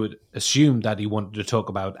him, Stewart assumed that he wanted to talk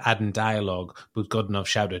about adding dialogue, but Godunov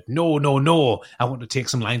shouted, "No, no, no, I want to take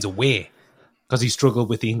some lines away." Because he struggled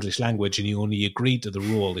with the English language and he only agreed to the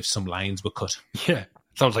role if some lines were cut. Yeah,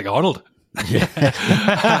 sounds like Arnold. Only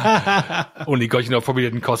Godunov probably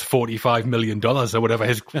didn't cost $45 million or whatever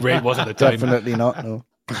his rate was at the time. Definitely not, no.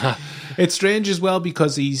 It's strange as well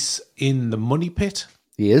because he's in The Money Pit.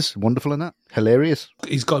 He is wonderful in that. Hilarious.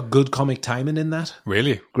 He's got good comic timing in that.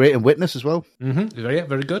 Really? Great in Witness as well. Mm-hmm. Very,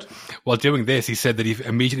 very good. While doing this, he said that he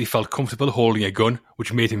immediately felt comfortable holding a gun,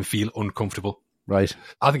 which made him feel uncomfortable. Right.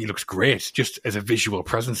 I think he looks great, just as a visual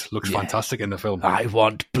presence. Looks fantastic in the film. I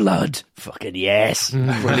want blood. Fucking yes.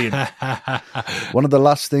 Brilliant. One of the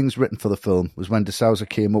last things written for the film was when de Souza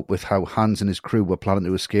came up with how Hans and his crew were planning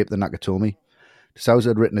to escape the Nakatomi. De Souza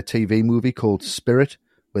had written a TV movie called Spirit,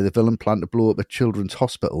 where the villain planned to blow up a children's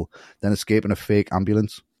hospital, then escape in a fake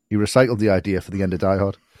ambulance. He recycled the idea for the end of Die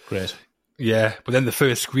Hard. Great. Yeah, but then the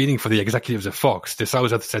first screening for the executives of Fox, de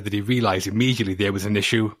Souza said that he realised immediately there was an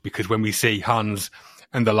issue because when we see Hans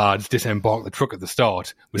and the lads disembark the truck at the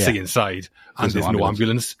start, we see inside and there's no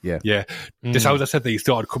ambulance. Yeah. De Souza said that he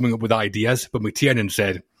started coming up with ideas, but McTiernan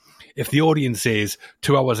said, if the audience says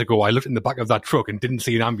 2 hours ago I looked in the back of that truck and didn't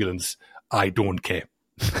see an ambulance, I don't care.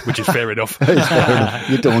 Which is fair enough. Fair enough.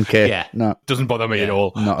 You don't care. Yeah. No. Doesn't bother me at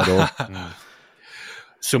all. Not at all.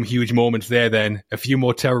 Some huge moments there then. A few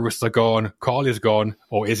more terrorists are gone. Carl is gone,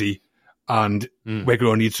 or is he? And we're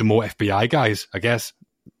going to need some more FBI guys, I guess.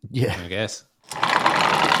 Yeah. I guess.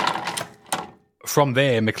 From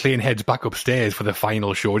there, McClane heads back upstairs for the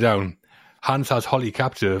final showdown. Hans has Holly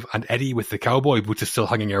captive, and Eddie with the cowboy boots is still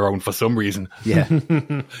hanging around for some reason. Yeah.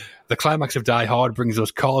 The climax of Die Hard brings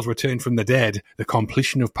us Carl's return from the dead, the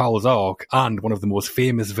completion of Powell's arc, and one of the most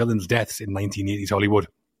famous villains' deaths in 1980s Hollywood.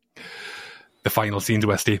 The final scenes,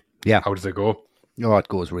 Westy. Yeah. How does it go? Oh, it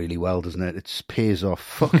goes really well, doesn't it? It pays off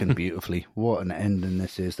fucking beautifully. What an ending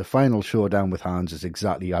this is. The final showdown with Hans is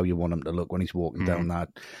exactly how you want him to look when he's walking down that.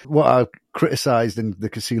 What I criticised in the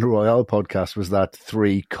Casino Royale podcast was that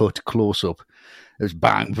 3-cut close-up. It was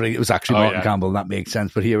bang. It was actually Martin Campbell, and that makes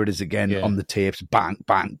sense. But here it is again on the tapes. Bang,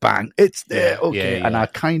 bang, bang. It's there. Okay. Yeah. And I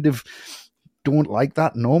kind of don't like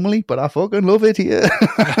that normally, but I fucking love it here.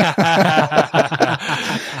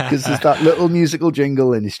 Because there's that little musical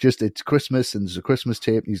jingle and it's Christmas and there's a Christmas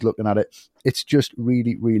tape and he's looking at it. It's just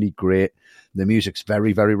really, really great. The music's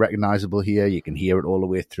very, very recognisable here. You can hear it all the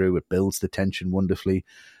way through. It builds the tension wonderfully.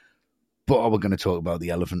 But we're going to talk about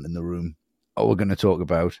the elephant in the room. We're going to talk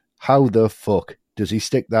about how the fuck does he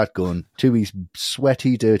stick that gun to his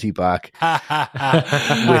sweaty, dirty back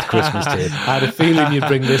with Christmas tape? I had a feeling you'd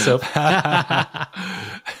bring this up.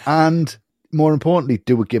 And more importantly,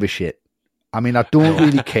 do it give a shit? I mean, I don't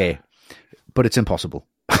really care, but it's impossible.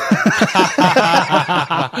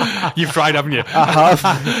 You've tried, haven't you? I have.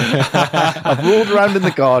 I've rolled around in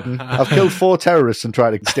the garden. I've killed 4 terrorists and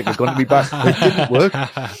tried to stick a gun to me back. It didn't work.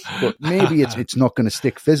 But maybe it's not going to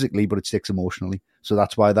stick physically, but it sticks emotionally. So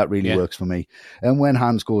that's why that really works for me. And when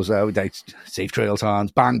Hans goes out, safe trails,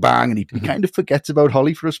 Hans, bang, bang, and he kind of forgets about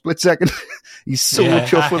Holly for a split second. He's so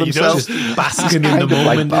chuffed with himself. He's just basking in the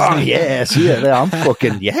moment, like, isn't he? Yes, I'm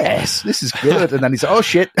fucking, yes, this is good. And then he's like, oh,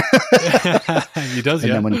 shit. He does,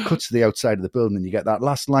 And then when he cuts to the outside of the building and you get that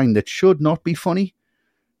last line that should not be funny,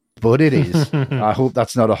 but it is. I hope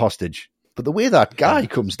that's not a hostage. But the way that guy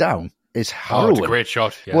comes down is harrowing. It's a great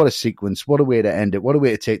shot. Yeah. What a sequence. What a way to end it. What a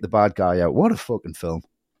way to take the bad guy out. What a fucking film.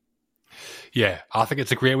 Yeah, I think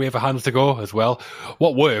it's a great way for Hans to go as well.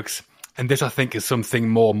 What works, and this I think is something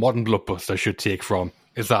more modern blockbusters should take from,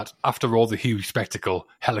 is that after all the huge spectacle,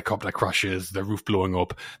 helicopter crashes, the roof blowing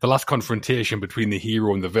up, the last confrontation between the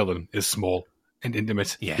hero and the villain is small and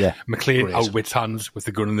intimate. Yeah. McClane outwits Hans with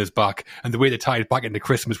the gun in his back, and the way they tie it back into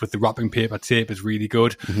Christmas with the wrapping paper tape is really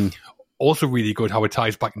good. Also really good how it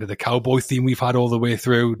ties back into the cowboy theme we've had all the way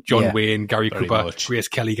through. John Wayne, Gary Cooper, Grace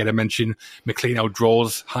Kelly get a mention. McClane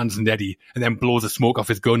outdraws Hans and Eddie and then blows the smoke off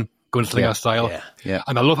his gun, gunslinger style. Yeah.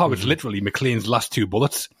 And I love how it's literally McClane's last 2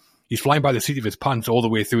 bullets. He's flying by the seat of his pants all the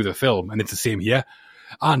way through the film, and it's the same here.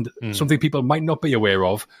 And something people might not be aware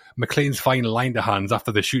of, McClane's final line to Hans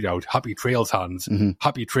after the shootout, Happy Trails, Hans.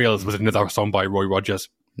 Happy Trails was another song by Roy Rogers.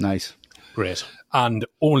 Nice. Great. And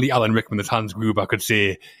only Alan Rickman as Hans Gruber could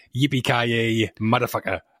say, yippee-ki-yay,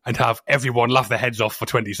 motherfucker, and have everyone laugh their heads off for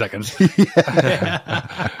 20 seconds.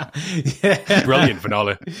 Brilliant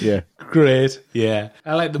finale. Yeah. Great. Yeah.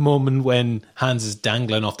 I like the moment when Hans is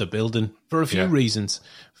dangling off the building for a few reasons.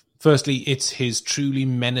 Firstly, it's his truly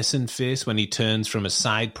menacing face when he turns from a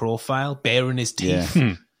side profile, baring his teeth.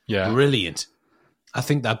 Yeah. Brilliant. I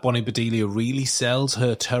think that Bonnie Bedelia really sells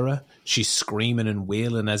her terror. She's screaming and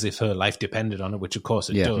wailing as if her life depended on it, which of course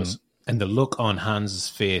it does. And the look on Hans's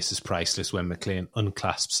face is priceless when McClane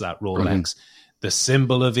unclasps that Rolex. The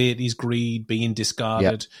symbol of 80s greed being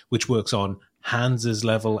discarded, which works on Hans's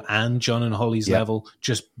level and John and Holly's level.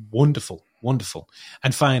 Just wonderful, wonderful.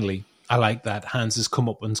 And finally, I like that Hans's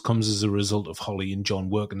comeuppance comes as a result of Holly and John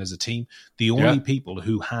working as a team. The only people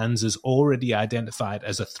who Hans has already identified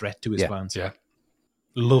as a threat to his plans. Yeah.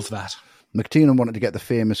 Love that. McTiernan wanted to get the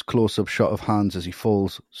famous close-up shot of Hans as he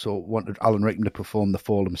falls, so wanted Alan Rickman to perform the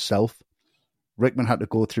fall himself. Rickman had to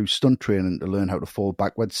go through stunt training to learn how to fall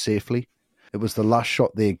backwards safely. It was the last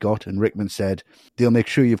shot they got, and Rickman said, "They'll make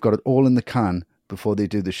sure you've got it all in the can before they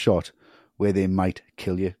do the shot, where they might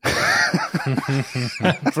kill you."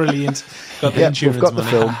 Brilliant. Got the insurance we've got money. the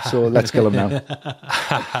film, so let's kill him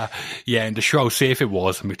now. Yeah, and to show how safe it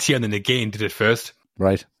was, McTiernan again did it first.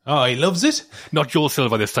 Right. Oh, he loves it? Not Joel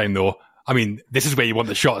Silver this time, though. I mean, this is where you want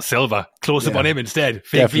the shot of Silver. Close up on him instead.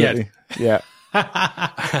 Fake Definitely. Viet.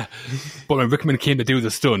 Yeah. But when Rickman came to do the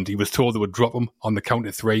stunt, he was told they would drop him on the count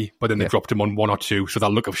of 3, but then they dropped him on 1 or 2, so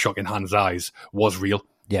that look of shock in Hans' eyes was real.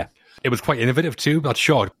 Yeah. It was quite innovative too, that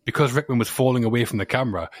shot. Because Rickman was falling away from the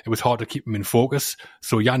camera, it was hard to keep him in focus.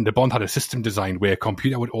 So Jan de Bont had a system designed where a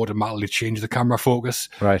computer would automatically change the camera focus,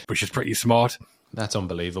 which is pretty smart. That's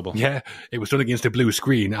unbelievable. Yeah, it was done against a blue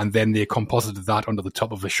screen, and then they composited that under the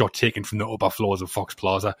top of the shot taken from the upper floors of Fox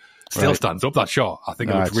Plaza. Still stands up, that shot. I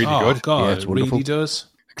think it looks really good. God, Yeah, it's it wonderful. really does.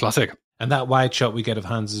 Classic. And that wide shot we get of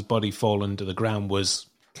Hans's body falling to the ground was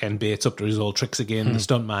Ken Bates up to his old tricks again, the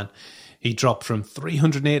stuntman. He dropped from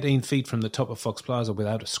 318 feet from the top of Fox Plaza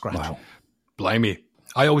without a scratch. Wow. Blimey.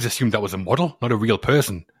 I always assumed that was a model, not a real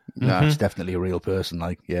person. No, it's definitely a real person,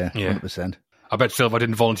 100%. I bet Silver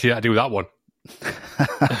didn't volunteer to do that one.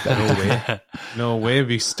 No way. No way.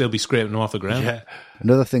 We'd still be scraping off the ground. Yeah.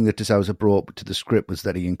 Another thing that DeSouza brought to the script was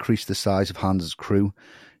that he increased the size of Hans's crew.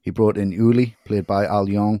 He brought in Uli, played by Al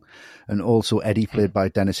Young, and also Eddie, played by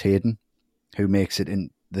Dennis Hayden, who makes it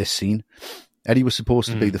in this scene. Eddie was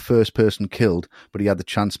supposed to be the first person killed, but he had the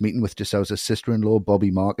chance meeting with DeSouza's sister-in-law,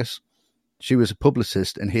 Bobby Marcus. She was a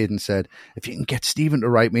publicist, and Hayden said, "If you can get Stephen to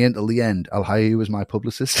write me until the end, I'll hire you as my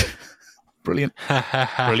publicist." Brilliant.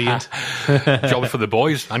 Brilliant. Jobs for the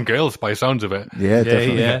boys and girls, by the sounds of it. Yeah,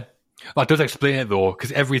 definitely. Yeah. That does explain it, though,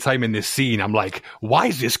 because every time in this scene, I'm like, why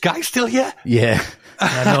is this guy still here? Yeah.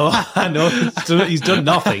 I know. He's done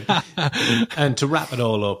nothing. And to wrap it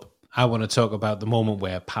all up, I want to talk about the moment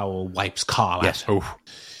where Powell wipes Carl out. Oh,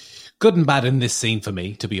 Good and bad in this scene for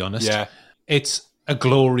me, to be honest. yeah. It's a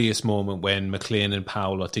glorious moment when McClane and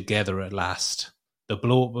Powell are together at last. The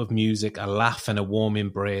blow-up of music, a laugh and a warm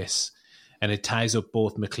embrace. And it ties up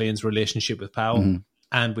both McClane's relationship with Powell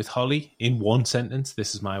and with Holly in one sentence.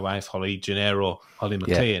 This is my wife, Holly Gennaro, Holly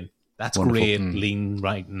McClane. That's Wonderful. great, lean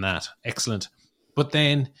right in that. Excellent. But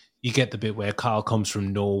then you get the bit where Carl comes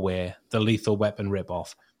from nowhere, the Lethal Weapon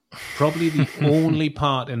ripoff. Probably the only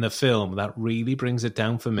part in the film that really brings it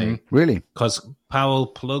down for me. Really? Because Powell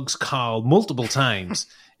plugs Carl multiple times.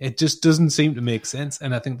 It just doesn't seem to make sense.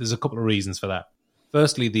 And I think there's a couple of reasons for that.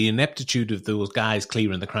 Firstly, the ineptitude of those guys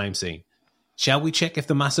clearing the crime scene. Shall we check if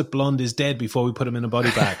the massive blonde is dead before we put him in a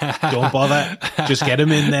body bag? Don't bother. Just get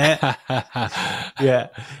him in there. Yeah.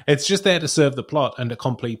 It's just there to serve the plot and to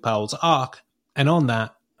complete Powell's arc. And on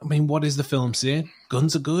that, I mean, what is the film saying?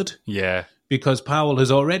 Guns are good? Yeah. Because Powell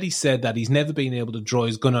has already said that he's never been able to draw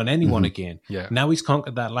his gun on anyone again. Yeah. Now he's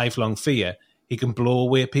conquered that lifelong fear. He can blow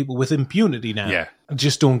away people with impunity now. Yeah. I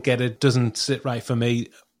just don't get it. Doesn't sit right for me,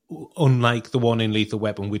 unlike the one in Lethal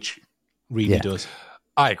Weapon, which really does.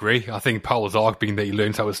 I agree. I think Powell's arc being that he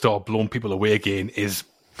learns how to start blowing people away again is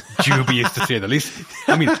dubious to say the least.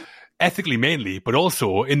 I mean, ethically mainly, but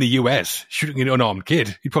also in the US, shooting an unarmed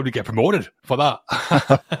kid, he'd probably get promoted for that.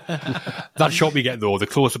 That shot we get, though, the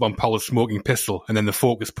close-up on Powell's smoking pistol and then the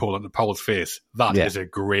focus pull onto Powell's face, that is a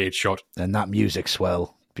great shot. And that music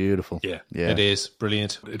swell. Beautiful. Yeah. It is.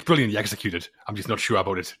 Brilliant. It's brilliantly executed. I'm just not sure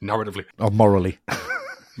about it narratively. Or morally.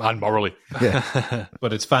 And morally. Yeah,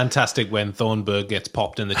 But it's fantastic when Thornburg gets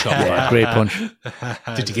popped in the chop. yeah, great punch.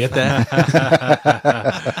 Did you get that?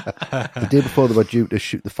 The day before they were due to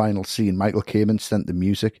shoot the final scene, Michael Kamen sent the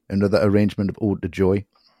music, another arrangement of Ode to Joy.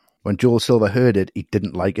 When Joel Silver heard it, he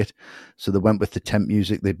didn't like it, so they went with the temp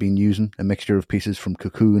music they'd been using, a mixture of pieces from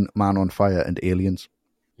Cocoon, Man on Fire, and Aliens.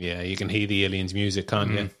 Yeah, you can hear the Aliens music,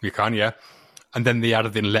 can't you? You can, yeah. And then they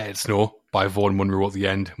added in Let It Snow by Vaughan Monroe at the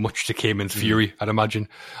end, much to Kamen's fury, I'd imagine.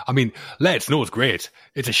 I mean, Let It Snow is great.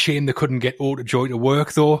 It's a shame they couldn't get Ode to Joy to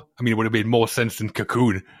work, though. I mean, it would have made more sense than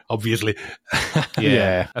Cocoon, obviously.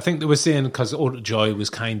 Yeah. I think they were saying because Ode to Joy was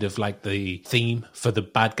kind of like the theme for the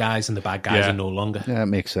bad guys, and the bad guys are no longer. Yeah, it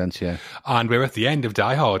makes sense, yeah. And we're at the end of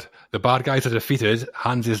Die Hard. The bad guys are defeated,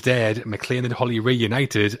 Hans is dead, McClane and Holly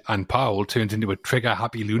reunited, and Powell turns into a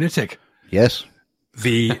trigger-happy lunatic. Yes.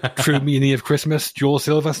 The true meaning of Christmas, Joel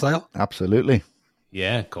Silver style? Absolutely.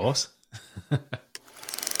 Yeah, of course.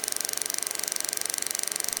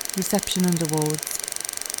 Reception and awards.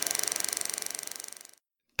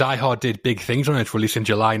 Die Hard did big things on its release in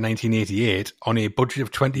July 1988. On a budget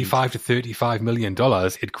of $25 to $35 million,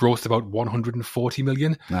 it grossed about $140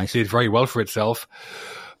 million. Nice. It did very well for itself.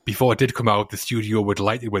 Before it did come out, the studio were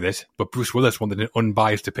delighted with it, but Bruce Willis wanted an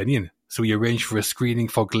unbiased opinion. So he arranged for a screening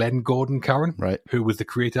for Glenn Gordon Caron, who was the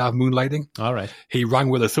creator of Moonlighting. All right. He rang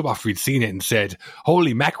Willis up after he'd seen it and said,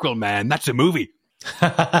 "Holy mackerel, man, that's a movie."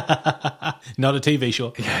 Not a TV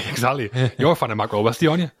show. Yeah, exactly. You're a fan of mackerel, Westy,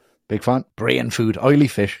 aren't you? Big fan. Brain food, oily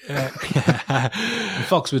fish.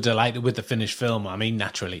 Fox were delighted with the finished film, I mean,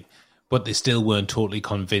 naturally. But they still weren't totally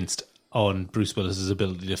convinced on Bruce Willis's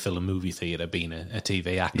ability to fill a movie theatre, being a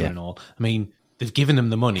TV actor and all. I mean, they've given him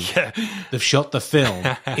the money. Yeah. They've shot the film.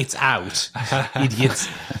 It's out. Idiots.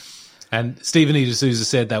 And Stephen E. D'Souza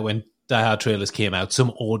said that when Die Hard trailers came out, some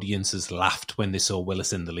audiences laughed when they saw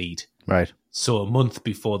Willis in the lead. Right. So a month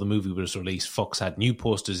before the movie was released, Fox had new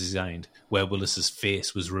posters designed where Willis's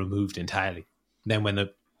face was removed entirely. Then when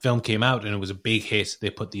the film came out and it was a big hit, they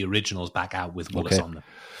put the originals back out with Willis on them.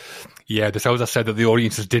 Yeah, the Sousa said that the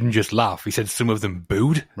audiences didn't just laugh. He said some of them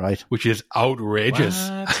booed, which is outrageous.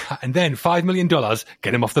 What? And then $5 million,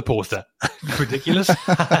 get him off the poster. Ridiculous.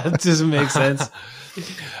 That doesn't make sense.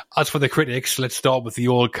 As for the critics, let's start with the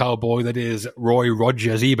old cowboy that is Roy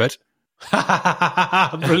Rogers Ebert.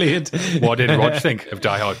 Brilliant. What did Rog think of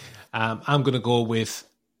Die Hard? I'm going to go with...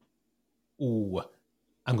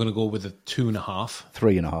 I'm going to go with a 2.5.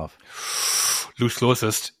 3.5. Loose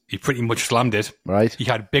closest. He pretty much slammed it. Right. He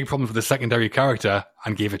had big problems with the secondary character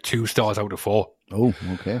and gave it 2 stars out of 4. Oh,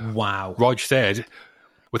 okay. Wow. Rog said,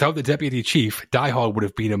 "Without the deputy chief, Die Hard would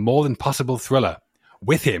have been a more than passable thriller.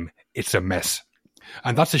 With him, it's a mess."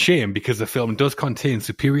 And that's a shame because the film does contain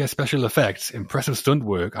superior special effects, impressive stunt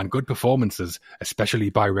work, and good performances, especially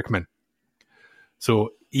by Rickman. So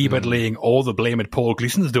Ebert laying all the blame at Paul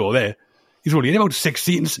Gleason's door there. He's only in about 6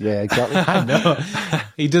 scenes. Yeah, exactly. I know.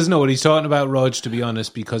 He doesn't know what he's talking about, Rog, to be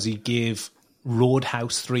honest, because he gave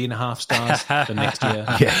Roadhouse 3.5 stars the next year.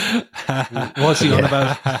 Yeah. What's he on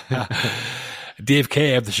about? Dave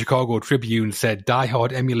Kay of the Chicago Tribune said Die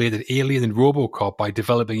Hard emulated Alien and RoboCop by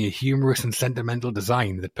developing a humorous and sentimental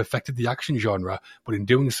design that perfected the action genre, but in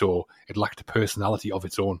doing so, it lacked a personality of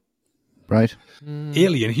its own. Right.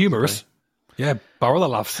 Alien, humorous. Yeah, barrel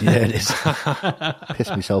of laughs. Yeah, it is.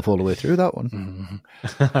 Pissed myself all the way through that one.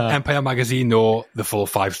 Empire Magazine, though, the full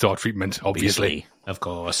 5-star treatment, obviously. Of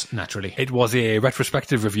course, naturally. It was a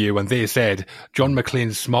retrospective review, and they said John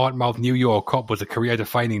McClane's smart-mouthed New York cop was a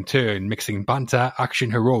career-defining turn, mixing banter,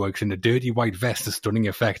 action heroics, and a dirty white vest to stunning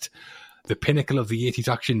effect. The pinnacle of the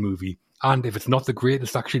 80s action movie, and if it's not the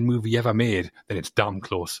greatest action movie ever made, then it's damn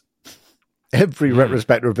close. Every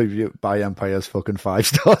retrospective review by Empire's fucking 5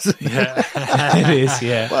 stars. Yeah. It is,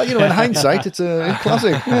 yeah. Well, you know, in hindsight, it's a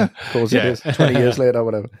classic. Yeah, of course it is. 20 years later,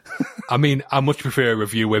 whatever. I mean, I much prefer a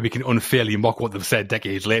review where we can unfairly mock what they've said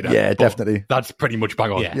decades later. Yeah, definitely. That's pretty much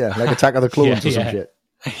bang on. Yeah, like Attack of the Clones or some shit.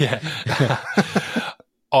 Yeah.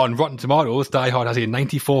 On Rotten Tomatoes, Die Hard has a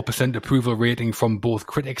 94% approval rating from both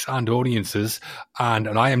critics and audiences, and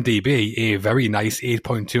on IMDb, a very nice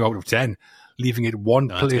 8.2 out of 10. Leaving it one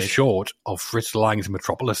place short of Fritz Lang's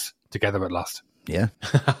Metropolis, Together at Last. Yeah.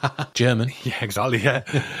 German. Yeah, exactly, yeah.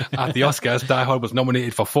 At the Oscars, Die Hard was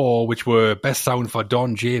nominated for 4, which were Best Sound for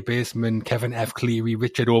Don J. Baseman, Kevin F. Cleary,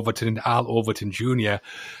 Richard Overton, and Al Overton Jr.,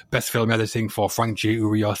 Best Film Editing for Frank J.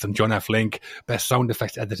 Urios and John F. Link, Best Sound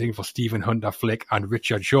Effects Editing for Stephen Hunter Flick and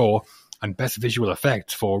Richard Shaw, and Best Visual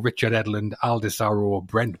Effects for Richard Edlund, Al DeSaro,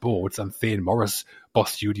 Brent Boards, and Thane Morris.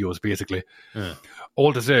 Boss Studios, basically. Yeah.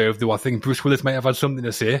 All deserved, though I think Bruce Willis might have had something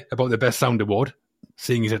to say about the Best Sound Award.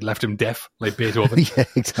 seeing as it left him deaf, like Beethoven. Yeah,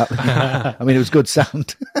 exactly. I mean, it was good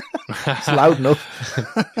sound. It's loud enough.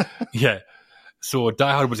 Yeah. So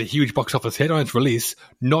Die Hard was a huge box office hit on its release,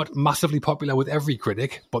 not massively popular with every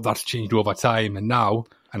critic, but that's changed over time, and now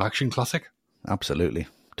an action classic. Absolutely.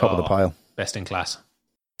 Top of the pile. Best in class.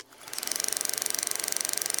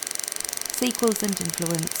 Sequels and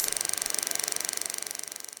influence.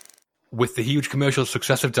 With the huge commercial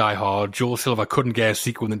success of Die Hard, Joel Silver couldn't get a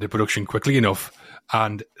sequel into production quickly enough,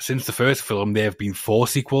 and since the first film, there have been 4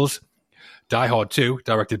 sequels. Die Hard 2,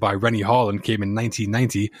 directed by Rennie Harlan, came in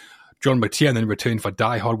 1990. John McTiernan returned for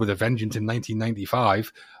Die Hard with a Vengeance in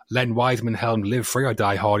 1995. Len Wiseman helmed Live Free or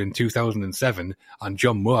Die Hard in 2007. And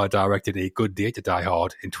John Moore directed A Good Day to Die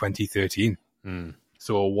Hard in 2013.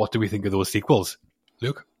 So what do we think of those sequels?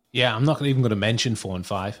 Luke? Yeah, I'm not even going to mention 4 and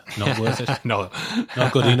 5. Not worth it. No.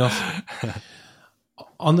 Not good enough.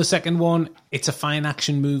 On the second one, it's a fine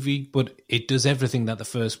action movie, but it does everything that the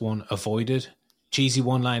first one avoided. Cheesy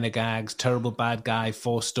one-liner gags, terrible bad guy,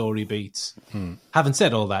 4 story beats. Having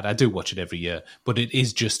said all that, I do watch it every year, but it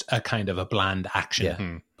is just a kind of a bland action.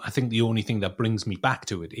 Yeah. I think the only thing that brings me back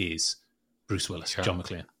to it is Bruce Willis, John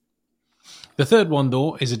McClane. The third one,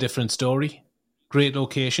 though, is a different story. Great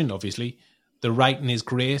location, obviously. The writing is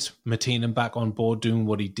great. McTiernan back on board doing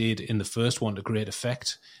what he did in the first one to great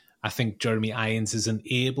effect. I think Jeremy Irons is an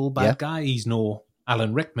able bad guy. He's no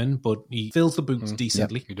Alan Rickman, but he fills the boots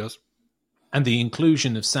decently. He does. And the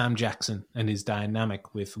inclusion of Sam Jackson and his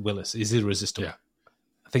dynamic with Willis is irresistible. Yeah.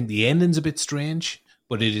 I think the ending's a bit strange,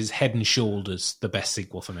 but it is head and shoulders the best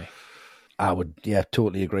sequel for me. I would,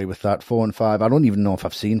 totally agree with that. 4 and 5. I don't even know if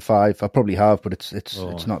I've seen 5. I probably have, but it's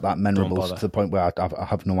not that memorable to the point where I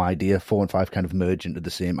have no idea. 4 and 5 kind of merge into the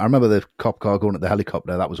same. I remember the cop car going at the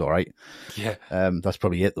helicopter. That was all right. Yeah. That's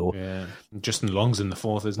probably it, though. Yeah. Justin Long's in the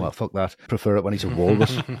fourth, isn't Well, he? fuck that. Prefer it when he's a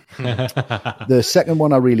walrus. The second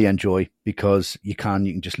one I really enjoy because you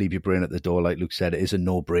can just leave your brain at the door. Like Luke said, it is a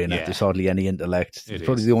no-brainer. Yeah. There's hardly any intellect. It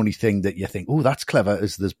Probably is. the only thing that you think, oh, that's clever,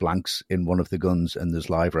 is there's blanks in one of the guns and there's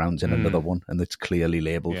live rounds in another one, and it's clearly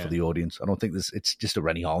labelled for the audience. I don't think it's just a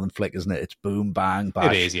Rennie Harlan flick, isn't it? It's boom, bang,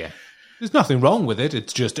 bash. It is, yeah. There's nothing wrong with it.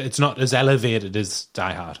 It's not as elevated as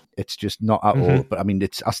Die Hard. It's just not at all. But I mean,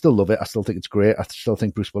 I still love it. I still think it's great. I still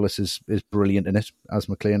think Bruce Willis is brilliant in it as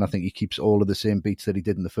McClane. I think he keeps all of the same beats that he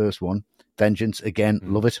did in the first one. Vengeance, again,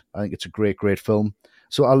 love it. I think it's a great, great film.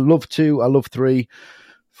 So I love 2, I love 3.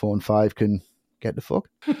 4 and 5 can get the fuck.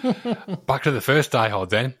 Back to the first Die Hard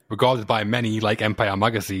then, regarded by many, like Empire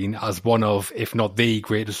Magazine, as one of, if not the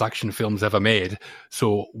greatest action films ever made.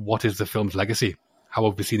 So what is the film's legacy? How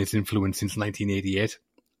have we seen its influence since 1988?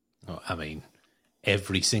 Oh, I mean,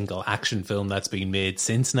 every single action film that's been made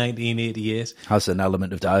since 1988 Has an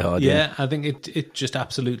element of Die Hard. Yeah, I think it just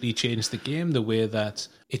absolutely changed the game, the way that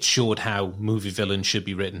it showed how movie villains should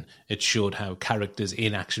be written. It showed how characters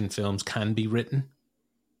in action films can be written.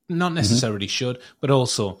 Not necessarily should, but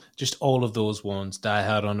also just all of those ones. Die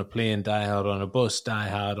Hard on a plane, Die Hard on a bus, Die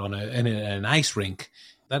Hard on in an ice rink.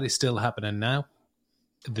 That is still happening now.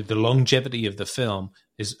 The longevity of the film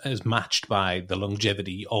is matched by the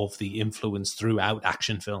longevity of the influence throughout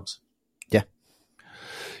action films.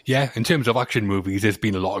 Yeah, in terms of action movies, there's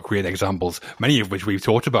been a lot of great examples, many of which we've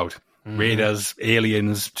talked about. Raiders,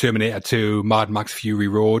 Aliens, Terminator 2, Mad Max Fury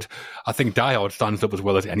Road. I think Die Hard stands up as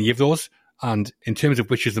well as any of those. And in terms of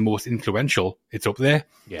which is the most influential, it's up there.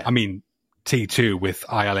 Yeah. I mean, T2 with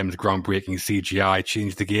ILM's groundbreaking CGI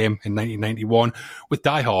changed the game in 1991. With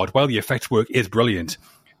Die Hard, while the effects work is brilliant,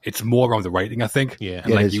 it's more around the writing, I think. Yeah.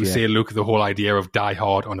 And like you say, Luke, the whole idea of Die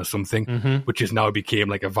Hard on a something, which has now became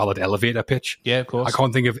like a valid elevator pitch. Yeah, of course. I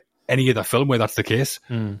can't think of any other film where that's the case.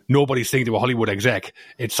 Nobody's saying to a Hollywood exec,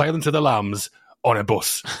 it's Silence of the Lambs on a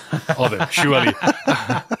bus. Are they? Surely.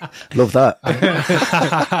 Love that.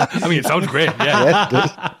 I mean, it sounds great, yeah. Yeah, it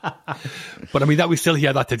does. But I mean, that we still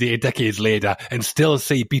hear that today, decades later, and still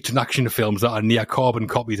see beaten action films that are near carbon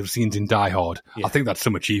copies of scenes in Die Hard. I think that's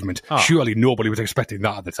some achievement. Surely nobody was expecting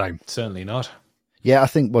that at the time. Certainly not. Yeah, I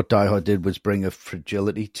think what Die Hard did was bring a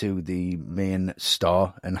fragility to the main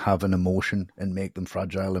star and have an emotion and make them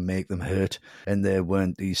fragile and make them hurt. And there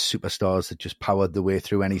weren't these superstars that just powered the way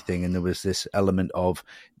through anything. And there was this element of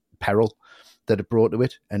peril that it brought to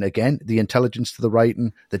it. And again, the intelligence to the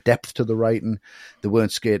writing, the depth to the writing. They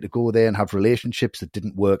weren't scared to go there and have relationships that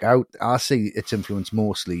didn't work out. I see its influence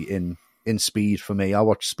mostly in Speed for me. I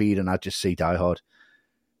watch Speed and I just see Die Hard.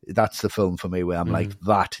 That's the film for me where I'm like,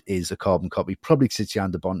 that is a carbon copy. Probably Citizen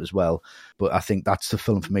de Bond as well. But I think that's the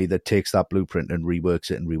film for me that takes that blueprint and reworks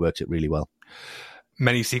it really well.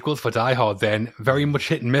 Many sequels for Die Hard then, very much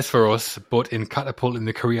hit and miss for us, but in catapulting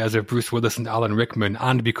the careers of Bruce Willis and Alan Rickman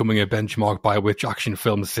and becoming a benchmark by which action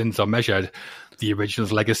films since are measured, the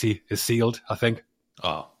original's legacy is sealed, I think.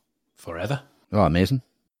 Oh, forever. Oh, amazing.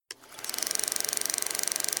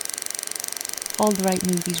 All the right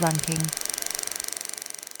movies ranking.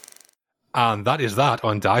 And that is that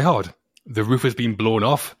on Die Hard. The roof has been blown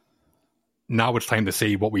off. Now it's time to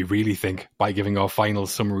see what we really think by giving our final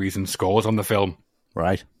summaries and scores on the film.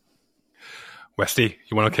 Right. Westy,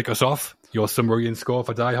 you want to kick us off? Your summary and score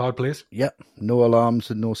for Die Hard, please? Yep. No alarms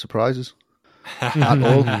and no surprises at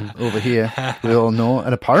all over here. We all know.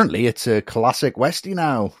 And apparently it's a classic Westy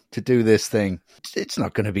now to do this thing. It's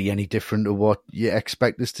not going to be any different to what you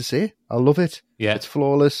expect us to say. I love it. Yeah. It's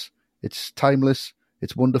flawless. It's timeless.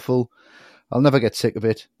 It's wonderful. I'll never get sick of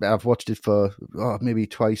it. I've watched it for maybe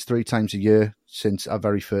twice, 3 times a year since I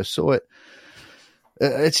very first saw it.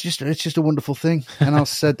 It's just a wonderful thing. And I've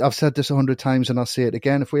said this 100 times and I'll say it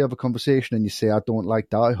again. If we have a conversation and you say, I don't like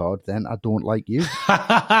Die Hard, then I don't like you.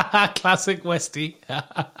 Classic Westy.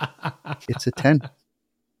 It's a 10.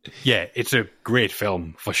 Yeah, it's a great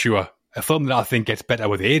film, for sure. A film that I think gets better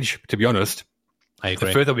with age, to be honest. I agree.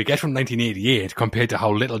 The further we get from 1988 compared to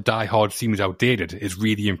how little Die Hard seems outdated is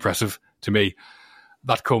really impressive to me.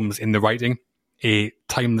 That comes in the writing, a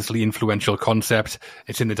timelessly influential concept.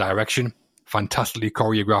 It's in the direction, fantastically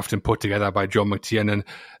choreographed and put together by John McTiernan.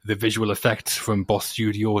 The visual effects from Boss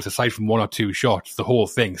Studios, aside from 1 or 2 shots, the whole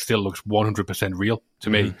thing still looks 100% real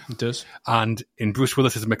to me. It does. And in Bruce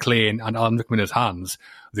Willis's McClane and Alan Rickman as Hans,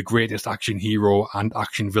 the greatest action hero and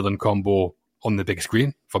action villain combo on the big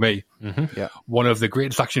screen for me. Mm-hmm. Yeah. One of the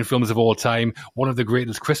greatest action films of all time, one of the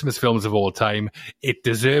greatest Christmas films of all time. It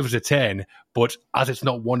deserves a 10, but as it's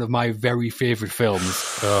not one of my very favourite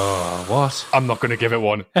films, What? I'm not going to give it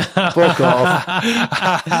one. Fuck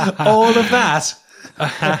off. All of that?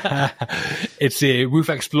 It's a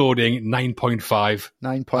roof exploding 9.5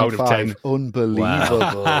 out of 10. 9.5.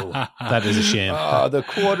 Unbelievable. That is a shame. Oh, the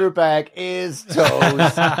quarterback is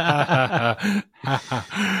toast.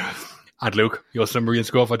 And Luke, your summary and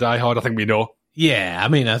score for Die Hard, I think we know. Yeah, I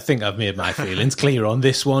mean, I think I've made my feelings clear on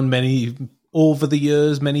this one over the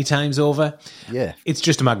years, many times over. Yeah. It's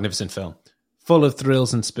just a magnificent film, full of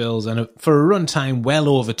thrills and spills, and for a runtime well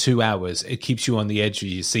over 2 hours, it keeps you on the edge of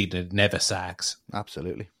your seat and it never sags.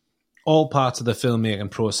 Absolutely. All parts of the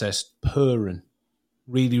filmmaking process purring,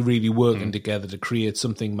 really, really working together to create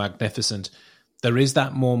something magnificent. There is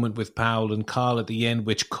that moment with Powell and Carl at the end,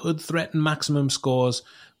 which could threaten maximum scores,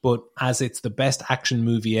 but as it's the best action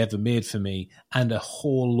movie ever made for me, and a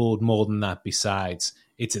whole load more than that besides,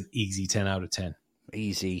 it's an easy 10 out of 10.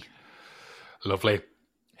 Easy. Lovely.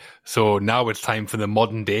 So now it's time for the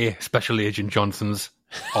modern day Special Agent Johnsons,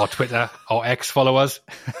 our Twitter, our X followers.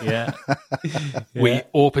 Yeah. We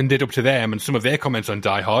opened it up to them and some of their comments on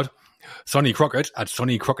Die Hard. Sonny Crockett at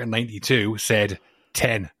Sonny Crockett92 said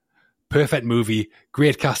 10. Perfect movie,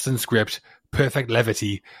 great cast and script, perfect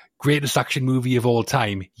levity, greatest action movie of all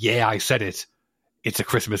time. Yeah, I said it. It's a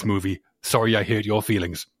Christmas movie. Sorry I hurt your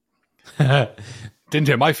feelings. Didn't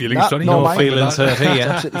hurt my feelings, Sonny. No, No mine. feelings hurt here.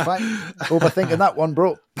 Absolutely fine. Overthinking that one,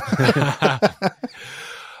 bro.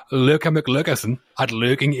 Lurker McLurkerson at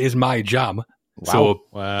Lurking is my jam. Wow. So,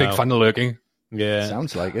 Wow. big fan of Lurking. Yeah.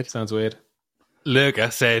 Sounds like it. Sounds weird. Lurker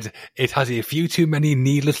said, it has a few too many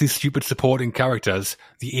needlessly stupid supporting characters.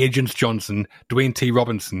 The Agents Johnson, Dwayne T.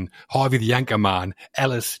 Robinson, Harvey the Anchorman,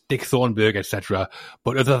 Ellis, Dick Thornburg, etc.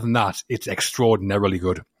 But other than that, it's extraordinarily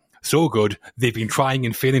good. So good, they've been trying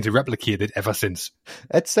and failing to replicate it ever since.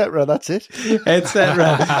 Etc. That's it. Etc.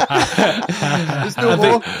 There's no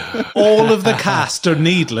more. All of the cast are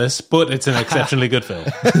needless, but it's an exceptionally good film.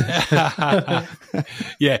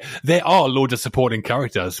 Yeah, there are loads of supporting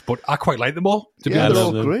characters, but I quite like them all, to be Yeah, honest. they're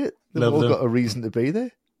all them. great. They've Love all them. got a reason to be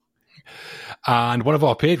there. And one of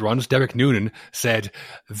our patrons, Derek Noonan, said,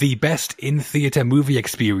 the best in-theatre movie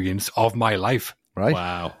experience of my life. Right?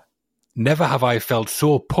 Wow. Never have I felt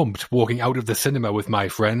so pumped walking out of the cinema with my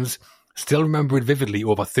friends. Still remember it vividly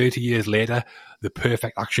over 30 years later. The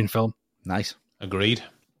perfect action film. Nice. Agreed.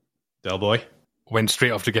 Del boy. Went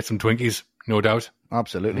straight off to get some Twinkies, no doubt.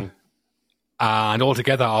 Absolutely. And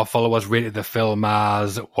altogether, our followers rated the film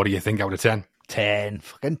as, what do you think out of 10? 10.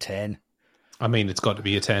 Fucking 10. I mean, it's got to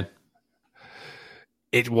be a 10.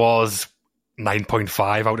 It was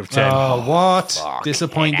 9.5 out of 10. Oh, what?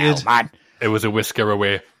 Disappointed. Man. It was a whisker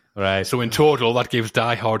away. Right. So in total, that gives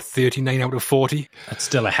Die Hard 39 out of 40. That's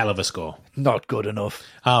still a hell of a score. Not good enough.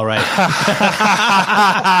 All right.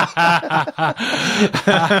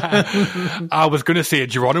 I was going to say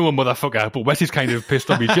Geronimo, motherfucker, but Wesley's kind of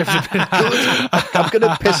pissed on me chips a bit. I'm going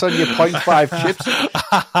to piss on your 0.5 chips.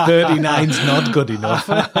 39's not good enough.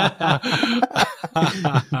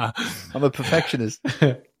 I'm a perfectionist.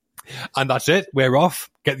 And that's it. We're off.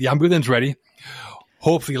 Get the ambulance ready.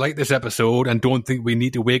 Hopefully you like this episode and don't think we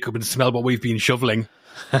need to wake up and smell what we've been shoveling.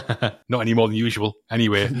 Not any more than usual.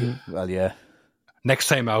 Anyway. Well, yeah. Next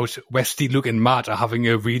time out, Westy, Luke and Matt are having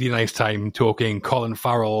a really nice time talking Colin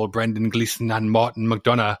Farrell, Brendan Gleeson and Martin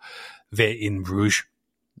McDonagh. They're in Bruges.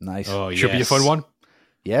 Nice. Oh, Should be a fun one.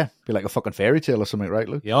 Yeah, be like a fucking fairy tale or something, right,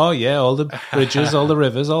 Luke? Oh, yeah, all the bridges, all the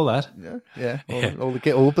rivers, all that. Yeah. All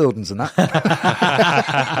the buildings and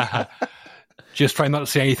that. Just try not to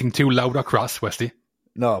say anything too loud or crass, Westy.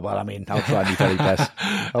 No, well, I mean, I'll try my very best.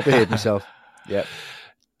 I'll behave myself. Yeah.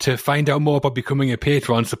 To find out more about becoming a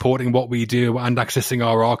patron, supporting what we do, and accessing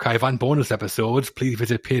our archive and bonus episodes, please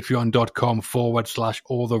visit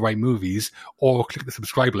patreon.com/alltherightmovies or click the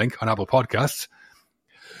subscribe link on Apple Podcasts.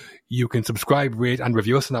 You can subscribe, rate, and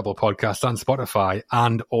review us on Apple Podcasts and Spotify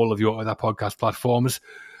and all of your other podcast platforms.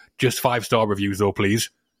 Just 5-star reviews, though, please.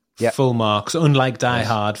 Yep. Full marks. Unlike Die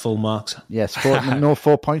Hard, full marks. Yes, no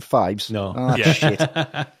 4.5s. No. Oh, Yeah. shit.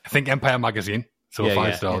 I think Empire Magazine, so Yeah, 5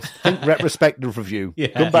 yeah. stars. Think retrospective review.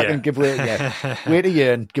 Come back and give away, wait a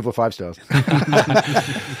year and give her 5 stars.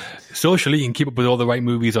 Socially, you can keep up with All the Right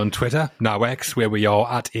Movies on Twitter, now X, where we are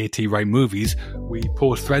at ATRightMovies. We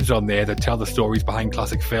post threads on there that tell the stories behind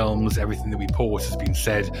classic films. Everything that we post has been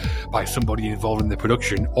said by somebody involved in the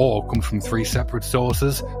production or comes from 3 separate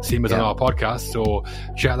sources, same as on our podcast, so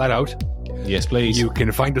check that out. Yes, please. You can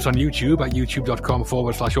find us on YouTube at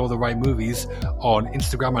youtube.com/alltherightmovies. On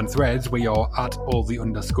Instagram and Threads, we are at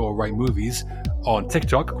all_the_right_movies. On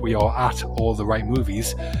TikTok, we are at All the Right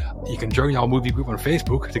Movies. You can join our movie group on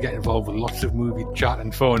Facebook to get involved with lots of movie chat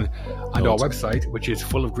and fun. And our website, which is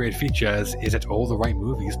full of great features, is at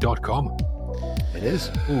alltherightmovies.com. It is.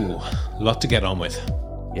 Ooh, a lot to get on with.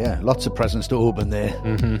 Yeah, lots of presents to open there.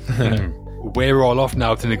 We're all off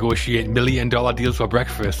now to negotiate $1 million deals for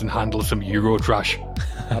breakfast and handle some Euro trash.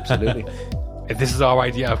 Absolutely. If this is our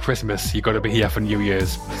idea of Christmas, you got to be here for New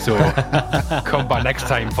Year's. So come back next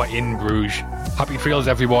time for In Bruges. Happy trails,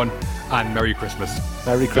 everyone, and Merry Christmas.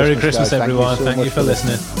 Merry Christmas, Merry Christmas, guys. everyone. so Thank much you for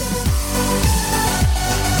listening.